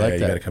time. I Yeah, like you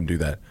that. got to come do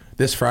that.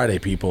 This Friday,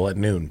 people, at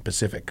noon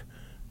Pacific.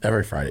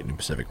 Every Friday at noon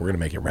Pacific. We're going to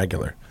make it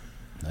regular.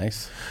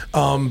 Nice.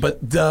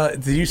 But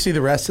did you see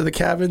the rest of the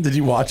cabin? Did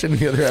you watch any of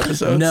the other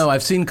episodes? No,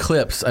 I've seen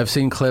clips. I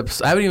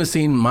haven't even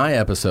seen my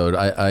episode.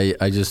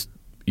 I just,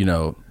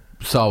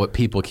 saw what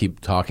people keep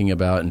talking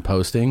about and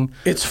posting.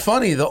 It's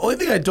funny. The only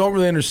thing I don't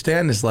really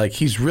understand is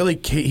he really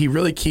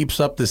keeps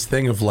up this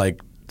thing of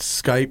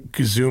Skype,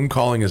 Zoom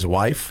calling his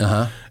wife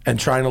and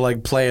trying to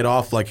play it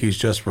off like he's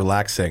just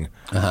relaxing.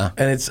 And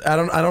it's I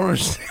don't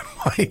understand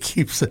why he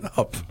keeps it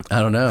up.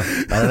 I don't know.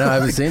 I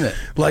haven't seen it.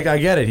 I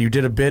get it. You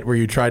did a bit where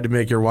you tried to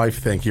make your wife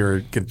think you're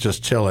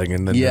just chilling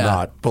and then you're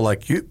not. But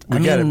we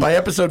get it. By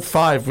episode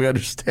 5, we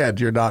understand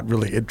you're not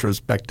really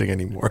introspecting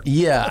anymore.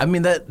 Yeah, I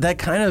mean that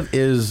kind of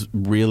is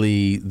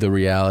really the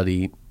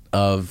reality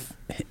of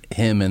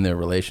him and their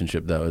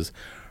relationship, though. Is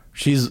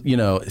she's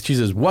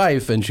his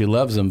wife and she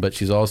loves him, but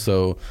she's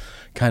also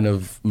kind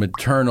of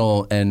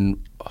maternal and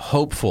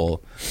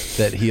hopeful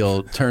that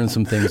he'll turn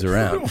some things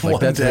around.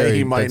 One day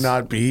he might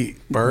not be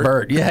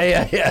Bert.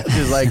 Yeah.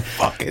 She's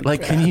Fucking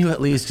can you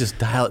at least just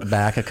dial it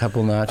back a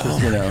couple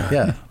notches?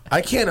 Yeah.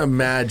 I can't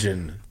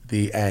imagine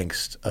the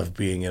angst of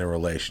being in a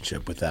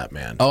relationship with that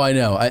man. Oh, I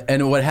know.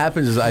 And what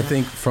happens is, I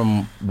think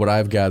from what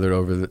I've gathered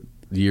over the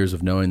years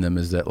of knowing them,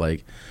 is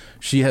that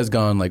she has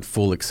gone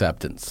full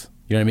acceptance.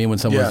 You know what I mean? When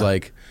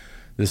someone's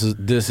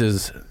this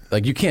is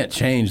you can't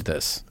change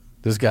this.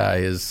 This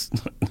guy's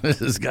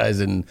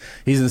in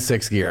he's in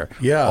 6th gear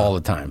all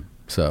the time.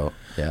 So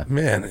yeah,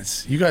 Man,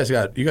 you guys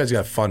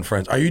got fun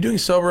friends. Are you doing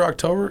Sober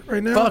October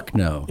right now? fuck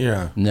no.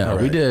 Yeah. No. All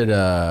We right. did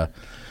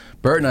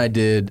Bert and I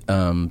did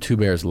Two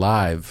Bears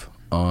Live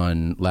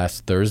on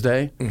last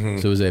Thursday. So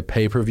it was a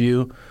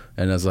pay-per-view,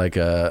 and it was like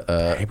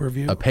a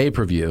Pay-per-view? A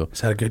pay-per-view.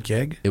 Is that a good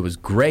gig? It was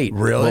great.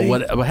 Really?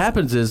 Well, what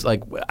happens is,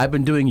 like, I've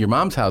been doing Your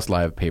Mom's House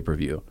live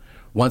pay-per-view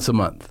once a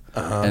month.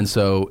 And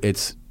so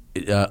it's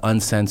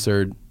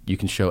uncensored. You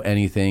can show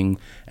anything.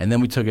 And then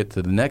we took it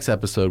to the next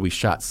episode. We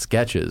shot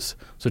sketches.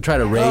 So try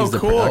to raise the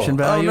cool. production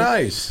value. Oh,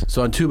 nice.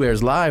 So on Two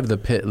Bears Live,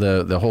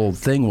 the whole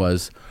thing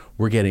was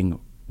we're getting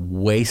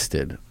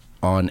wasted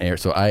on air.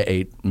 So I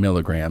ate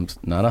milligrams,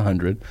 not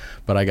 100,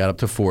 but I got up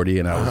to 40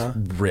 and I was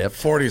ripped.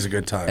 40 is a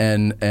good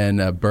time.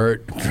 And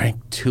Bert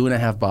drank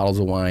 2.5 bottles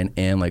of wine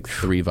and like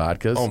 3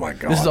 vodkas. Oh, my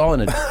God. This is all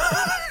in a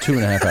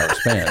 2.5 hour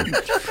span.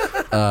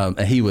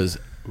 And he was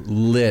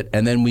lit.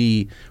 And then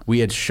we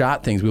had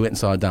shot things. We went and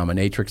saw a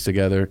dominatrix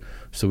together.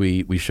 So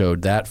we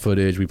showed that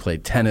footage. We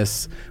played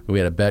tennis. We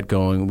had a bet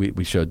going.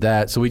 We showed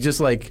that. So we just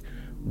like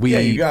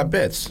you got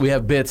bits. We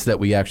have bits that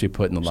we actually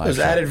put in the live. There's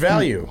show. added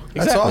value.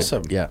 That's Exactly.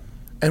 awesome. Yeah.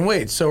 And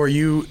wait, so do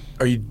you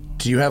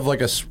have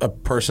like a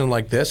person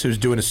like this who's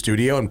doing a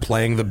studio and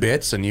playing the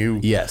bits and you?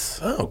 Yes.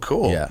 Oh,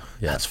 cool. Yeah.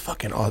 That's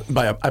fucking awesome.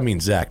 I mean,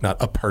 Zach, not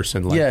a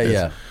person like Yeah, this.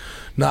 yeah.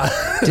 Not.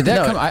 Did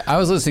that come? I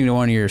was listening to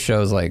one of your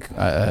shows, like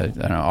I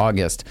don't know,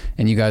 August,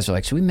 and you guys were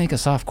like, "Should we make a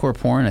softcore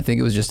porn?" I think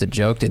it was just a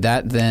joke. Did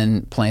that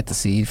then plant the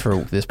seed for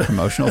this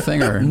promotional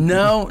thing, or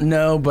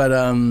No, but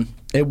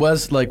it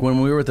was like when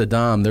we were at the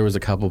Dom, there was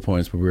a couple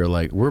points where we were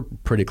like, we're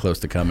pretty close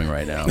to coming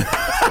right now.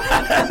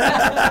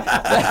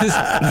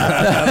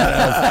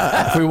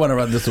 If we want to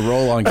run this a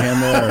roll on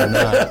camera or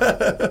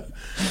not.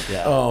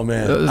 Yeah. Oh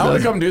man, I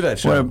want to come do that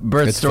show. One of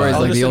Bert's stories,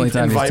 I'll like just the only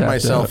time he's invite tapped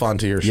myself out.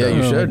 onto your show. Yeah,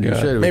 you should. You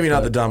God. should. Maybe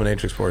not It's the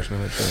dominatrix portion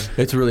of it.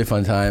 It's a really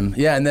fun time.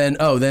 Yeah, and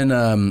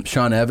then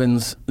Sean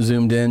Evans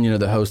zoomed in,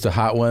 the host of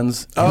Hot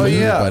Ones. Oh,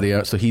 yeah.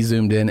 Everybody, so he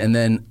zoomed in. And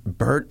then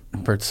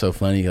Bert's so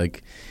funny.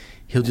 Like,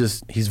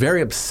 he's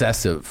very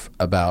obsessive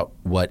about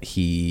what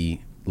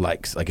he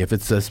likes. Like, if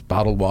it's this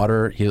bottled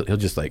water, he'll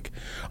just like,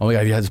 oh my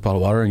God, you had this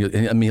bottled water?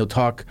 And he'll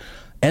talk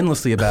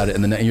endlessly about it.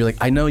 And you're like,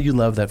 I know you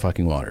love that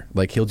fucking water.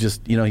 Like, he'll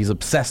just, he's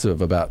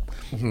obsessive about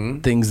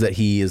things that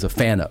he is a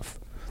fan of.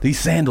 These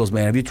sandals,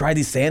 man. Have you tried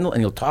these sandals?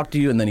 And he'll talk to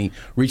you, and then he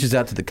reaches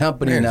out to the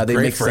company. Man, and now they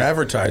great make for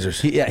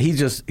advertisers.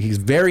 he's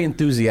very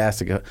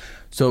enthusiastic.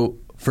 So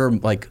for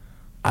like,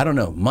 I don't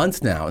know,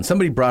 months now, and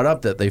somebody brought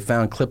up that they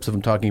found clips of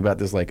him talking about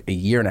this like a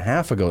year and a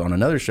half ago on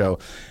another show.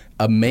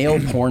 A male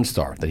porn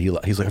star that he's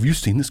like, have you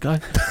seen this guy?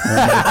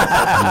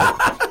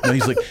 No,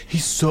 he's like,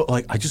 he's so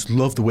like, I just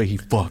love the way he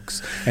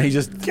fucks, and he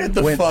just Get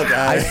the fuck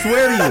out. I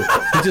swear to you,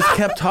 he just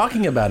kept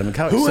talking about him.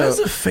 Who has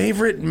a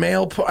favorite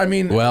male? I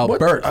mean,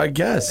 Bert, I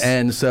guess.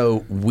 And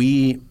so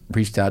we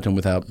reached out to him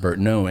without Bert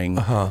knowing,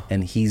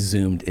 and he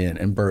zoomed in,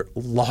 and Bert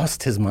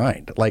lost his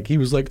mind. Like, he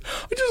was like,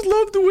 I just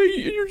love the way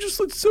you're just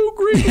like, so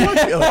great.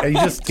 And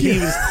he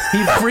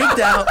freaked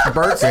out.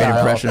 Bert style.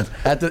 impression.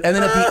 And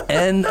then at the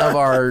end of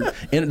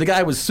the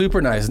guy was super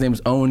nice. His name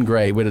was Owen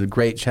Gray. We had a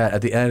great chat.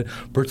 At the end,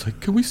 Bert's like,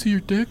 can we see your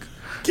dick?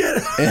 Get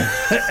it.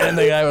 And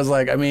the guy was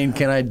like, I mean,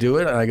 can I do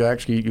it? And I go,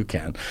 actually, you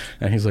can.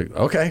 And he's like,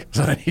 okay.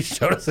 So then he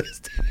showed us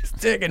his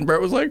dick, and Bert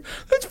was like,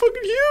 that's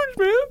fucking huge,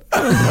 man.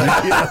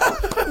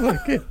 I was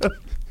like, yeah.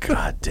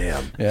 God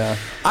damn. Yeah.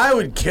 I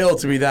would kill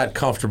to be that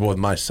comfortable with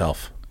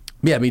myself.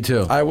 Yeah, me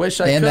too. I wish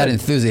I and could. that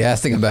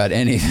enthusiastic about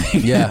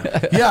anything. Yeah.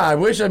 Yeah, I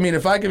wish. I mean,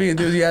 if I could be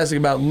enthusiastic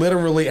about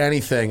literally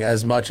anything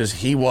as much as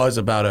he was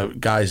about a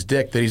guy's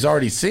dick that he's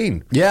already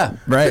seen. Yeah,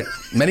 right.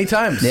 Many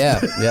times.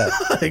 Yeah. Yeah.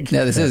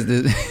 Yeah,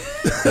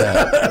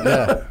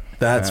 Yeah.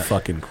 That's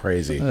fucking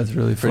crazy. that's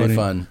really Pretty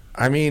funny. fun.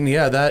 I mean,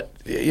 yeah,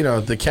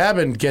 the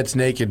cabin gets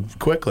naked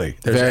quickly.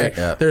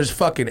 There's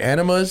fucking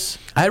enemas.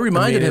 I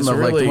reminded it's him of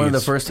like really- one of the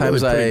it's first really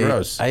times pretty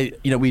gross.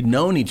 we'd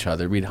known each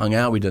other. We'd hung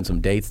out. We'd done some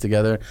dates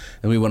together,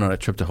 and we went on a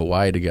trip to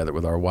Hawaii together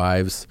with our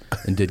wives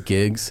and did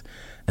gigs.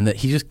 And that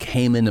he just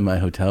came into my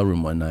hotel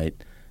room one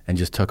night and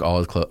just took all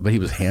his clothes, but he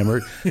was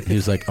hammered. And he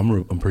was like,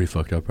 "I'm pretty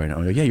fucked up right now."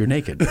 I go, "Yeah, you're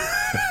naked."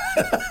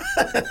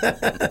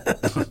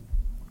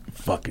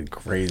 Fucking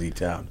crazy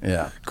town.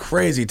 Yeah.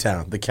 Crazy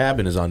town. The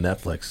Cabin is on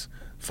Netflix.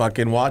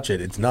 Fucking watch it.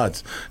 It's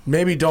nuts.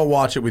 Maybe don't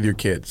watch it with your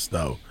kids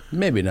though.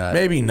 Maybe not.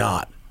 Maybe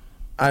not.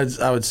 I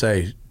would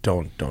say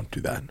don't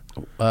do that.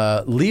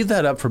 Leave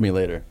that up for me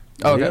later.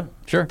 Oh, Will okay. you?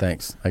 Sure.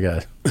 Thanks. I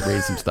got to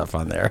raise some stuff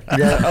on there.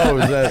 Yeah. Oh,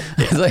 is that?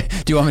 It's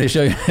like, do you want me to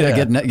show you how to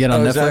get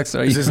on Is Netflix?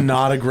 that- is this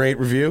not a great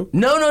review?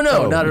 No, not at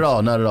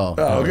all. Not at all.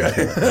 Oh,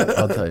 okay.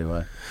 I'll tell you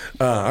why.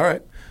 All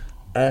right.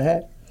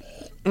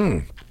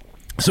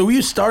 So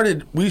we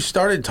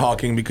started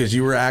talking because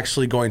you were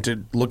actually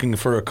looking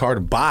for a car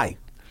to buy.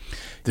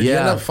 Did you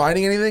end Yeah. up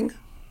finding anything?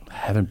 I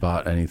haven't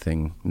bought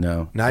anything.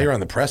 No. Now you're on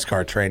the press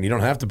car train. You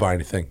don't have to buy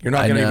anything. You're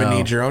not I going to even know.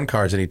 need your own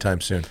cars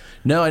anytime soon.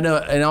 No, I know,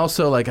 and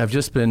also like I've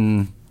just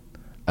been,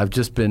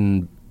 it's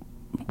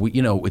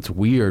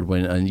weird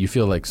when you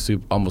feel like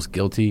almost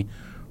guilty,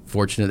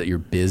 fortunate that you're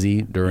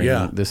busy during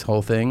this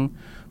whole thing,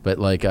 but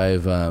like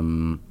I've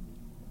been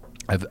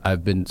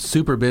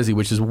super busy,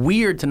 which is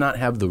weird to not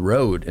have the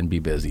road and be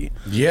busy.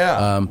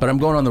 Yeah. But I'm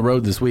going on the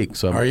road this week,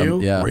 so Are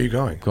you? yeah. Where are you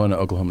going? Going to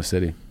Oklahoma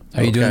City.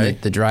 Are you doing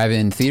the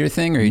drive-in theater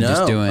thing, or are you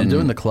just doing? I'm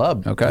doing the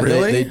club. Okay.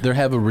 Really? They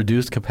have a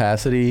reduced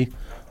capacity.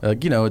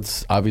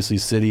 It's obviously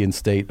city and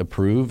state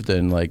approved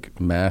and like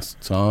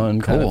masks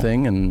on kind of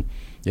thing. And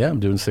yeah, I'm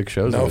doing 6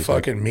 shows. No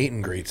fucking meet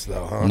and greets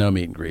though, huh? No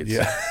meet and greets.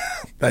 Yeah,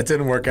 that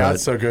didn't work out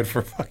so good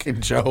for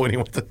fucking Joe when he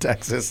went to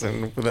Texas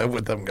and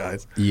with them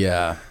guys.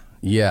 Yeah.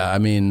 I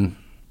mean,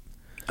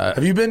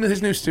 have you been to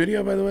his new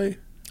studio, by the way?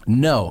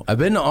 no, I've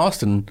been to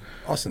Austin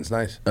Austin's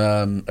nice.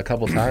 a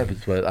couple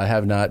times, but I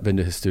have not been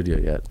to his studio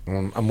yet.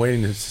 I'm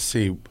waiting to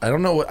see. I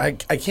don't know what I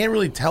can't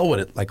really tell what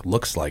it like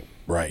looks like.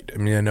 Right. I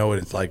mean, I know what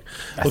it's like.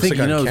 I Looks think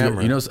like on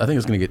camera. I think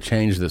it's going to get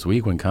changed this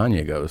week when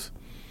Kanye goes.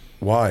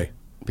 Why?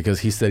 Because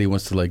he said he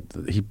wants to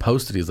he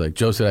posted, he's like,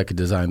 Joe said I could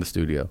design the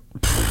studio.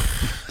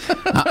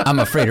 I'm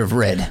afraid of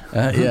red.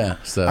 Yeah.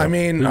 So I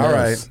mean, who all knows?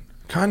 right.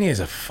 Kanye's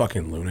a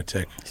fucking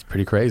lunatic. He's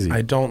pretty crazy.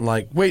 I don't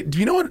like. Wait, do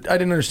you know what I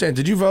didn't understand?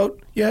 Did you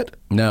vote yet?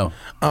 No.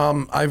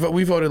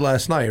 We voted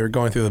last night. We were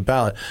going through the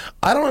ballot.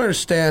 I don't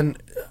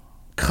understand.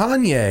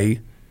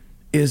 Kanye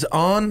is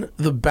on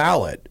the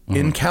ballot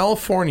in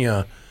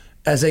California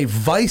as a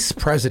vice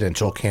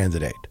presidential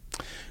candidate.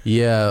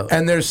 Yeah.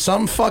 And there's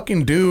some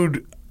fucking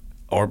dude,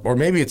 or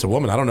maybe it's a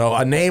woman, I don't know,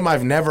 a name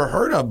I've never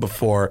heard of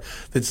before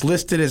that's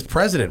listed as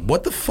president.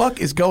 What the fuck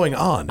is going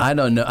on? I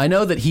don't know. I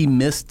know that he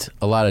missed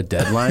a lot of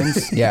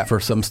deadlines for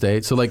some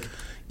states. So like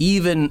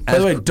even By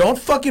the way, don't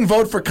fucking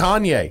vote for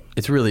Kanye.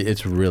 it's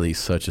really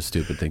such a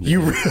stupid thing to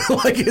You do.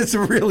 really, like it's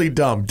really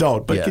dumb.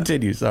 Don't. But Yeah.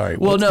 continue. Sorry.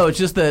 Well, no, it's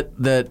just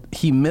that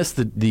he missed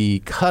the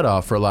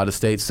cutoff for a lot of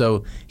states,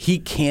 so he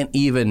can't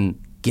even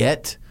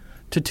get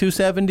to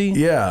 270.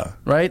 Yeah.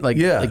 Right? Like,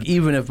 Yeah. like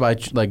even if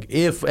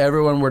if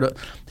everyone were to,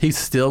 he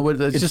still would.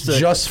 It's It's just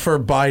just for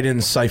Biden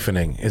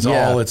siphoning is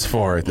Yeah. all it's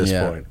for at this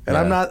Yeah. point. And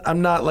Yeah.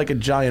 I'm not like a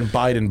giant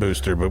Biden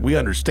booster, but we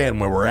understand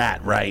where we're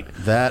at, right?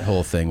 that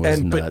whole thing was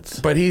And nuts.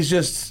 but he's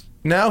just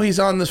now he's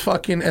on this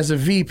fucking as a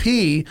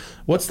VP.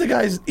 What's the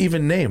guy's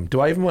even name? Do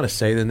I even want to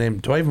say the name?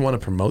 Do I even want to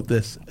promote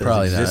this as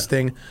Probably not.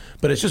 existing?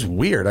 But it's just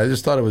weird. I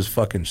just thought it was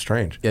fucking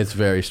strange. It's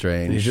very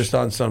strange. He's just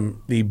on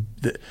some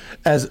get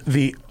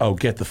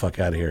the fuck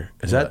out of here.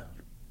 Does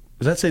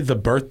that say the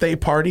birthday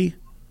party?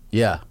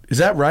 yeah. Is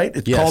that right?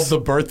 It's Yes. called the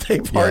birthday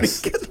party.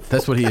 Yes.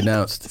 That's what he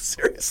announced.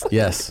 Seriously.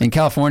 Yes. In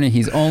California,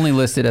 he's only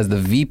listed as the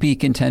VP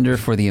contender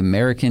for the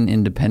American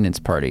Independence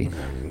Party.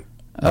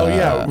 Oh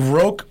yeah,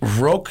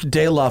 Roque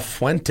de la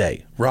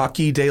Fuente.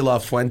 Rocky de la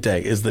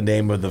Fuente is the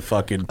name of the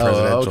fucking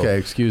presidential. okay,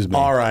 excuse me.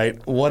 All right,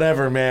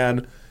 whatever,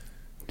 man.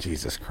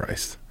 Jesus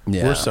Christ.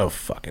 Yeah. We're so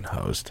fucking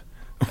hosed.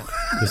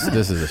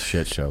 This is a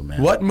shit show, man.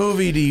 What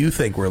movie do you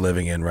think we're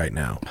living in right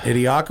now?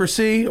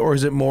 Idiocracy, or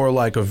is it more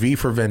like a V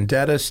for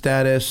Vendetta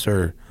status,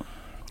 or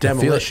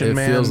Demolition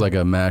Man? It feels like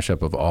a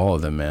mashup of all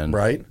of them, man.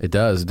 Right? It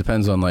does. It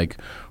depends on like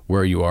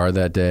where you are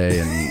that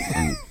day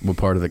and what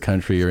part of the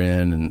country you're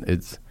in, and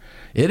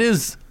it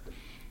is.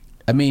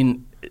 I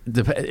mean,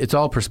 it's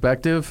all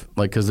perspective.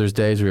 Like, because there's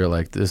days where you're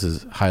like, this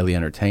is highly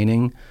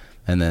entertaining,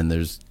 and then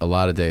there's a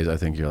lot of days I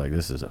think you're like,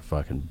 this is a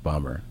fucking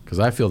bummer. Because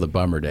I feel the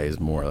bummer days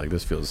more. Like,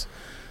 this feels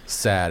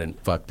sad and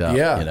fucked up.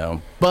 Yeah. You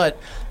know. But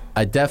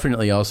I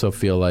definitely also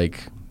feel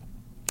like,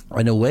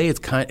 in a way,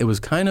 it was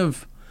kind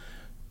of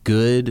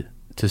good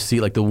to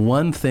see. Like, the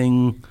one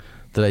thing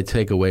that I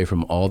take away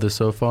from all this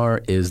so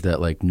far is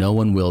that like no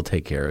one will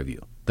take care of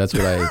you. That's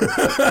what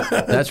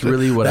I. That's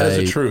really what That is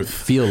I the truth.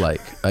 feel like.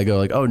 I go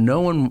like, oh,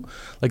 no one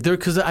like there,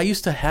 because I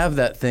used to have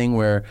that thing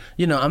where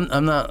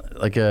I'm not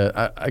like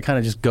I kind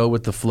of just go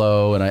with the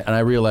flow, and I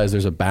realize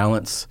there's a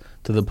balance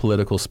to the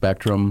political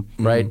spectrum,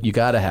 right? You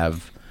got to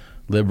have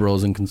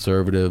liberals and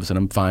conservatives, and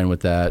I'm fine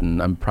with that,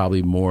 and I'm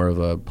probably more of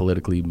a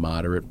politically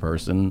moderate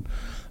person,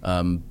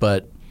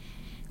 but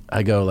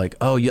I go like,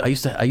 oh, I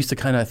used to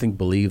kind of I think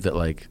believe that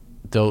like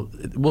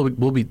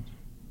we'll be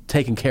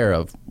taken care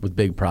of with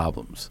big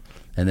problems.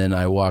 And then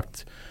I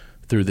walked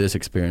through this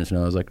experience, and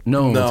I was like,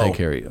 no one will take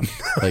care of you.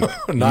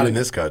 Like, Not in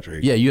this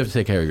country. Yeah, you have to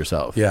take care of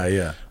yourself. Yeah,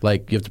 yeah.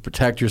 Like, you have to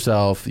protect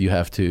yourself. You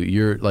have to.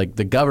 You're like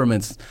the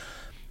government's.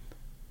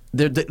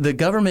 The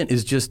government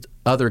is just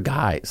other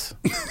guys.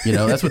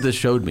 That's what this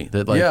showed me.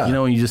 That like Yeah.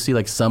 when you just see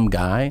like some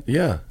guy.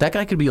 Yeah. That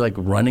guy could be like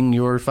running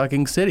your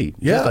fucking city.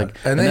 Yeah, Just, like,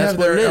 and they that's have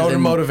what it their is. own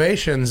And-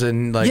 motivations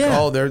and like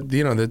Yeah.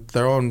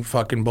 their own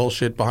fucking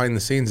bullshit behind the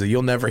scenes that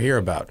you'll never hear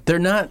about. They're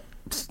not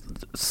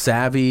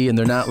savvy, and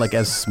they're not like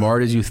as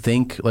smart as you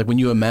think. Like when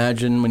you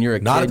imagine when you're a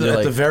Not kid, at, you're at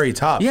like, the very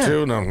top yeah.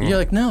 too. No. You're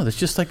like, no, it's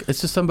just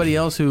somebody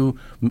else who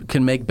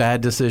can make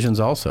bad decisions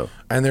also.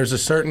 And there's a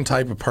certain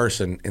type of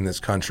person in this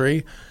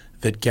country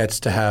that gets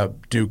to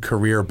do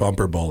career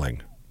bumper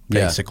bowling,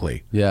 Yeah.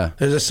 basically. Yeah.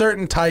 There's a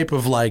certain type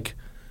of like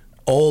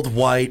old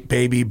white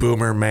baby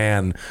boomer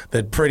man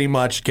that pretty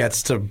much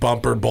gets to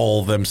bumper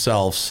bowl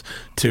themselves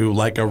to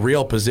like a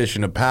real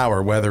position of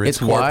power, whether it's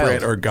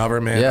corporate wild. or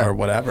government or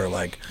whatever.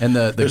 Like, and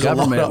the there's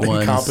government a lot of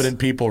ones, incompetent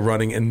people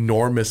running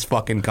enormous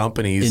fucking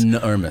companies,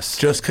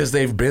 just because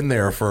they've been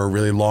there for a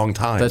really long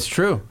time. That's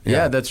true.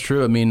 Yeah, that's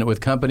true. I mean, with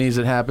companies,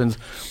 it happens.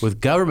 With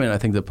government, I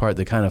think the part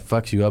that kind of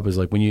fucks you up is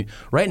like when you.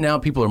 Right now,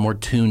 people are more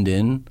tuned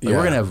in. Like,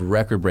 we're gonna have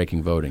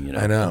record-breaking voting. You know,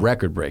 I know,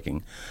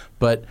 record-breaking,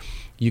 but.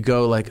 You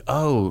go like,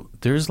 oh,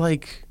 there's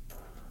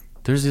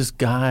this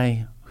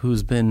guy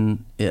who's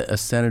been a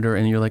senator,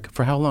 and you're like,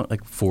 for how long?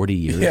 Like 40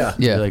 years. Yeah.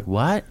 You're like,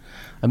 what?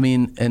 I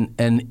mean,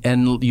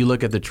 and you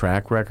look at the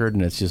track record,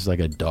 and it's just like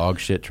a dog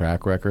shit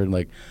track record.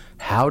 Like,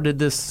 how did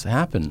this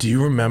happen? Do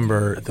you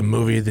remember the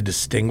movie The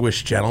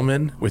Distinguished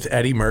Gentleman with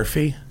Eddie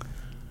Murphy?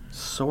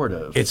 Sort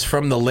of. It's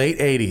from the late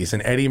 80s,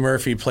 and Eddie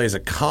Murphy plays a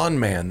con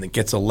man that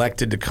gets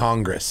elected to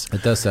Congress.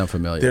 It does sound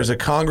familiar. There's a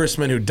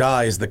congressman who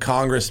dies. The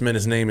congressman,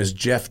 his name is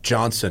Jeff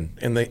Johnson.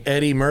 And the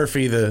Eddie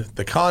Murphy,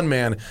 the con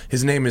man,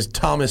 his name is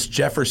Thomas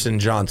Jefferson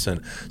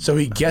Johnson. So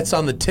he gets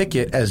on the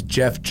ticket as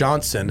Jeff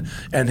Johnson,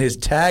 and his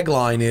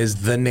tagline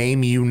is, the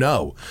name you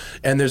know.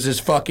 And there's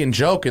this fucking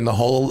joke in the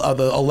whole of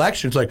the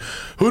election. It's like,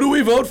 who do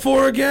we vote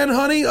for again,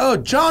 honey? Oh,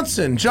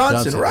 Johnson,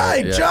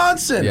 right, yeah.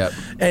 Johnson. Yep.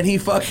 And he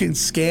fucking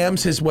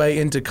scams his way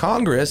into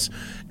Congress,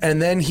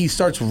 and then he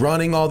starts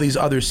running all these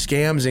other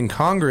scams in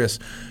Congress.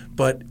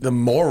 But the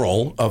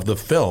moral of the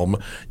film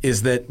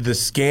is that the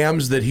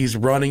scams that he's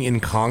running in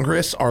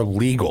Congress are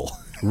legal.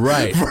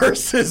 Right.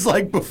 Versus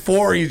like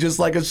before, he's just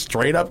like a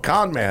straight up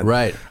con man.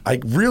 Right.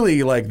 Like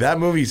really, like that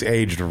movie's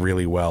aged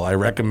really well. I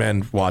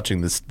recommend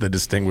watching The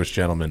Distinguished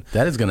Gentleman.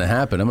 That is going to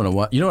happen. I'm going to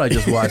watch. You know what I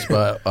just watched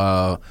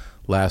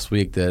last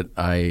week that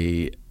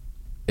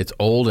it's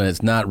old and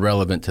it's not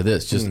relevant to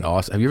this. Just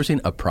awesome. Have you ever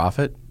seen A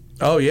Prophet?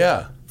 Oh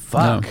yeah.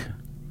 Fuck. No.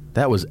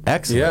 That was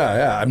excellent.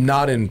 Yeah. I'm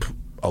not in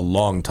a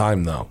long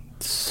time though.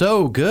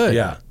 So good.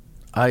 Yeah.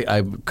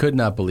 I could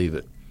not believe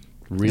it.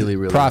 Really.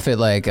 Prophet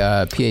like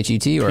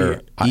P-H-E-T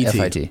or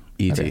F-I-T?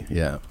 E.T. Okay.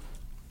 Yeah.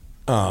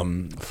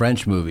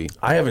 French movie.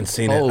 I haven't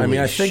seen it. I Holy mean,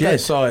 I think I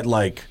shit. saw it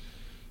like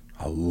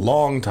a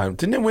long time.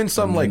 Didn't it win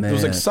some like it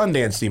was like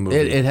Sundance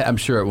movie? I'm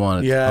sure it won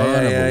a ton Yeah.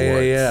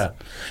 of awards.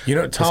 You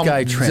know, Tom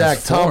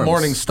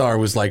Morningstar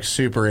was like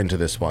super into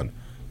this one.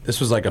 This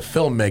was like a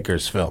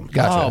filmmaker's film.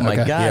 Gotcha. Oh my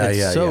Okay. god,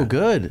 it's so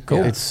good.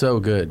 Cool. It's so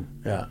good.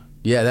 Yeah.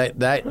 Yeah,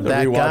 that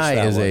rewatch guy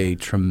that is one. a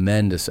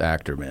tremendous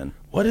actor, man.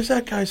 What is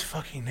that guy's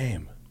fucking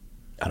name?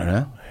 I don't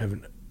know. I have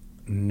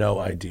no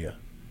idea.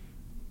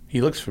 He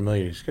looks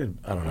familiar. He's good.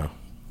 I don't know.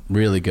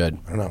 Really good.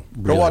 I don't know.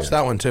 Go Really watch good.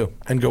 that one too,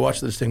 and go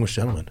watch The Distinguished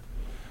Gentleman,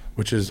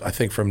 which is I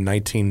think from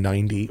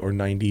 1990 or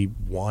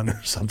 91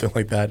 or something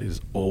like that. Is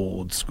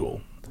old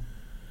school.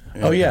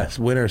 Yeah. Oh yes,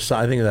 winner.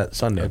 I think that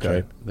Sundance. Okay,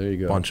 right? there you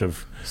go. Bunch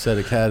of Set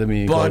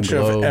Academy, bunch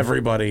Golden of Globe,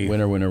 everybody.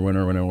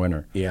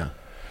 Winner. Yeah.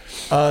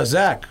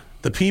 Zach,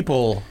 the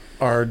people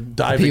are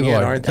diving people in,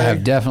 are- aren't they?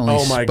 have definitely Oh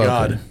my spoken.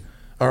 God.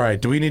 All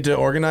right. Do we need to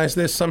organize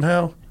this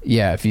somehow?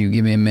 Yeah, if you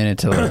give me a minute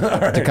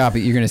to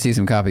copy, you're going to see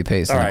some copy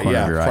paste All in the right. corner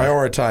Yeah. of your eye.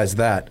 Prioritize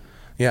that.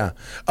 Yeah.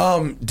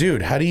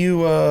 Dude, how do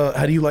you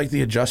like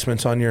the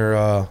adjustments on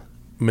your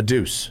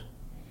Medusa,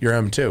 your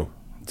M2?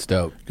 It's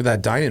dope. Look at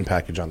that dining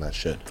package on that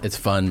shit. It's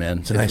fun, man.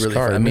 It's a nice really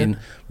car, fun. I isn't mean, it?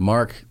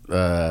 Mark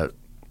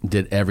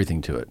did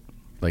everything to it.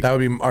 Like That would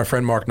be our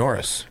friend Mark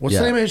Norris. What's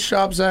the Yeah. name of his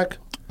shop, Zach?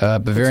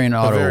 Bavarian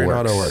Auto Bavarian Works.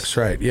 Auto Works,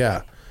 right?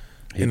 Yeah.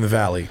 In the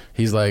Valley.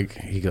 he's like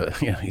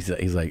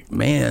he's like,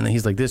 man,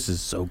 he's like, this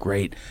is so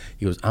great.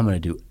 He goes, I'm gonna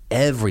do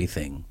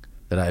everything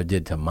that I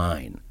did to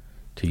mine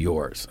to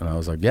yours. And I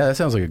was like, yeah, that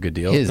sounds like a good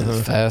deal. His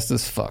is fast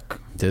as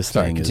fuck. This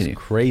Sorry, thing continue. is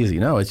crazy.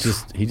 No, it's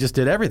just he just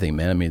did everything,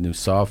 man. I mean, new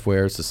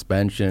software,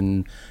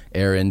 suspension,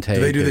 air intake.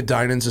 Do they do the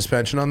Dynon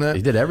suspension on that?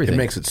 He did everything. It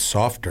makes it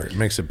softer. It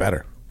makes it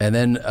better. And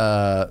then,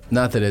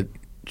 not that it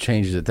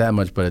changes it that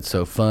much, but it's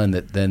so fun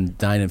that then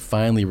Dynon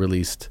finally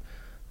released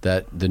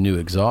the new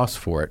exhaust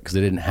for it because they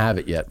didn't have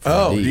it yet. For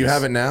Oh, these. do you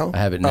have it now? I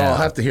have it Oh, now. I'll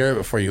have to hear it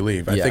before you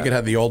leave. I Yeah. think it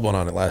had the old one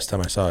on it last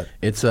time I saw it.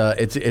 It's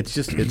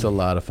a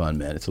lot of fun,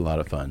 man. It's a lot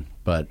of fun.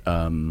 But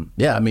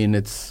yeah, I mean,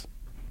 it's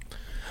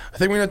I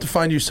think we're going to have to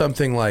find you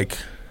something like,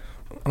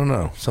 I don't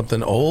know,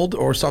 something old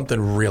or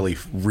something really,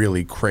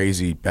 really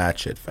crazy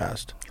batshit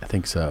fast. I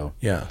think so.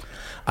 Yeah.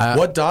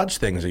 What Dodge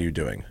things are you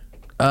doing?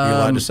 Are you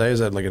allowed to say? Is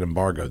that like an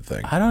embargoed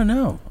thing? I don't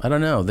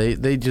know.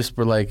 They just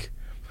were like,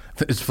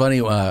 it's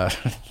funny.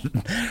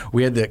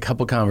 We had a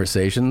couple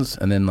conversations,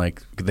 and then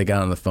like they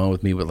got on the phone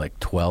with me with like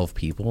 12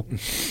 people,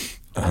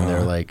 and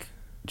they're like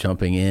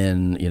jumping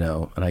in, you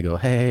know. And I go,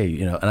 hey,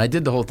 you know. And I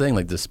did the whole thing,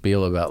 like the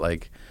spiel about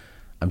like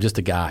I'm just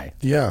a guy,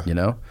 Yeah. you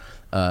know.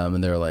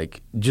 And they're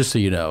like, just so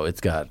you know,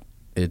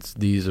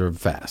 these are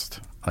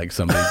fast. Like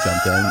somebody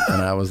jumped in,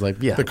 and I was like,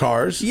 yeah, The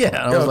cars? yeah. And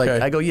I was okay.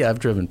 like, I go, yeah, I've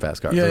driven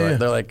fast cars. Yeah, they're, yeah. Like,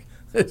 they're like,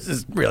 this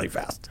is really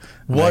fast.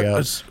 And What I go,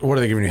 are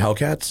they giving you,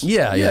 Hellcats?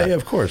 Yeah. Yeah,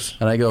 of course.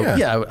 And I go,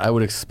 yeah, I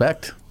would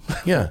expect.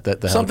 Yeah.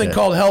 that the Something Hellcat-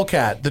 called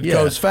Hellcat that Yeah.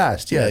 goes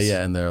fast. Yes.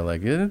 Yeah. And they're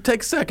like, it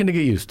takes a second to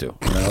get used to.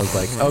 And I was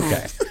like,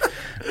 okay.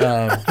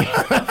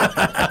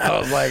 I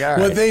was like, all right.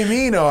 What they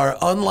mean are,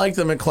 unlike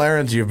the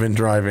McLarens you've been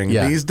driving,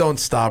 these don't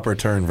stop or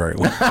turn very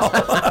well.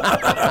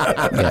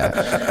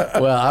 Yeah.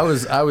 Well,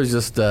 I was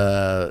just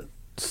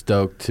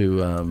stoked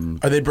to.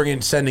 Are they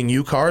sending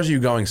you cars? Or are you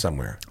going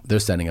somewhere? They're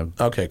sending them.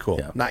 Okay, cool.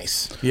 Yeah.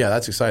 Nice. Yeah,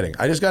 that's exciting.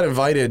 I just got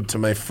invited to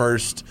my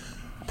first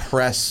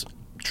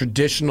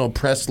traditional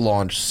press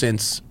launch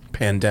since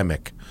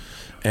pandemic.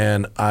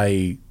 And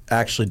I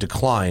actually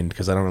declined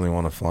because I don't really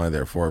want to fly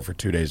there for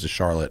 2 days to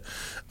Charlotte.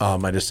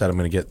 I just said I'm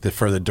going to get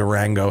for the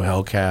Durango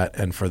Hellcat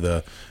and for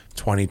the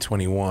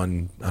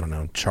 2021, I don't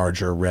know,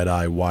 Charger Red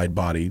Eye wide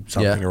body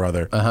something or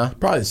other.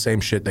 Probably the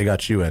same shit they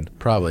got you in.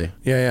 Probably.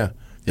 Yeah.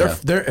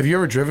 Have you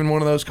ever driven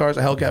one of those cars,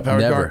 a Hellcat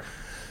powered Never. car?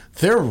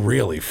 They're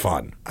really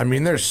fun. I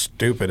mean, they're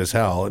stupid as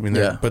hell. I mean,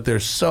 but they're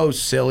so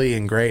silly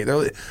and great.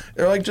 They're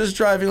like just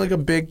driving like a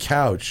big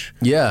couch.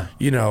 Yeah.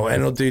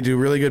 And they do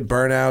really good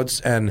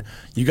burnouts. And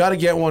you got to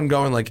get one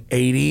going like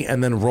 80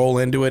 and then roll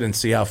into it and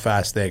see how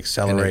fast they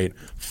accelerate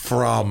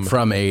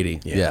from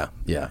 80. Yeah.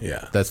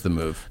 That's the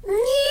move.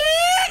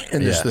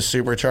 And just the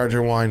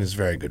supercharger whine is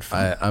very good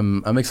fun.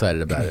 I'm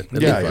excited about it.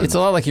 It's a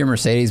lot like your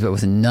Mercedes, but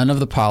with none of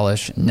the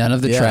polish, none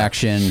of the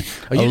traction,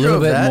 a you little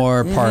drove bit that?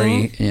 more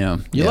party.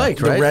 You like,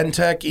 the right?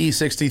 Rentec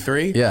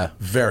E63? Yeah.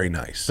 Very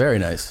nice. Very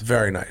nice.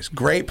 Very nice.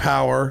 Great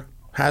power.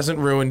 Hasn't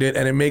ruined it.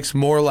 And it makes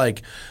more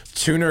like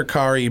tuner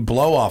car-y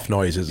blow-off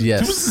noises.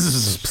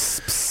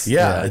 Yes.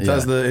 Yeah,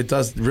 it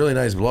does really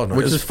nice blow-off noises.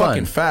 Which It's is fun.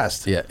 fucking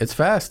fast. Yeah, it's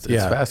fast.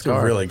 It's a fast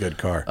car. A really good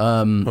car.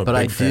 But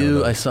I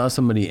saw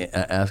somebody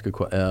ask a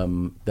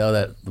question.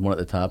 The one at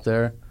the top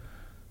there.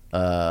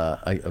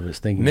 I was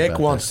thinking. Nick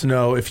about wants to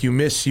know if you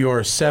miss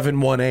your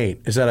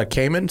 718. Is that a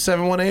Cayman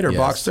 718 or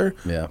Yes. Boxster?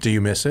 Yeah. Do you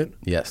miss it?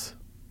 Yes.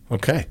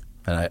 Okay.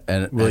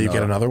 And Will you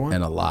get another one?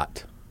 And a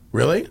lot.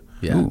 Really?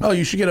 Yeah. Ooh. Oh,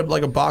 you should get a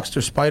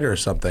Boxster Spider or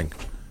something.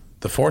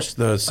 The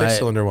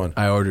 6-cylinder one.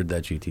 I ordered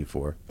that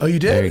GT4. Oh, you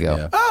did? There you go.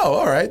 Yeah. Oh,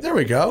 all right. There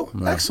we go.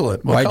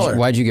 Excellent. What color?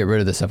 Why'd you get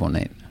rid of the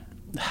 718?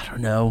 I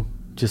don't know.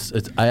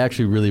 I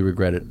actually really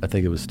regret it. I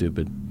think it was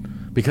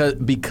stupid,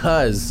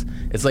 because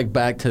it's like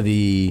back to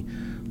the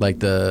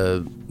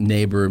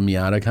neighbor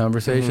Miata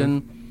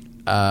conversation.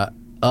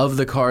 Of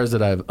the cars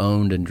that I've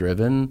owned and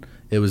driven,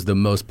 it was the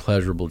most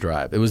pleasurable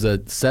drive. It was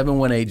a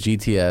 718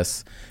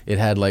 GTS. It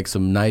had like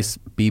some nice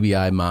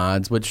BBI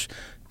mods, which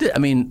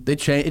they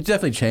changed. It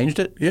definitely changed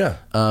it. Yeah.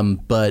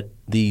 But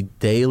the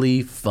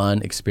daily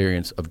fun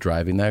experience of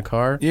driving that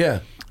car.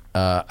 Yeah.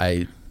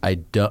 I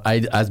don't.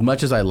 As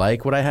much as I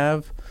like what I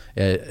have,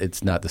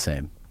 it's not the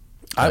same.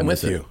 I'm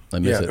with you. I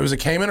miss it. It was a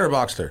Cayman or a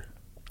Boxster?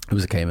 It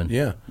was a Cayman.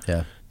 Yeah.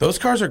 Yeah. Those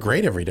cars are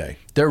great every day.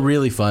 They're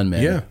really fun,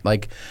 man. Yeah.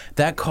 Like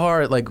that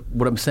car, like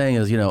what I'm saying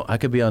is, I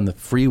could be on the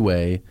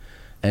freeway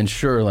and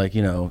sure, like,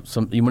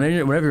 whenever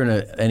you're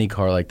in any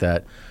car like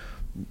that,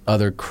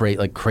 other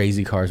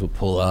crazy cars will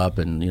pull up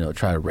and,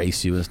 try to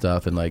race you and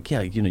stuff. And like,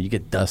 yeah, you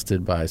get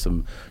dusted by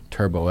some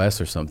Turbo S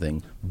or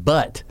something.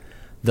 But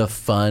the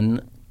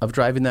fun of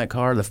driving that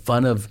car, the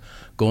fun of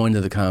going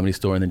to the Comedy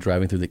Store and then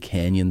driving through the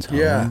canyons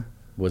home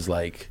was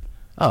like,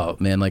 oh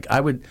man, like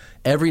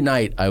every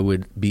night I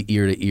would be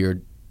ear to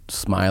ear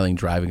smiling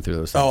driving through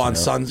those things. Oh, on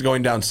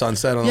going down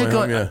Sunset on the way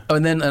home, yeah.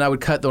 And I would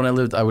cut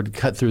I would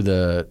cut through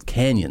the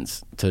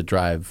canyons to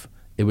drive.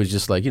 It was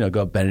just like,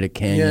 go up Benedict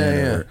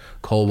Canyon or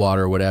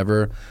Coldwater or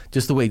whatever.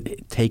 Just the way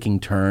taking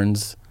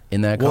turns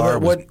in that car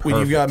was perfect. When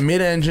you've got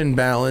mid-engine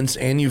balance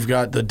and you've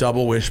got the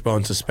double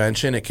wishbone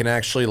suspension, it can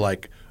actually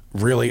like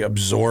really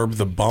absorb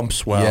the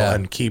bumps well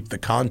and keep the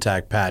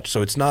contact patch.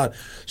 So it's not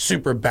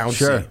super bouncy.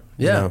 Sure.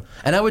 Yeah.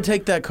 And I would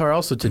take that car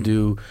also to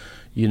do,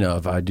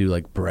 if I do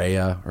like Brea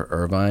or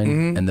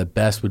Irvine, and the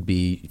best would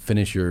be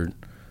finish your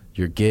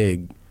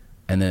gig,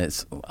 and then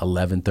it's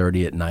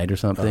 11:30 at night or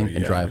something,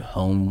 and drive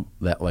home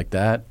like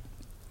that.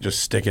 Just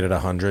stick it at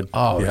 100.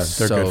 Oh, yeah, it's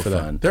they're so good for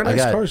fun. that. They're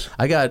nice cars.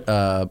 I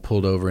got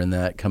pulled over in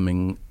that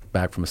coming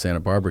back from a Santa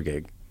Barbara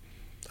gig.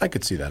 I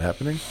could see that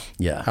happening.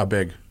 Yeah. How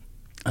big?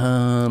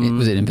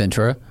 Was it in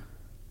Ventura?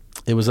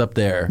 It was up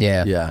there.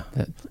 Yeah. Yeah.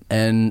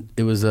 And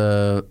it was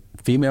a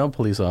female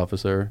police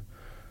officer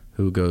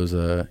who goes,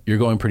 "You're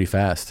going pretty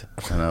fast."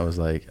 And I was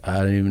like,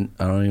 I don't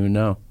even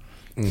know.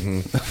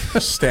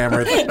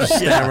 Stammered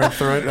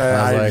through it.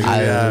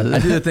 I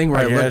did the thing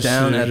where I look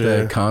down at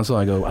the console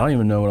and I go, I don't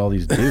even know what all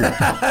these do.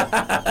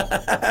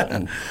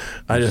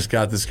 I just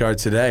got this car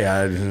today.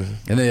 And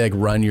they like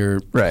run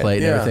your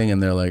plate and everything,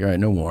 and they're like, all right,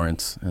 no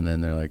warrants. And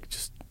then they're like,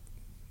 just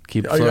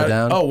keep slow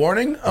down. Oh,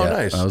 warning? Oh, Yeah.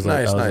 nice. I was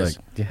nice. like,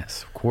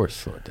 yes, of course,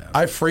 slow it down.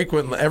 I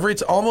frequently,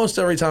 almost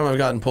every time I've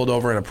gotten pulled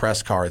over in a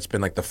press car, it's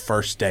been like the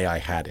first day I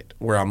had it,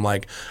 where I'm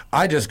like,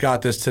 I just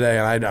got this today,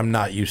 and I'm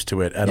not used to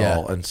it at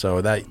all, and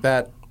so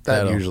that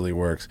usually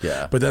works.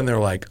 Yeah. But then they're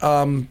like,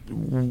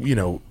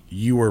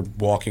 you were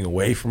walking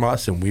away from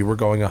us, and we were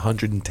going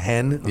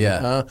 110.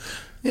 Yeah.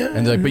 Yeah.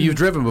 And they're like, but you've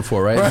driven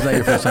before, right? Isn't that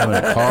your first time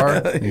in a car?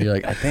 And you're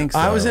like, I think so.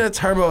 I was in a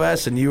Turbo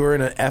S, and you were in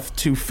an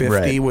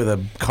F-250 with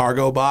a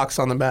cargo box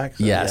on the back.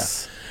 So,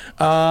 yes.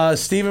 yeah.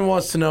 Steven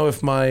wants to know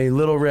if my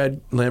little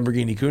red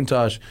Lamborghini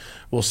Countach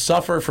will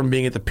suffer from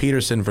being at the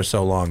Peterson for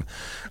so long.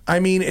 I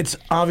mean, it's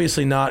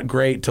obviously not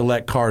great to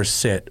let cars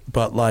sit,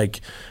 but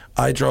like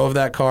I drove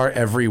that car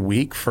every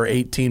week for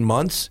 18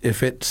 months.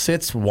 If it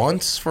sits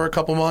once for a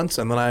couple months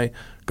and then I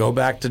go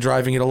back to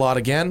driving it a lot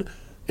again,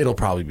 it'll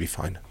probably be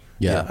fine.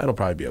 Yeah. It'll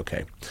probably be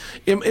okay.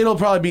 It'll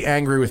probably be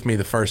angry with me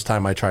the first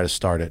time I try to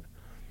start it.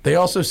 They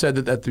also said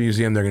that at the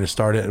museum they're going to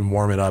start it and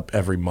warm it up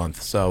every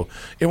month, so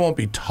it won't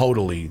be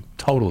totally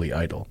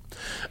idle.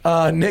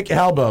 Nick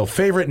Albo,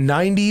 favorite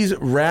 90s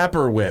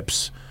rapper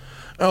whips.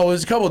 Oh,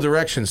 there's a couple of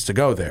directions to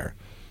go there.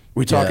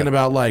 We talking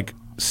about like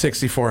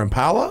 64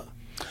 Impala?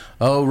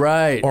 Oh,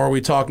 right. Or are we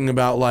talking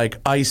about like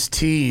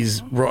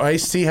Ice-T's?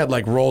 Ice-T had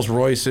like Rolls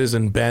Royces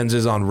and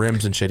Benzes on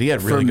rims and shit. He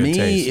had really good taste.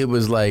 For me, it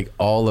was like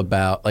all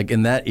about, like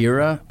in that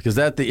era, because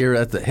that's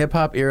the hip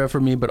hop era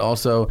for me, but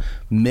also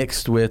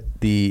mixed with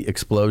the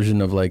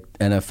explosion of like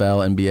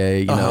NFL, NBA,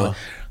 you know.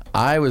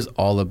 I was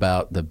all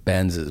about the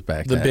Benzes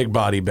back then. The big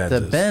body Benzes.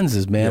 The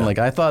Benzes, man. Like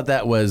I thought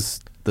that was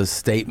the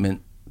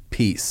statement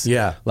piece.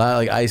 Yeah.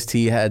 Like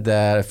Ice-T had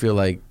that. I feel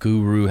like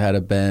Guru had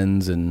a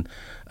Benz and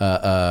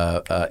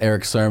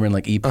Eric Sermon,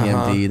 like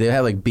EPMD. They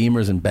had like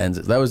Beamers and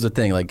Benzes. That was the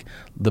thing, like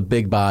the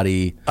big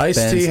body.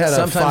 Ice-T had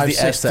a sometimes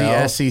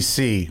 560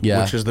 SEC,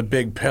 Yeah. which is the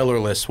big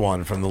pillarless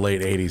one from the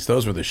late 80s.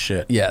 Those were the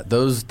shit. Yeah,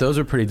 those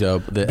are pretty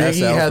dope. The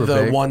Biggie SLs had were the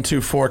big.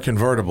 124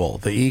 convertible,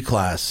 the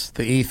E-Class,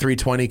 the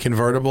E320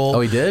 convertible.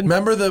 Oh, he did?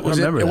 Remember the was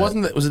remember it that.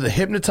 wasn't was it the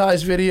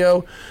Hypnotized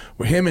video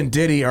where him and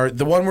Diddy are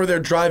the one where they're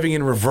driving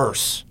in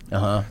reverse.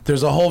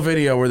 There's a whole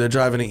video where they're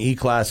driving an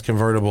E-Class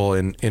convertible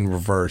in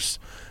reverse.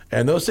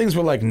 And those things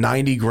were like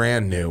 90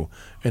 grand new,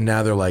 and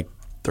now they're like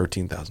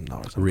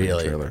 $13,000.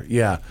 Really? Trailer.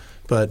 Yeah,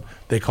 but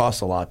they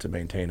cost a lot to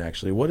maintain.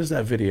 Actually, what is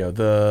that video?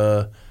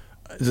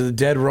 Is it the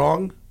Dead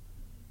Wrong?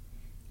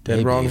 Dead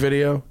Maybe. Wrong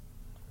video?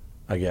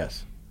 I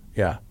guess.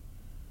 Yeah,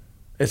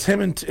 it's him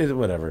and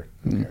whatever.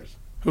 Who cares?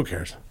 Who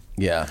cares?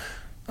 Yeah.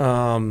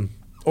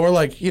 Or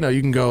like you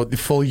can go the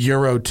full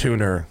Euro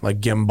tuner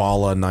like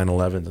Gimbala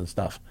 911s and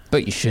stuff.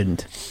 But you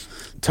shouldn't.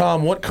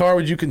 Tom, what car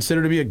would you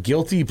consider to be a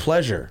guilty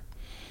pleasure?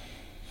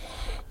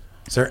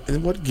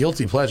 What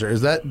guilty pleasure?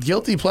 Is that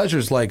guilty pleasure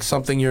is like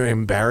something you're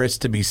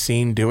embarrassed to be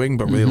seen doing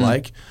but really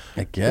like?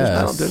 I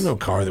guess. There's no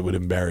car that would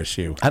embarrass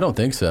you. I don't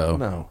think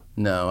so.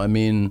 No. I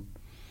mean,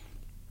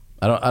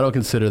 I don't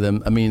consider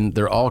them. I mean,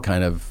 they're all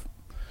kind of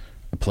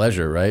a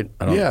pleasure, right?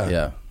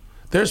 Yeah.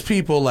 There's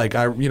people like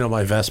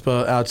my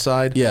Vespa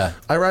outside. Yeah.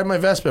 I ride my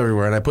Vespa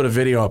everywhere, and I put a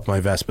video up of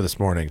my Vespa this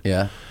morning.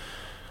 Yeah.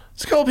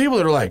 There's a couple people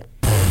that are like,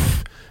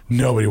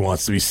 nobody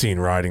wants to be seen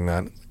riding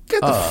that. Get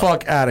the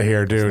fuck out of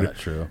here, dude. That's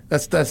not true.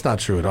 That's not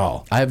true at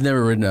all. I have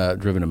never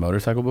driven a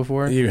motorcycle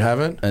before. You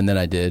haven't? And then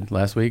I did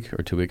last week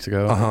or 2 weeks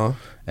ago.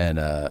 And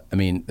I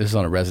mean, this is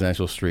on a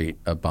residential street,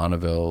 a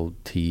Bonneville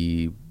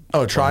T.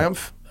 Oh,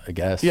 Triumph? I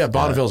guess. Yeah,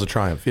 Bonneville's a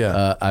Triumph.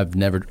 Yeah. I've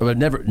never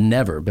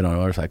been on a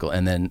motorcycle.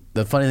 And then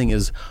the funny thing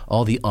is,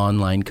 all the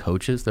online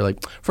coaches, they're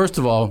like, first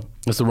of all,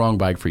 it's the wrong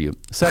bike for you.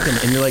 Second,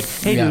 and you're like,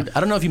 hey, dude, I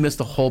don't know if you missed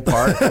the whole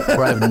part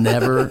where I've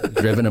never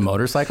driven a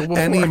motorcycle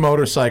before. Any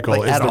motorcycle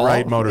Like, is at the all?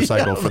 right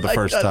motorcycle Yeah, for the like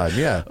first that. time.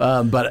 Yeah.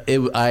 But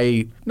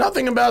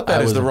Nothing about that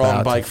I is was the wrong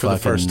about bike to for the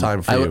first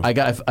time for you.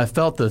 I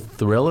felt the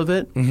thrill of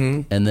it,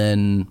 and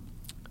then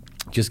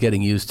just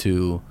getting used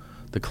to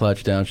the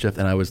clutch downshift,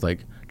 and I was like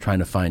trying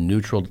to find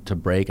neutral to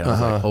brake, and I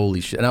was like, holy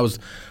shit. And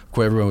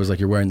everyone was like,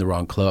 you're wearing the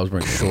wrong clothes. I was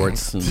wearing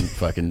shorts and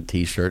fucking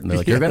t-shirt, and they're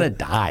like, you're gonna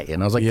die.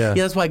 And I was like, yeah,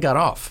 that's why I got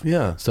off.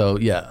 Yeah. So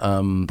yeah.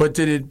 But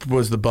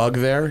was the bug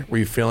there? Were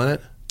you feeling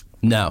it?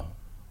 No.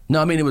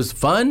 I mean, it was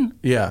fun.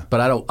 Yeah. But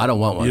I don't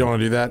want one. You don't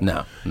want to do that?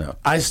 No.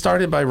 I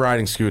started by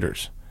riding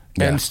scooters.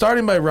 Yeah. And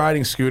starting by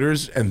riding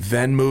scooters and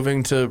then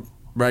moving to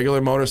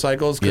regular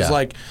motorcycles, because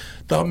like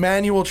the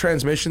manual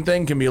transmission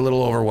thing can be a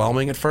little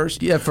overwhelming at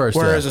first. Yeah, at first.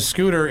 Whereas a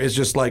scooter is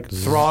just like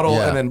throttle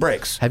and then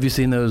brakes. Have you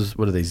seen those?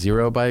 What are they?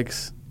 Zero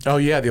bikes? Oh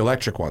yeah, the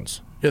electric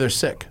ones. Yeah, they're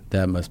sick.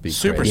 That must be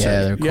Super crazy. sick.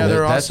 Yeah, they're cool. Yeah,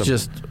 they're That's awesome.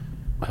 just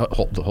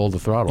hold the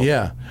throttle.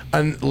 Yeah.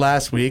 And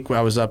last week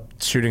I was up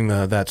shooting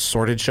that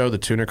sorted show, the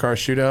tuner car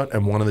shootout,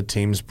 and one of the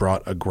teams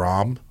brought a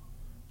Grom.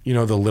 You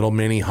know, the little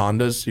mini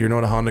Hondas. You know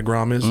what a Honda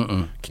Grom is?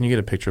 Can you get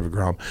a picture of a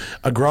Grom?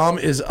 A Grom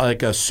is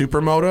like a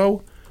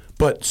supermoto,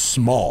 but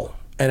small.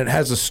 And it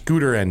has a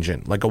scooter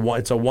engine.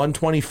 It's a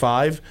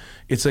 125.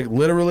 It's like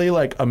literally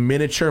like a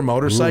miniature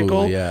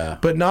motorcycle. Ooh, yeah.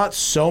 But not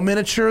so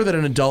miniature that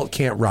an adult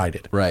can't ride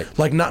it. Right.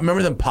 Like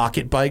remember them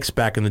pocket bikes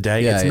back in the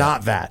day? Yeah, It's yeah.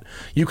 not that.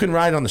 You can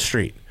ride on the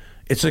street.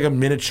 It's like a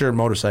miniature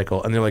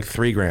motorcycle, and they're like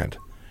 $3,000,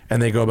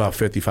 and they go about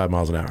 55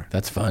 miles an hour.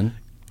 That's fun.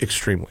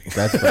 Extremely.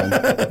 That's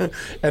fun.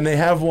 And they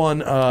have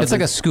one. It's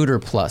like a scooter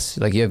plus.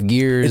 Like you have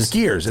gears. It's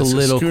gears. It's a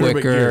little scooter, but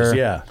quicker. gears,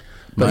 yeah.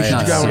 But you it's should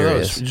not get one of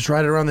serious. those. Just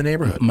ride it around the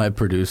neighborhood. My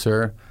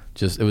producer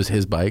it was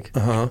his bike,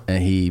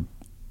 and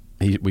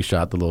we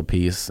shot the little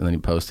piece, and then he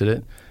posted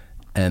it,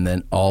 and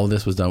then all of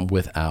this was done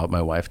without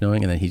my wife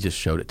knowing, and then he just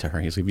showed it to her.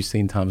 He's like, "Have you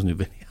seen Tom's new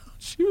video?"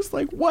 She was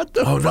like, "What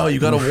the?" Oh no, you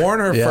got to warn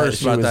her first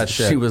she about was- that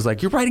shit. She was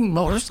like, "You're riding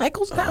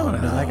motorcycles now," and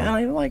I was like, "I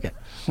don't even like it."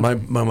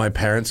 My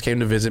parents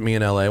came to visit me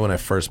in LA when I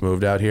first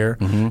moved out here,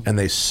 and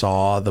they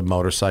saw the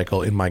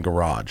motorcycle in my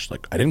garage.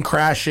 Like I didn't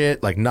crash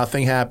it, like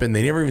nothing happened.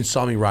 They never even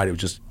saw me ride it. It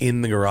was just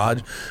in the garage.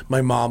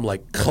 My mom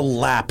like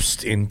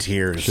collapsed in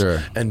tears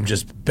Sure. and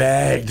just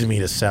begged me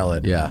to sell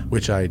it. Yeah.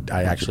 which I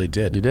actually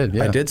did. You did,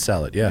 yeah. I did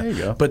sell it. Yeah. There you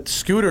go. But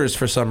scooters,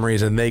 for some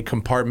reason, they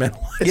compartmentalize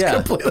Yeah.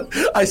 completely.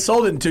 I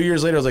sold it, and 2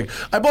 years later, I was like,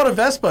 I bought a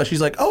Vespa.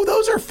 She's like, oh,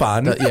 those are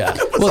fun. Yeah.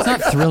 Well, it's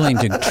not thrilling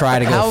to try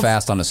to go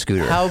fast on a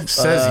scooter.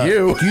 Says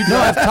you. No,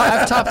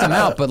 I've topped them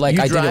out, but like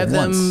You I did drive it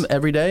them once.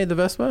 every day, the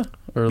Vespa?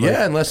 Or like,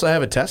 Yeah, unless I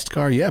have a test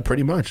car. Yeah,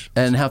 pretty much.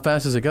 And how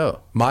fast does it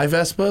go? My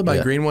Vespa, my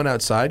Yeah. green one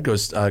outside,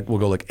 will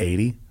go like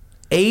 80.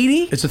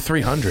 80? It's a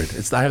 300.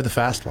 I have the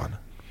fast one.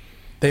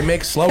 They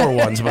make slower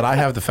ones, but I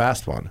have the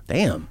fast one.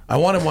 Damn. I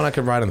wanted one I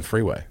could ride on the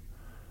freeway.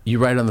 You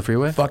ride on the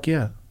freeway? Fuck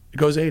yeah, it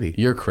goes 80.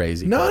 You're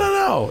crazy.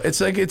 No.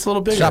 It's like it's a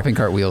little bigger. Shopping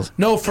cart wheels.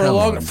 No, for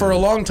a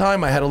long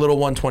time, I had a little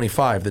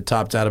 125 that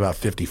topped out about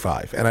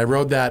 55, and I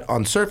rode that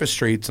on surface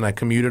streets, and I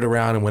commuted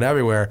around and went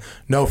everywhere.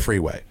 No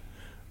freeway.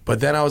 But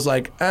then I was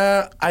like,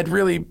 I'd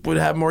really would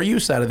have more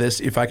use out of this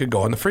if I could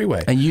go on the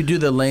freeway. And you do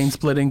the lane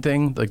splitting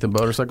thing like the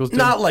motorcycles do?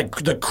 Not like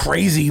the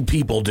crazy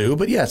people do,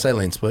 but yes, I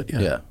lane split.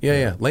 Yeah.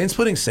 Lane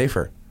splitting's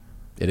safer.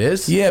 It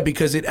is? Yeah,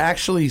 because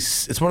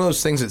it's one of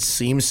those things that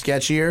seems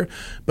sketchier,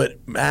 but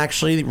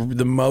actually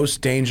the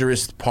most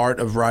dangerous part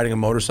of riding a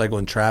motorcycle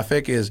in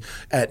traffic is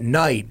at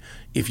night.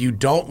 If you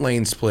don't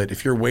lane split,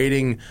 if you're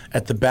waiting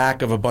at the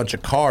back of a bunch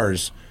of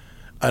cars,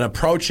 an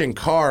approaching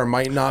car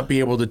might not be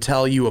able to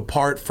tell you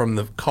apart from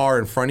the car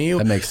in front of you.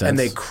 That makes sense. And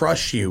they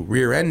crush you,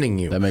 rear-ending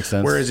you. That makes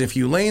sense. Whereas if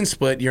you lane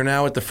split, you're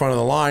now at the front of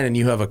the line and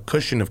you have a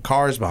cushion of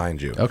cars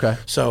behind you. Okay.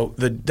 So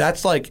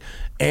that's like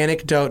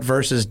anecdote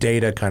versus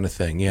data kind of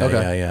thing. Yeah,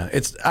 Okay. yeah.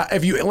 It's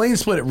if you lane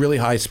split at really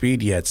high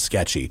speed, yeah, it's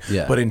sketchy.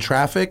 Yeah. But in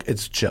traffic,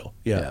 it's chill.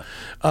 Yeah.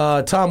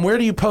 Tom, where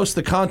do you post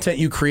the content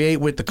you create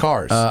with the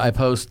cars? I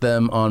post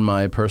them on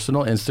my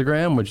personal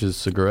Instagram, which is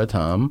Segura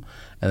Tom,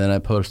 and then I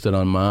post it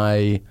on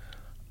my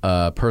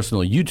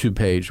personal YouTube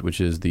page, which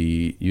is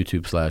the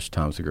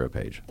YouTube/Tom Segura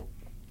page.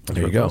 That's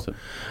There you where I go. post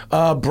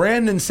it.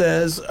 Brandon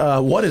says,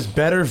 what is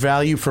better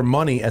value for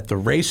money at the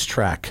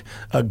racetrack?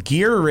 A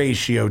gear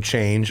ratio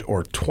change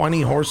or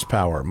 20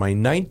 horsepower? My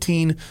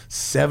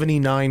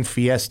 1979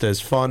 Fiesta is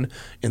fun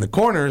in the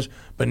corners,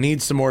 but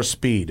needs some more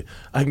speed.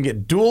 I can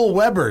get dual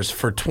Webers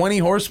for 20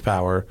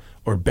 horsepower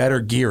or better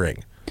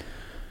gearing.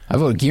 I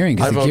vote gearing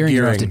because I the vote gearing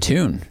you don't have to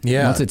gearing. tune.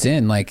 Yeah. Once it's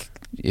in, like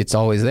it's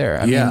always there.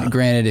 I Yeah. mean,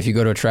 granted, if you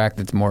go to a track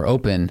that's more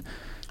open,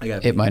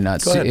 it might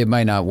not Go ahead. it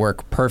might not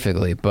work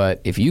perfectly.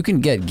 But if you can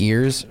get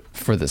gears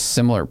for the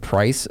similar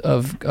price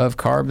of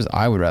carbs,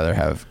 I would rather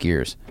have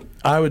gears.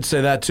 I would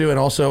say that too. And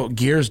also,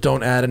 gears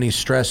don't add any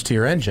stress to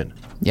your engine.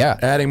 Yeah.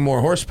 Adding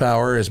more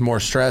horsepower is more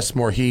stress,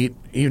 more heat,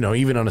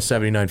 even on a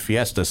 79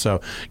 Fiesta.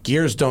 So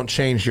gears don't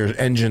change your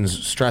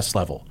engine's stress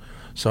level.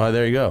 So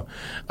there you go.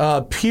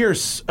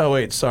 Pierce, oh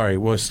wait, sorry.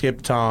 We'll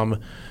skip Tom.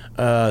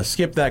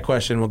 Skip that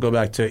question. We'll go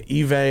back to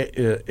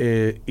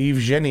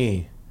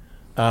Evgeny.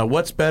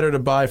 What's better to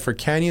buy for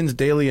Canyons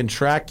daily and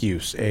track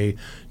use? A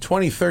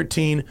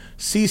 2013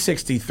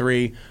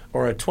 C63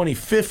 or a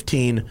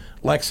 2015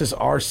 Lexus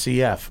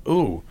RCF?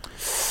 Ooh.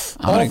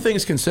 All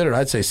things considered,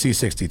 I'd say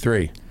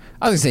C63.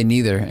 I was gonna say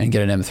neither and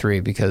get an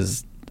M3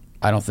 because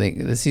I don't think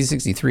the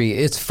C63.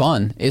 It's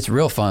fun. It's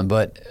real fun,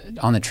 but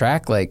on the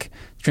track, like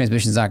the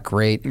transmission's not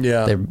great.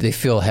 Yeah. They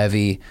feel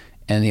heavy,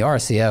 and the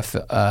RCF,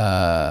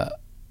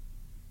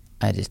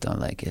 I just don't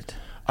like it.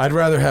 I'd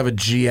rather have a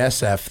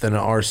GSF than an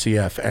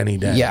RCF any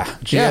day. Yeah.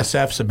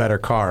 GSF's a better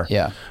car.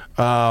 Yeah.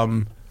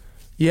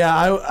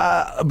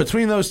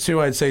 Between those two,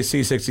 I'd say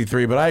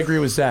C63, but I agree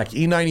with Zach.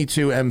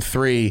 E92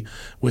 M3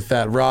 with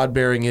that rod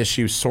bearing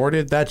issue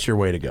sorted, that's your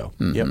way to go.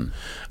 Mm-hmm. Yep.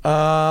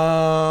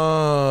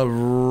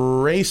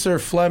 Racer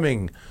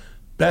Fleming,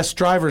 best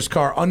driver's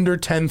car under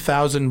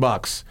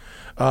 $10,000.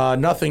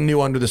 Nothing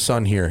new under the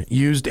sun here.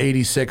 Used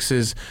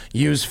 86s,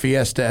 used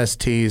Fiesta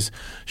STs.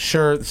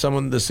 Sure,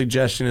 the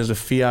suggestion is a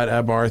Fiat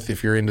Abarth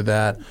if you're into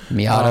that.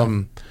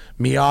 Miata.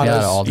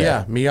 Miatas, all day.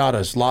 yeah,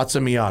 Miatas, lots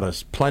of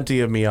Miatas,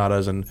 plenty of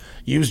Miatas, and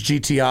used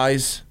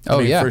GTIs.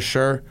 For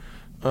sure,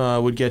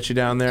 would get you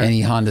down there.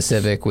 Any Honda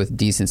Civic with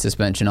decent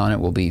suspension on it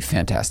will be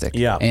fantastic.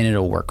 Yeah. And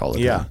it'll work all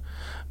the time.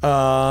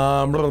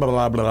 Blah, blah,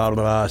 blah, blah,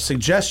 blah.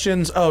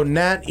 Suggestions. Oh,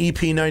 Nat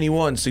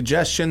EP91.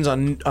 Suggestions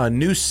on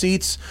new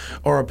seats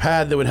or a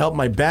pad that would help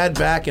my bad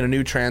back in a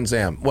new Trans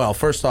Am. Well,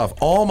 first off,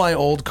 all my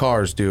old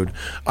cars, dude,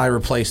 I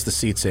replace the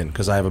seats in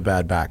because I have a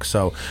bad back.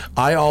 So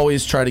I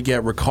always try to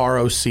get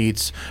Recaro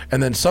seats,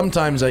 and then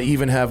sometimes I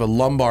even have a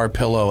lumbar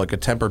pillow, like a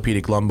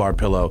Tempur-Pedic lumbar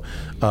pillow,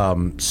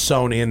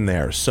 sewn in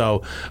there.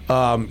 So,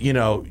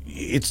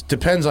 it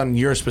depends on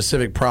your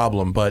specific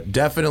problem, but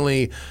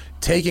definitely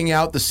taking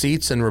out the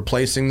seats and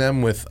replacing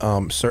them with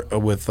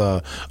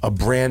a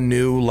brand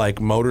new like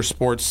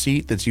motorsport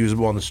seat that's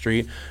usable on the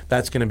street,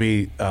 that's going to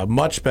be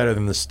much better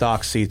than the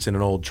stock seats in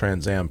an old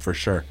Trans Am for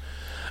sure.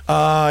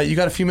 You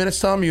got a few minutes,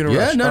 Tom? You in a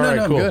rush? No, All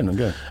right, cool. I'm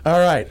good. All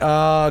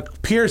right.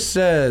 Pierce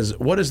says,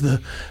 what is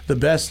the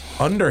best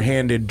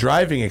underhanded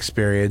driving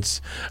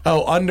experience?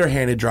 Oh,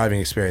 underhanded driving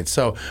experience.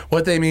 So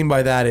what they mean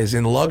by that is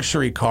in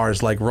luxury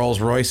cars like Rolls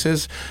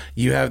Royces,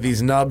 you have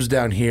these nubs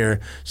down here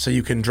so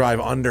you can drive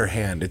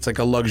underhand. It's like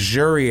a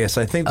luxurious.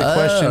 I think the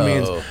question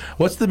means,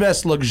 what's the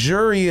best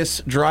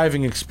luxurious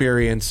driving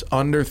experience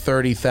under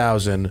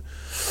 30,000?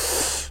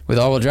 With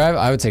all-wheel drive,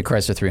 I would say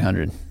Chrysler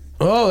 300.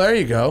 Oh, there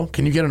you go.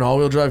 Can you get an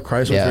all-wheel drive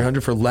Chrysler Yeah.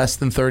 300 for less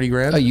than 30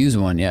 grand? A used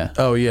one, yeah.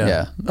 Oh, yeah.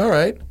 Yeah. All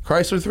right.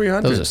 Chrysler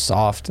 300. Those are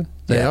soft.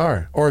 They Yeah.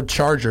 are. Or a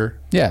Charger.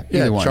 Yeah,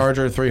 either one.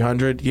 Charger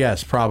 300.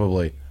 Yes,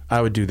 probably.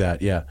 I would do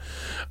that, yeah.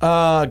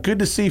 Good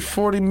to see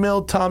 40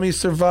 mil Tommy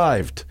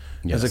survived.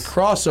 Yes. As a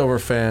crossover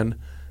fan,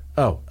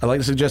 I'd like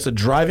to suggest a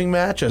driving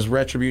match as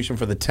retribution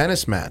for the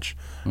tennis match.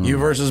 You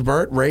versus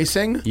Bert,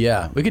 racing.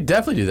 Yeah, we could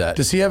definitely do that.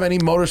 Does he have any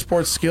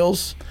motorsports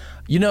skills?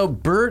 You know,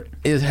 Bert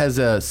has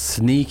a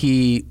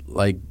sneaky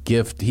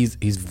gift. He's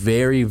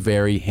very,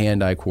 very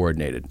hand-eye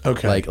coordinated.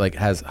 Okay. Like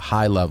has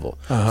high level.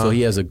 So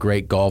he has a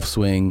great golf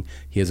swing.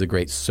 He has a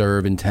great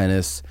serve in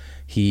tennis.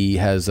 He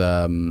has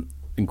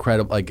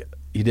incredible.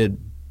 He did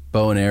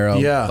bow and arrow.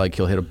 Yeah.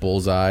 He'll hit a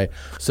bullseye.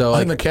 So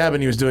In the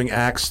cabin, he was doing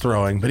axe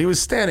throwing, but he was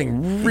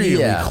standing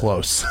really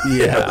close.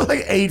 Yeah.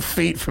 Like 8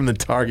 feet from the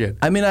target.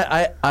 I mean,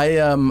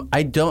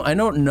 I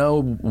don't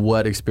know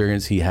what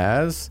experience he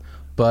has.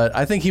 But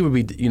I think he would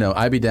be,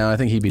 I'd be down. I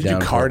think he'd be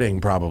down. Do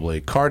karting, probably.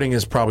 Karting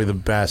is probably the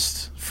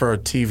best for a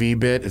TV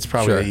bit. It's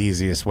probably Sure. the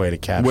easiest way to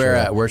capture Where it.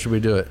 at? Where should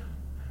we do it?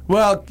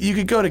 Well, you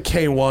could go to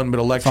K1, but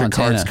electric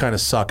Fontana. karts kind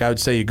of suck. I would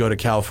say you go to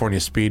California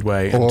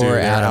Speedway and Or do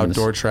their Adams.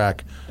 outdoor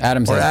track.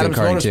 Adams or has Adams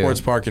good karting, too.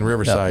 Motorsports Park in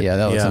Riverside. Yeah,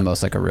 that looks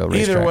almost like a real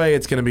racetrack. Either way,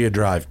 it's going to be a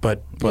drive,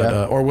 but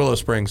Yeah. or Willow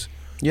Springs.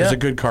 Yeah. There's a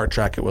good kart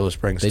track at Willow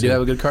Springs, They too. do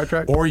have a good kart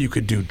track? Or you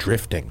could do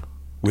drifting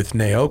with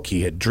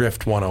Naoki at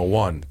Drift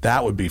 101.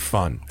 That would be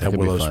fun at could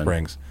be Willow fun.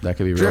 Springs. That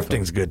could be real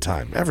Drifting's a good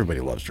time. Everybody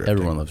loves drifting.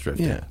 Everyone loves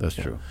drifting. Yeah. That's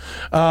true.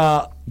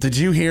 Did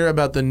you hear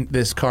about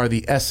this car,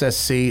 the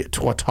SSC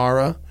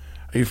Tuatara?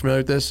 Are you familiar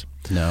with this?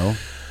 No.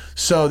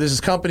 So there's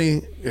this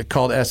company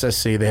called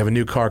SSC. They have a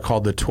new car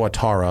called the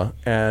Tuatara,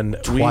 and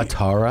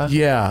Tuatara?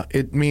 Yeah,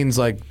 it means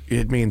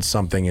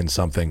something in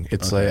something.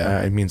 It's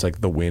it means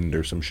like the wind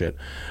or some shit.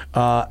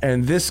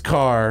 And this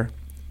car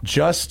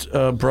just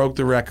broke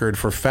the record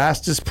for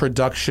fastest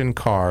production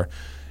car.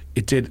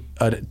 It did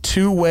a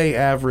two-way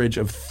average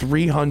of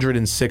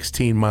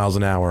 316 miles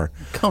an hour.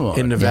 Come on.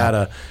 In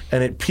Nevada,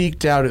 and it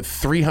peaked out at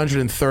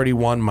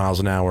 331 miles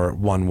an hour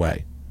one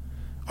way.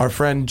 Our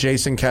friend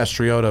Jason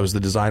Castriotto is the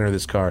designer of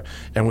this car,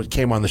 and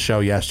came on the show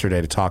yesterday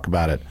to talk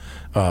about it.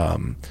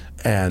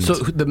 And So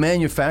the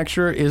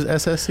manufacturer is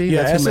SSC?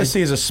 yeah, That's who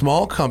SSC is a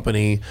small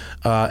company.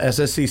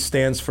 SSC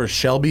stands for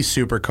Shelby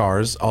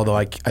Supercars, although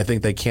I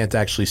think they can't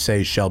actually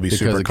say Shelby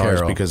Because of Supercars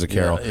Carroll. because of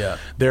Carroll. Yeah.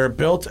 They're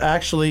built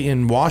actually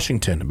in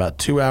Washington, about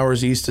 2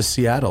 hours east of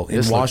Seattle, This in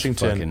looks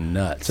Washington. fucking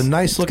nuts. It's a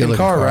nice looking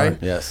good-looking car, car. right?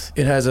 Yes.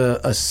 It has a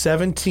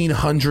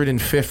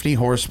 1,750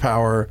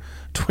 horsepower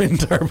twin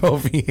turbo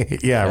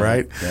V8. Yeah,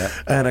 right? Yeah.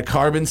 And a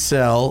carbon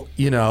cell,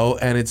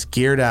 and it's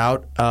geared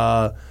out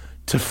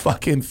to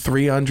fucking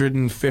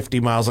 350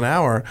 miles an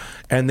hour,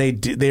 and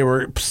they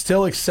were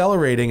still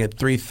accelerating at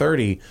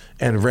 330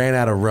 and ran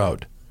out of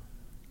road.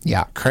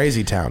 Yeah.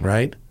 Crazy town,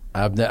 right?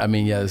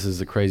 This is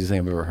the craziest thing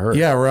I've ever heard.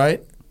 Yeah,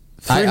 right.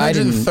 I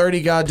didn't-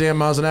 330 goddamn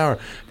miles an hour,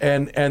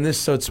 and this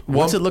so it's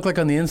What's it look like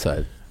on the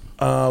inside?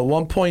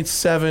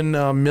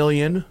 1.7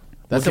 million.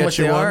 That's will how get much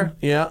you they one. are?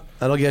 Yeah,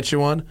 that'll get you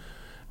one,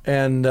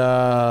 and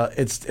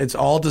it's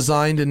all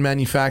designed and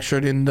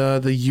manufactured in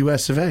the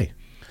U.S. of A.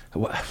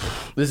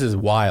 This is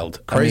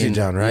wild. Crazy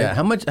town, right? Yeah.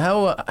 How much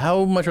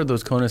are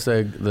those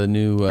Koenigsegg, the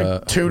new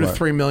 $2 to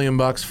 $3 million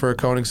for a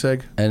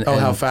Koenigsegg. And-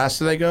 how and- fast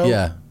do they go?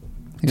 Yeah.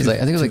 I think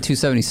it was like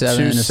 277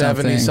 or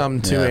 270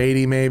 something.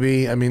 280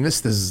 maybe. I mean,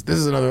 this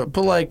is another.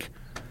 But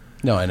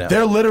No, I know.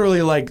 they're literally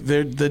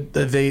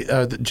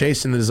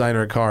Jason, the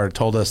designer of the car,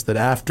 told us that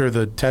after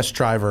the test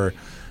driver,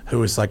 who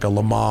was like a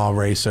Le Mans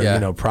racer,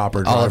 Yeah.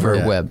 proper Oliver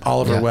driver, Webb.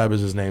 Oliver Yeah. Webb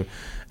is his name.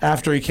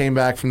 After he came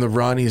back from the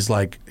run, he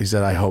said,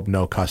 I hope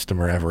no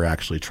customer ever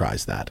actually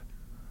tries that.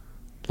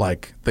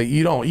 Like that,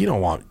 you don't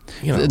want.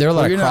 There are a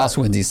lot of you're not-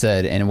 crosswinds, he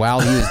said, and while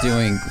he was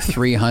doing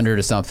 300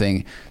 or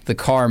something, the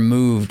car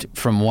moved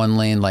from one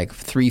lane like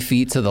 3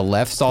 feet to the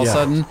left all of a Yeah.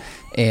 sudden,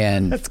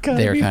 and gotta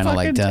they're be kind of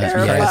like fucking done. Yeah, it's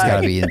terrifying.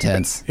 got to be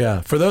intense.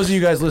 Yeah. For those of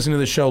you guys listening to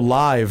the show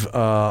live,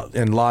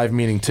 and live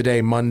meaning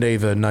today, Monday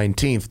the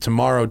 19th,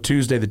 tomorrow,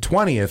 Tuesday the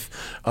 20th,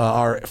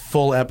 our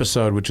full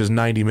episode, which is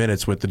 90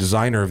 minutes with the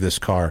designer of this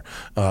car,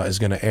 is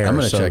going to air. I'm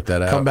gonna check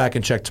that out. Come back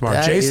and check tomorrow.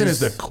 That Jason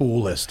is- is the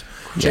coolest.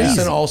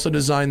 Jason also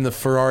designed the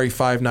Ferrari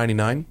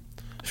 599.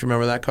 If you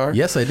remember that car?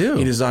 Yes, I do.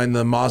 He designed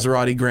the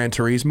Maserati Gran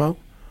Turismo.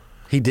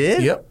 He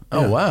did? Yep.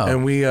 Oh, Yeah. wow.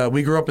 And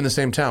we grew up in the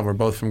same town. We're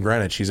both from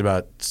Greenwich. He's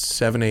about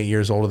 7-8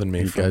 years older than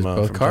me. You guys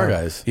both from car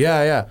town. guys.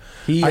 Yeah.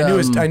 He,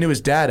 I knew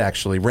his dad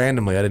actually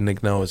randomly. I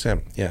didn't know it was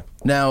him. Yeah.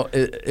 Now,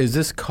 is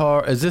this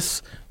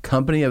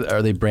company,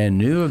 are they brand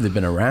new? Have they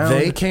been around?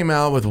 They came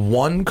out with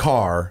one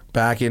car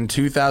back in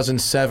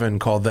 2007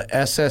 called the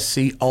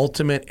SSC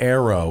Ultimate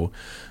Aero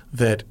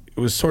that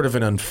was sort of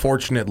an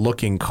unfortunate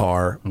looking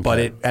car,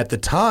 but at the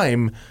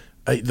time,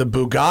 the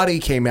Bugatti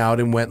came out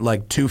and went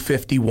like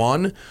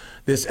 251.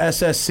 This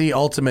SSC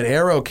Ultimate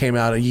Aero came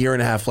out a year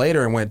and a half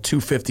later and went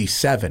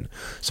 257.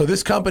 So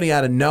this company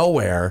out of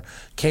nowhere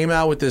came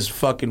out with this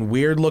fucking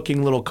weird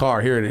looking little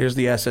car. Here's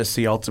the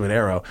SSC Ultimate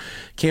Aero.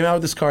 Came out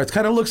with this car. It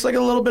kind of looks like a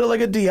little bit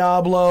like a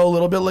Diablo, a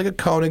little bit like a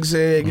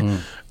Koenigsegg.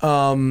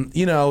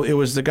 It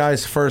was the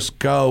guy's first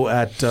go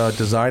at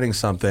designing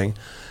something.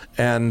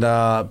 And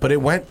but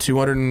it went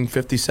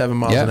 257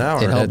 miles an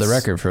hour. It held the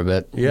record for a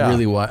bit. Yeah.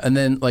 Really wild. And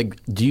then,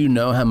 do you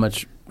know how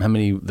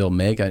many they'll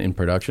make in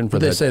production for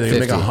What they that? say they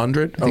make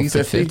 100? I think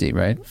it's 50,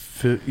 right?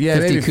 Yeah, 50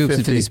 maybe coupes 50.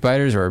 and 50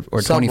 spiders or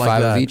Something 25 like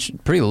of that. each.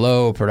 Pretty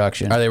low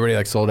production. Are they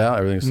already sold out?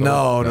 Everything's sold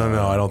out?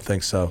 No, I don't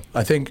think so.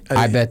 I think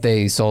I bet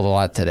they sold a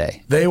lot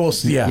today. they will.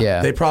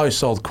 Yeah. They probably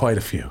sold quite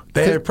a few.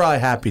 They're probably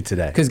happy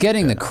today. Because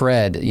getting the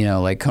cred,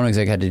 like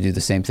Koenigsegg had to do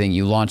the same thing.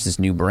 You launch this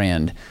new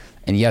brand,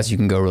 and yes, you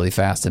can go really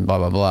fast and blah,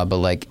 blah, blah, but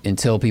like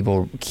until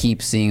people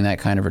keep seeing that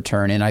kind of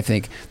return, and I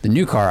think the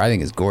new car,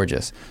 is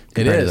gorgeous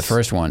compared to the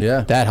first one.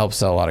 Yeah. That helps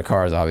sell a lot of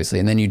cars, obviously,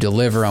 and then you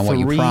deliver on what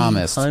you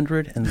promised.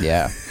 300 and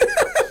Yeah.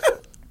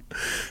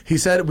 He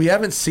said, we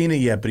haven't seen it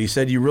yet, but he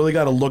said you really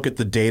got to look at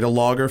the data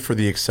logger for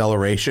the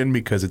acceleration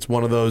because it's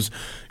one of those,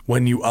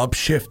 when you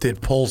upshift,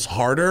 it pulls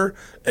harder,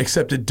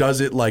 except it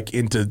does it like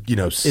into,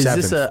 Is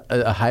seventh. this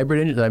a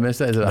hybrid engine? Did I miss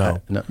that? Is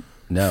it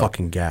no.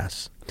 Fucking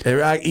gas.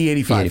 E85.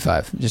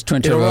 E85. Just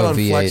twin It'll run turbo on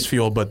V8. flex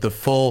fuel, but the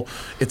full,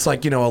 it's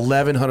like,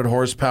 1,100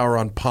 horsepower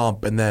on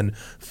pump and then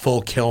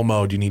full kill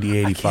mode, you need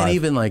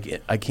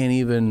E85. I can't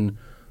even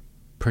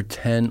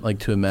pretend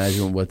to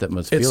imagine what that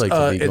must feel like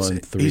to be going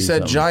through. He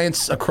said something.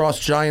 Giants across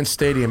Giant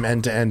Stadium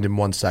end to end in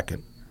 1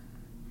 second.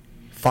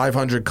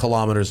 500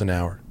 kilometers an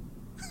hour.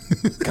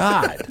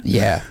 God.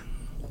 Yeah.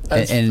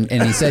 And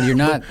he said you're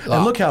not.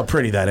 And look how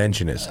pretty that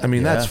engine is.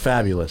 That's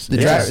fabulous.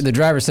 The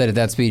driver said at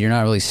that speed you're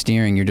not really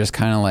steering. You're just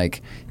kind of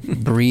like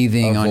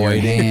breathing on your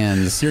Avoiding.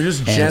 hands. You're just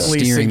and gently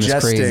steering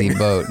suggesting. this crazy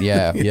boat.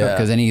 Yeah, Yeah.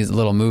 Because any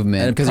little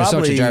movement, And because there's so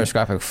much probably-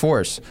 gyroscopic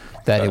force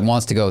that it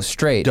wants to go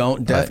straight.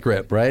 Don't death but-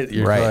 grip, right?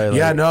 You're Right. probably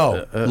Yeah,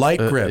 no. Light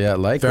grip. Yeah,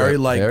 light Very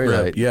grip. light Very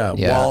grip. light. Yeah.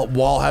 Yeah.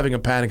 While having a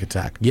panic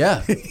attack.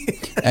 Yeah.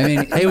 I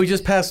mean, Hey, we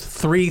just passed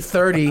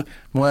 330.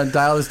 Want to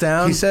dial this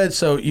down? He said,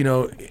 so,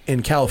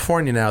 in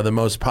California now, the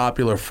most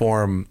popular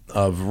form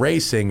of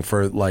racing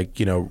for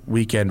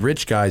weekend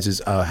rich guys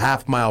is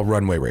half-mile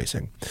runway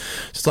racing.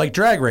 It's like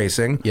drag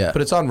racing, Yeah.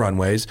 but it's on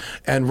runways.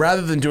 And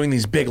rather than doing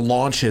these big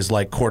launches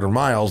like quarter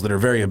miles that are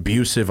very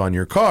abusive on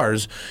your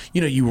cars,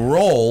 you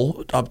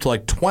roll up to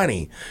like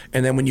 20.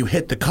 And then when you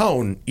hit the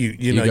cone, you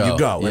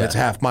go. And Yeah. it's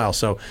half mile.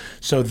 So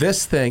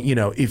this thing,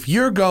 if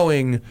you're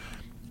going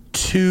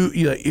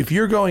if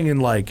you're going in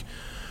like,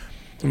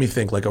 let me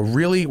think, like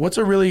what's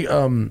a really,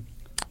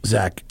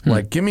 Zach,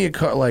 like give me a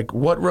car, like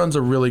what runs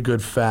a really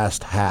good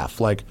fast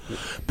half? Like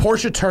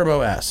Porsche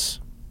Turbo S,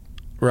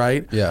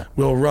 right? Yeah.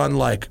 Will run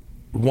like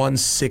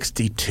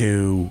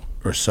 162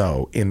 or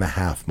so in the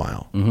half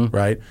mile,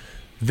 right?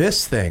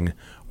 This thing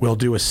will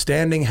do a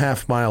standing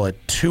half mile at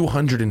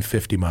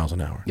 250 miles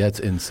an hour. That's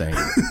insane.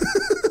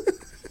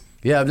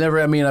 Yeah, I've never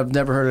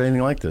heard of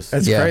anything like this.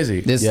 That's crazy.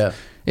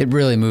 It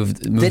really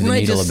moved Didn't the I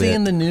needle just a bit. see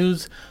in the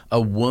news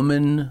a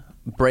woman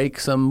break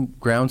some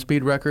ground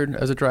speed record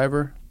as a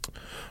driver?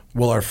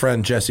 Well, our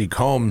friend Jesse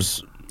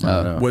Combs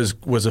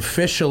was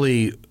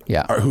officially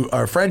Yeah.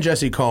 Our friend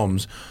Jesse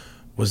Combs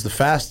was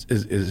the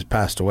is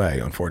passed away,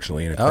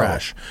 unfortunately, in a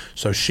crash.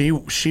 So she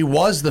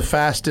was the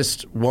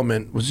fastest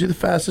woman. Was she the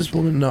fastest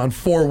woman? No, on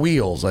 4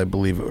 wheels, I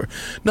believe.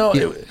 No,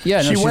 she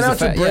went was out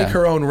to break yeah.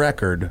 her own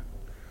record,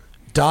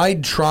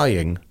 died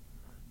trying,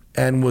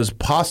 and was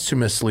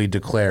posthumously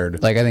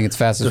declared Like I think it's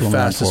fastest the woman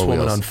fastest on 4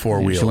 woman wheels. on 4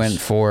 She wheels. went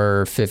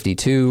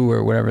 4:52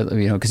 or whatever,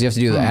 because you have to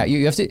do that.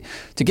 You have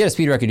to get a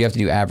speed record. You have to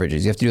do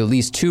averages. You have to do at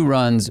least 2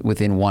 runs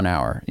within 1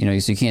 hour. So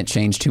you can't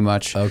change too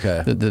much.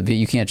 Okay.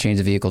 You can't change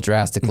the vehicle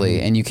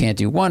drastically, and you can't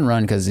do 1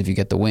 run because if you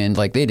get the wind,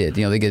 like they did,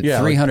 they get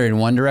 300 in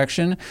one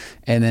direction,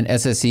 and then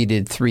SSE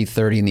did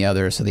 330 in the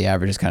other, so the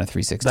average is kind of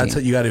 316. That's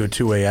it. You got to do a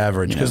 2-way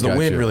average because the Got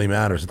wind you. really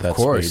matters at that Of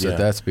course, speed. at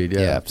that speed, yeah.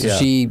 Yeah. So Yeah.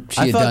 she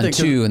I had thought done they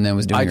 2 and then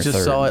was doing I her just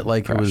third. saw it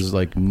like it was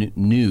like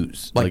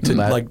news, Like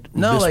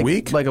this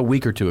week? like a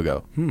week or 2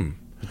 ago.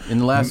 In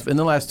the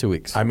last 2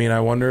 weeks. I mean,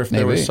 I wonder if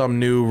there was Maybe. some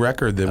new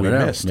record that I we don't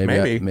know. missed.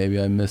 Maybe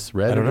I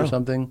misread I it don't or know.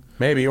 something.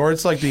 Maybe, or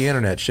it's like the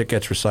internet. Shit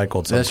gets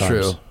recycled sometimes. That's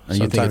true. And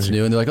you think Sometimes it's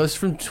new, and they're like, "Oh, it's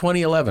from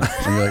 2011."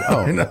 And you're like, "Oh,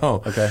 I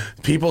know. Okay.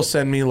 People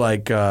send me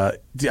like,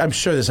 I'm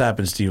sure this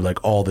happens to you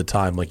like all the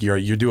time. Like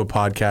you do a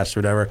podcast or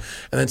whatever,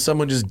 and then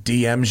someone just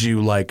DMs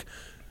you like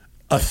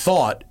a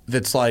thought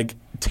that's like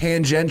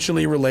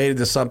tangentially related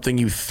to something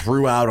you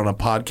threw out on a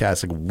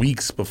podcast like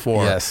weeks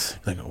before. Yes.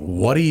 Like,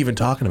 what are you even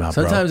talking about,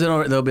 Sometimes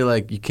they'll be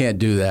like, you can't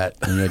do that.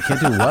 And you're like,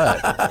 can't do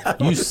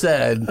what? You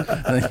said. And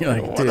then you're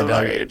like, dude, I don't know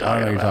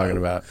what you're talking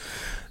about.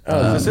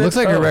 Looks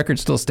like her record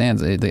still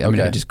stands. I mean,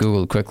 I just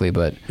Googled quickly,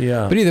 but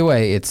either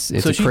way, it's so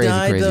a she crazy,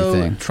 died, crazy though,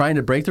 thing. trying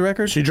to break the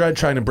record? She tried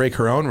trying to break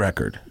her own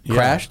record. Yeah.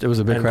 Crashed? It was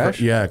a big crash?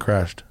 Yeah, it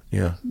crashed.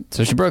 Yeah.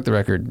 So she broke the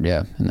record, and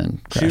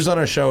then crashed. She was on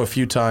our show a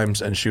few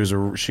times, and she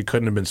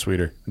couldn't have been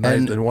sweeter.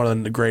 And one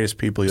of the greatest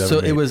people you ever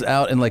So meet. it was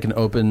out in like an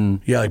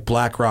open... Yeah, like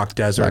Black Rock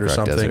Desert or Rock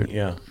something.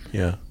 Desert.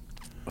 Yeah.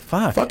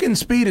 Fuck. Fucking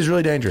speed is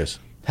really dangerous.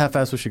 How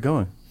fast was she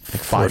going?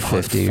 Like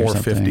 450 or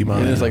 450 something. miles.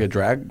 And it was like a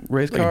drag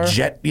race car? Like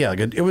jet, yeah.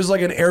 It was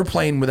like an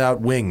airplane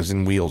without wings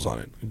and wheels on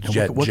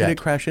it. What did it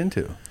crash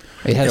into?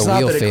 It had It's a not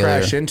wheel that it failure.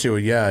 crashed into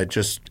it. Yeah, it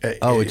just. It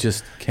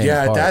just came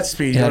Yeah, apart. at that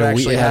speed, It you had don't a,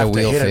 actually it had have a to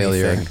wheel hit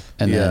failure, anything.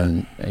 and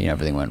then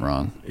everything went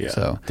wrong. Yeah.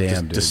 So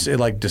Damn, dude.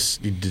 like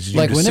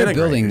when they're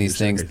building these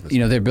things,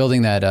 they're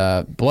building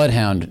that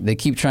Bloodhound. They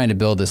keep trying to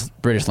build this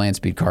British land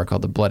speed car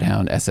called the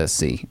Bloodhound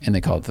SSC, and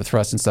they call it the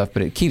Thrust and stuff.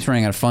 But it keeps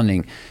running out of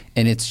funding,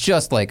 and it's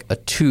just like a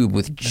tube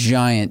with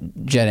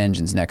giant jet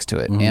engines next to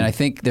it. And I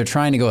think they're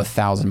trying to go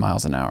 1,000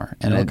 miles an hour,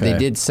 and they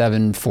did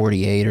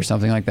 748 or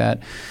something like that.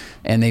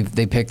 And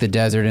they picked the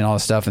desert and all the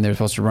stuff, and they were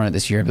supposed to run it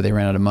this year, but they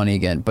ran out of money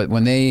again. But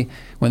when they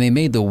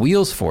made the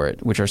wheels for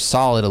it, which are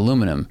solid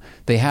aluminum,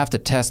 they have to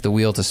test the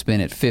wheel to spin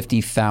at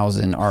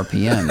 50,000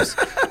 RPMs.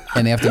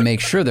 And they have to make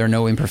sure there are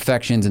no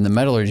imperfections in the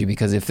metallurgy,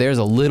 because if there's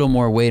a little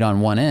more weight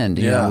on one end,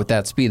 you know, with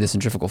that speed, the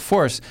centrifugal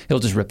force, it'll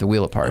just rip the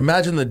wheel apart.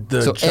 Imagine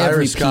the So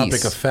every gyroscopic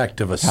piece effect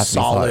of a has to be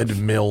solid thought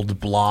of. milled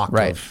block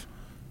Right. of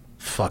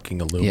fucking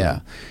aluminum. Yeah.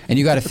 And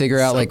you got to figure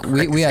out, So like,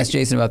 we asked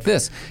Jason about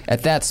this.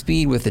 At that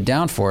speed with the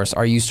downforce,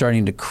 are you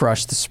starting to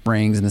crush the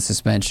springs and the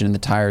suspension and the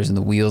tires and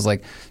the wheels?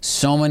 Like,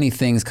 so many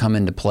things come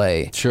into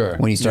play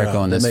when you start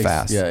going this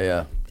fast.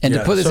 Yeah. And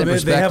to put this in they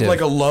perspective, have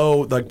like a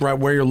low, like right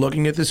where you're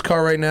looking at this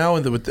car right now,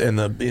 and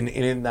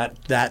in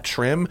that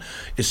trim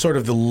is sort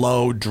of the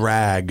low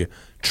drag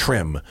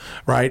trim,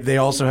 right? They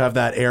also have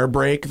that air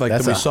brake, like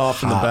That's that we a saw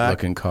from the back.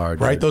 hot-looking car,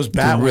 dude. right? Those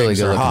bat really wings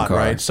are good-looking hot, car.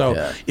 right? So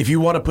Yeah. if you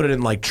want to put it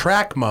in like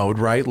track mode,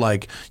 right?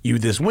 Like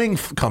this wing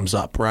comes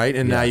up, right?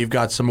 And now you've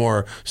got some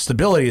more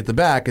stability at the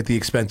back at the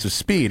expense of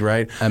speed,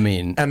 right? I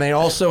mean- and they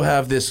also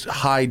have this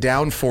high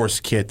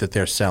downforce kit that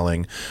they're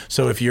selling.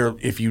 So if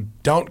you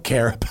don't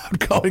care about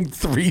going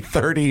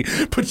 330,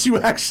 but you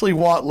actually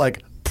want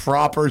like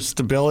proper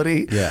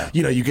stability,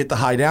 you get the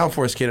high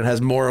downforce kit. It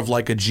has more of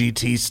like a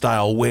GT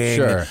style wing.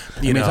 Sure.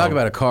 You know, talk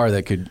about a car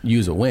that could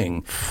use a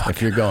wing. If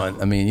you're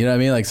going, I mean, you know what I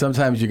mean? Like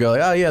sometimes you go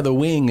like, oh yeah, the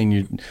wing, and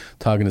you're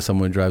talking to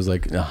someone who drives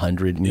like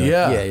 100. And you're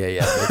like,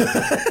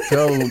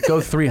 yeah. go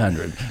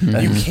 300.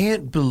 you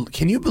can't.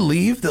 Can you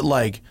believe that?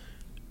 Like,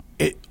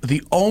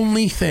 the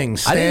only thing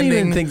standing I didn't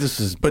even think this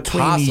was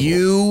between possible.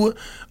 you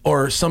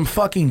or some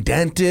fucking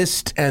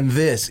dentist and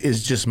this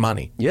is just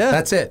money. Yeah.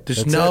 That's it.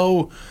 There's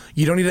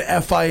you don't need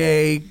an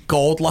FIA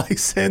gold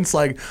license,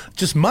 like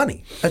just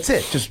money. That's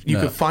it. Just you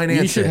could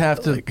finance You should it.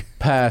 have to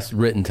pass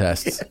written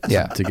tests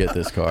to get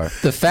this car.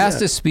 the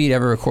fastest speed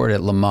ever recorded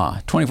at Le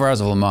Mans, 24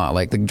 hours of Le Mans,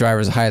 like the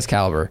driver's highest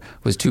caliber,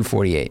 was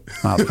 248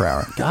 miles per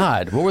hour.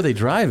 God, what were they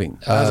driving?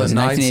 That was a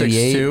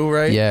 1988. 962,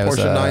 right? Yeah, it was,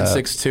 Porsche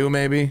 962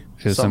 maybe.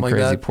 It was some Something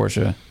crazy like that.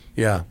 Porsche.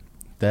 Yeah.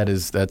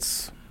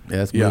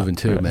 That's moving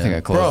too, man. I think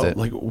I closed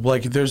Bro, it.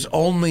 like there's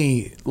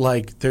only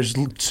there's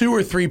 2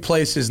 or 3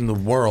 places in the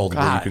world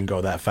where you can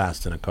go that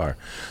fast in a car.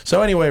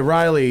 So anyway,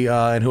 Riley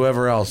and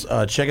whoever else,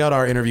 check out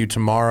our interview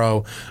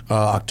tomorrow,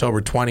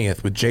 October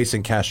 20th, with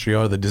Jason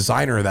Castriota, the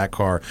designer of that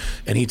car,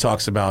 and he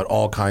talks about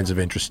all kinds of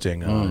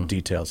interesting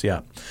details.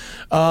 Yeah.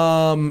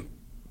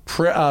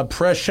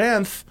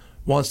 Prashanth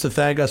wants to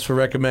thank us for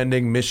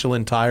recommending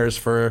Michelin tires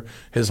for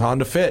his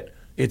Honda Fit.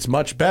 It's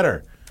much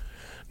better.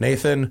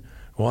 Nathan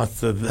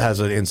has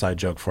an inside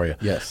joke for you.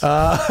 Yes.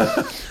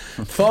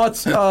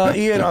 Thoughts,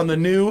 Ian, on the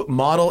new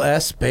Model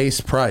S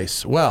base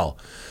price? Well,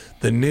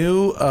 the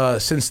new,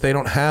 since they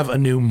don't have a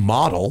new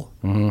model,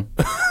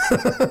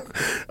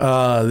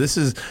 this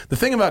is the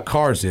thing about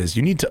cars is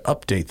you need to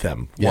update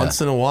them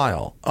once in a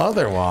while.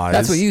 Otherwise,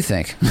 That's what you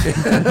think.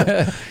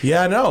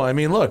 Yeah, no. I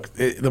mean, look,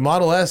 the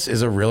Model S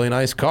is a really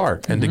nice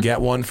car, and to get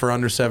one for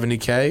under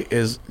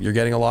 $70K you're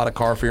getting a lot of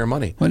car for your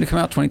money. When did it come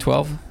out?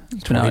 2012?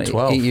 It's been out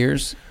 2012. 8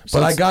 years. So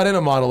But I it's- got in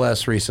a Model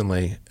S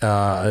recently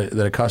that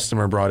a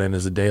customer brought in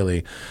as a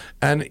daily.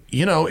 And,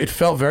 it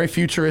felt very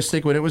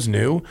futuristic when it was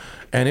new.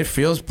 And it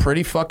feels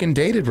pretty fucking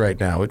dated right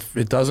now.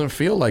 It doesn't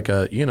feel like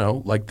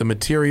like the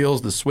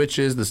materials, the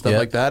switches, the stuff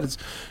like that.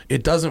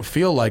 It doesn't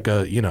feel like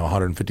a,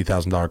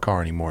 $150,000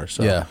 car anymore.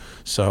 So,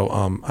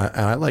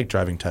 I like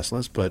driving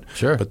Teslas, but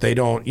they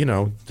don't,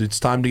 it's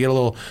time to get a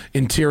little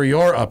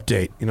interior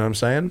update. You know what I'm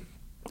saying?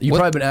 You've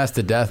probably been asked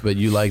to death, but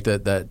you like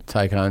that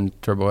Taycan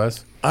Turbo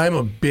S? I'm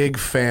a big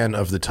fan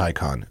of the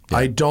Taycan. Yeah.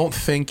 I don't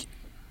think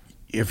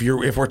if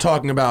we're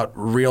talking about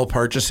real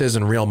purchases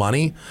and real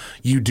money,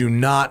 you do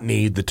not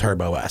need the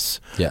Turbo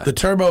S. Yeah. The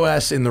Turbo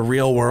S in the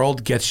real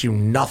world gets you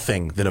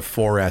nothing that a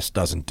 4S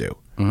doesn't do.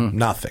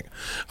 Nothing.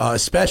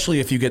 Especially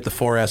if you get the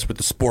 4S with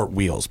the sport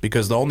wheels,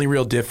 because the only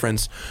real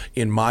difference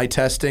in my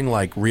testing,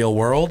 like real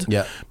world,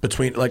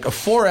 between like a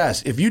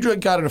 4S, if you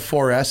got in a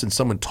 4S and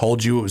someone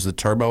told you it was the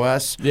Turbo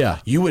S,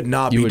 you would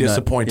not be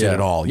disappointed at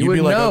all. You'd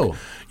be like, okay,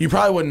 you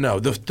probably wouldn't know.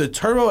 The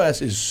Turbo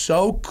S is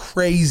so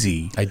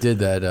crazy. I did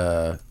that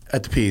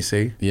at the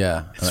PC.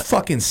 Yeah. It's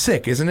fucking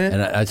sick, isn't it?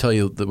 And I tell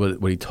you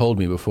what he told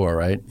me before,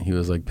 right? He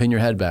was like, pin your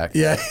head back.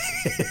 Yeah.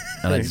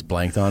 And I just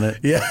blanked on it.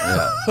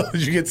 Yeah.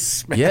 Did you get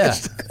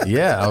smashed?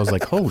 Yeah. I was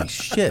like, holy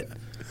shit.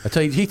 I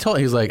tell you, he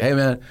was like, hey,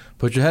 man,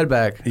 put your head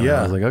back. And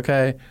I was like,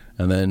 okay.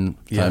 And then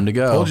time to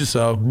go. Told you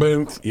so.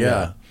 Boom.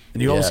 Yeah.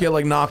 And you almost get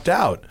like knocked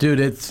out. Dude,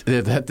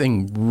 that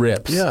thing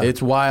rips. Yeah.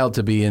 It's wild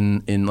to be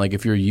in like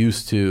if you're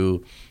used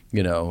to,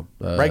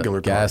 regular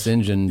gas cars.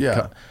 Engine.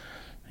 Yeah.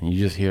 And you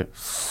just hear...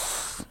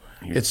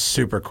 It's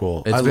super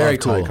cool. It's very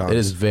cool. It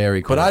is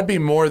very cool. But I'd be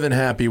more than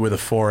happy with a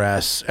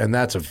 4S, and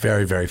that's a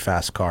very, very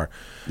fast car.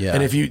 Yeah.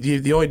 And if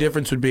the only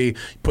difference would be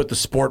put the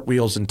sport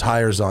wheels and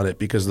tires on it,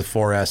 because the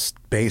 4S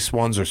base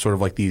ones are sort of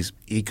like these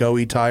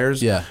eco-y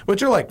tires,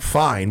 which are like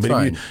fine.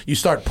 But if you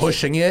start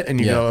pushing it and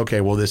you go,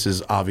 okay, well, this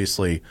is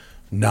obviously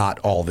not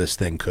all this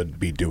thing could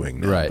be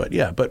doing now.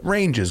 Right. But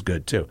range is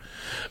good too.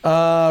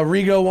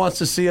 Rigo wants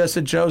to see us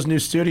at Joe's new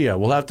studio.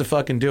 We'll have to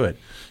fucking do it.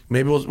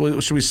 Maybe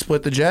should we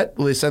split the jet?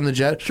 Will they send the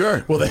jet?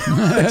 Sure. Will they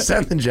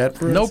send the jet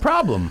for us? No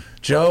problem.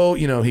 Joe,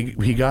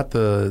 he got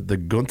the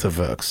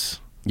Gunterworks.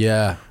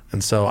 Yeah.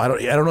 And so I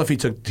don't know if he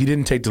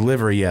didn't take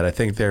delivery yet. I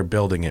think they're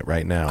building it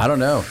right now. I don't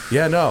know.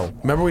 Yeah, no.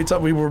 Remember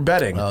we were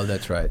betting. Oh,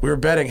 that's right. We were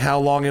betting how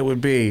long it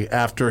would be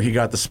after he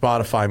got the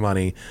Spotify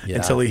money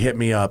until he hit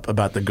me up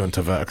about the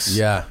Gunterworks.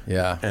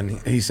 Yeah. And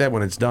he said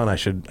when it's done, I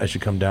should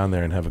come down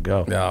there and have a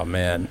go. Oh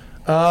man.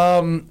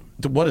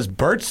 What is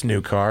Bert's new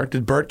car?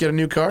 Did Bert get a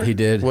new car? He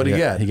did. What did he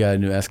get? He got a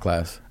new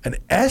S-Class. An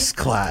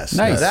S-Class.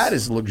 Nice. Now that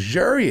is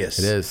luxurious.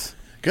 It is.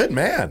 Good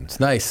man. It's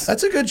nice.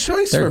 That's a good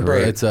choice for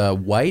Bert. It's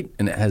white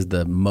and it has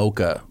the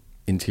mocha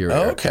interior.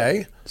 Oh,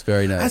 okay. It's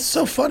very nice. That's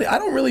so funny. I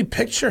don't really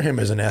picture him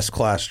as an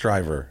S-Class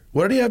driver.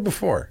 What did he have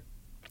before?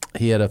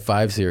 He had a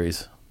 5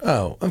 Series.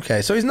 Oh,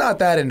 okay. So he's not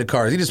that into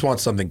cars. He just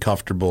wants something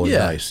comfortable and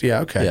nice. Yeah,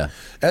 okay. Yeah.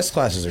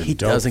 S-Classes are He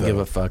dope, doesn't though. give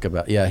a fuck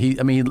about... Yeah, he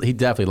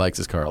definitely likes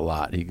his car a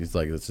lot. He's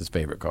like, it's his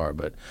favorite car,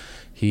 but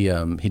he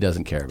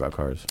doesn't care about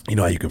cars. You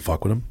know how you can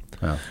fuck with him?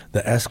 Oh.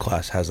 The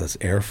S-Class has this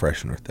air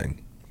freshener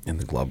thing in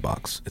the glove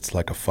box. It's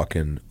like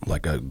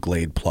a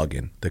Glade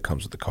plug-in that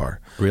comes with the car.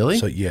 Really?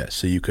 So,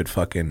 so you could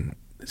fucking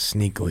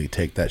sneakily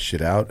take that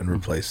shit out and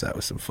replace that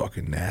with some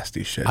fucking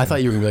nasty shit. I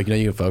thought you were going to be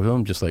like, you can fuck with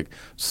him, just like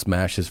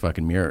smash his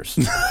fucking mirrors.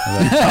 I'm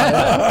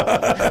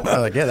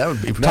like, yeah, that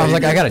would be... Tom's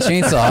like, I got a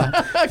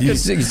chainsaw. You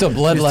still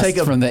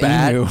bloodlust from the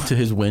emu. to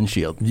his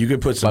windshield. You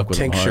could put some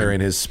tincture in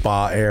his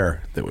spa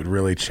air that would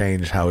really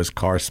change how his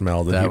car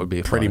smelled. That would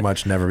be pretty funny.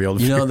 much never be able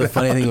to You know, figure the that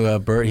funny out. thing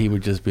about Bert, he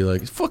would just be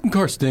like, his fucking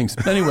car stinks.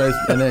 Anyways,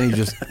 and then he'd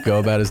just go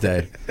about his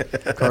day.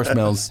 Car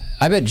smells.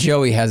 I bet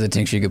Joey has a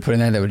tincture you could put in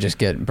there that would just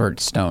get Bert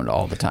stoned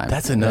all the time.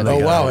 That's another Oh,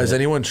 guy. wow. Has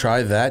anyone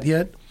tried that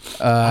yet?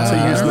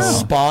 To use the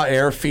spa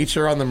air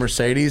feature on the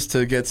Mercedes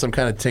to get some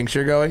kind of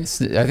tincture going?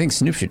 I think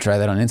Snoop should try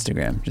that on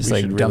Instagram. Just We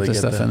like should dump really the get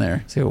stuff that. in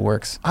there. See what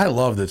works. I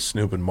love that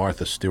Snoop and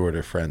Martha Stewart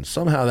are friends.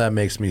 Somehow that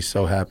makes me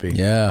so happy.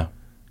 Yeah.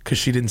 Because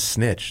she didn't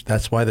snitch.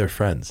 That's why they're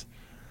friends.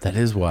 That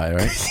is why,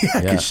 right?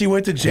 Yeah, because she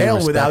went to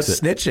jail without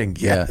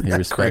snitching. Yeah, he that's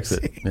respects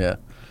crazy. it. Yeah.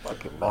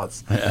 Fucking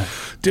nuts.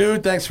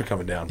 Dude, thanks for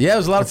coming down. Yeah, it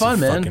was a lot of That's fun,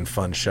 man. Fucking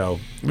fun show.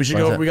 We should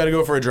go. We got to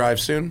go for a drive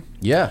soon.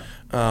 Yeah.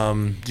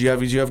 Do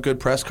you have good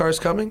press cars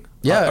coming?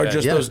 Yeah, or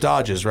just those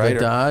Dodges, right?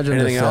 The Dodge or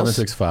and the anything else?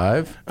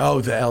 765.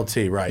 Oh, the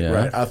LT, right, Yeah.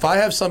 right. If I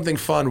have something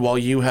fun while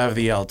you have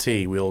the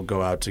LT, we'll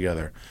go out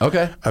together.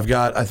 Okay. I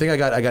got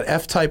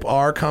F-Type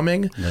R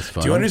coming. That's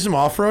fun. Do you want to do some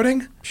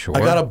off-roading? Sure.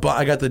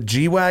 I got the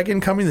G-Wagon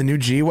coming, the new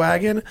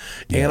G-Wagon,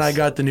 and I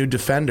got the new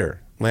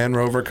Defender. Land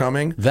Rover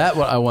coming. That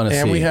what I want to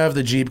see. And we have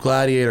the Jeep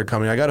Gladiator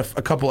coming. I got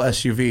a couple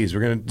SUVs. We're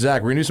gonna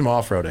do some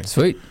off-roading.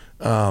 Sweet.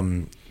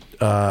 And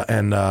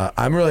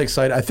I'm really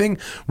excited. I think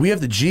we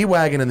have the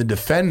G-Wagon and the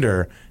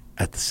Defender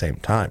at the same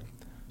time.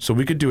 So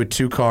we could do a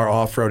 2-car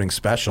off-roading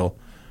special.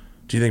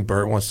 Do you think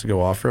Bert wants to go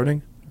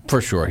off-roading? For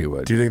sure he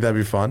would. Do you think that'd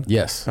be fun?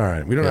 Yes. All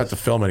right. We don't have to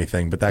film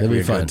anything, but that could be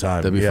a fun. good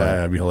time. That'd be fun.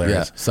 That'd be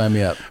hilarious. Yeah. Sign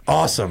me up.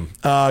 Awesome.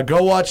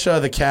 Go watch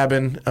The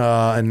Cabin.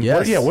 And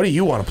Yes. what do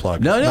you want to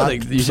plug? No, Not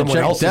you should someone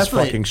check else's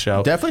fucking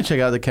show. Definitely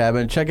check out The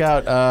Cabin. Check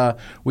out,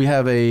 we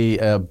have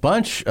a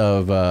bunch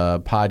of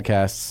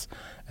podcasts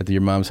at the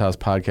Your Mom's House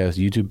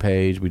podcast YouTube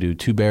page. We do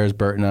Two Bears,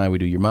 Bert and I. We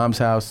do Your Mom's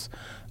House.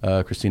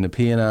 Christina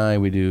P. and I.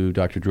 We do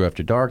Dr. Drew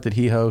After Dark that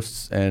he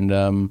hosts.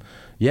 And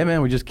yeah,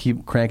 man, we just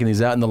keep cranking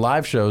these out. And the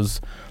live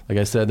shows, like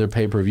I said, they're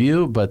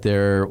pay-per-view, but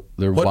they're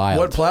wild.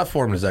 What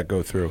platform does that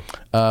go through?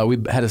 We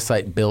had a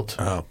site built.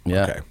 Oh,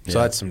 yeah. okay. So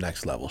that's some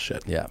next level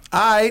shit. Yeah.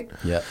 All right.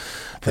 Yeah.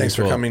 Thanks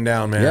for coming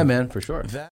down, man. Yeah, man, for sure.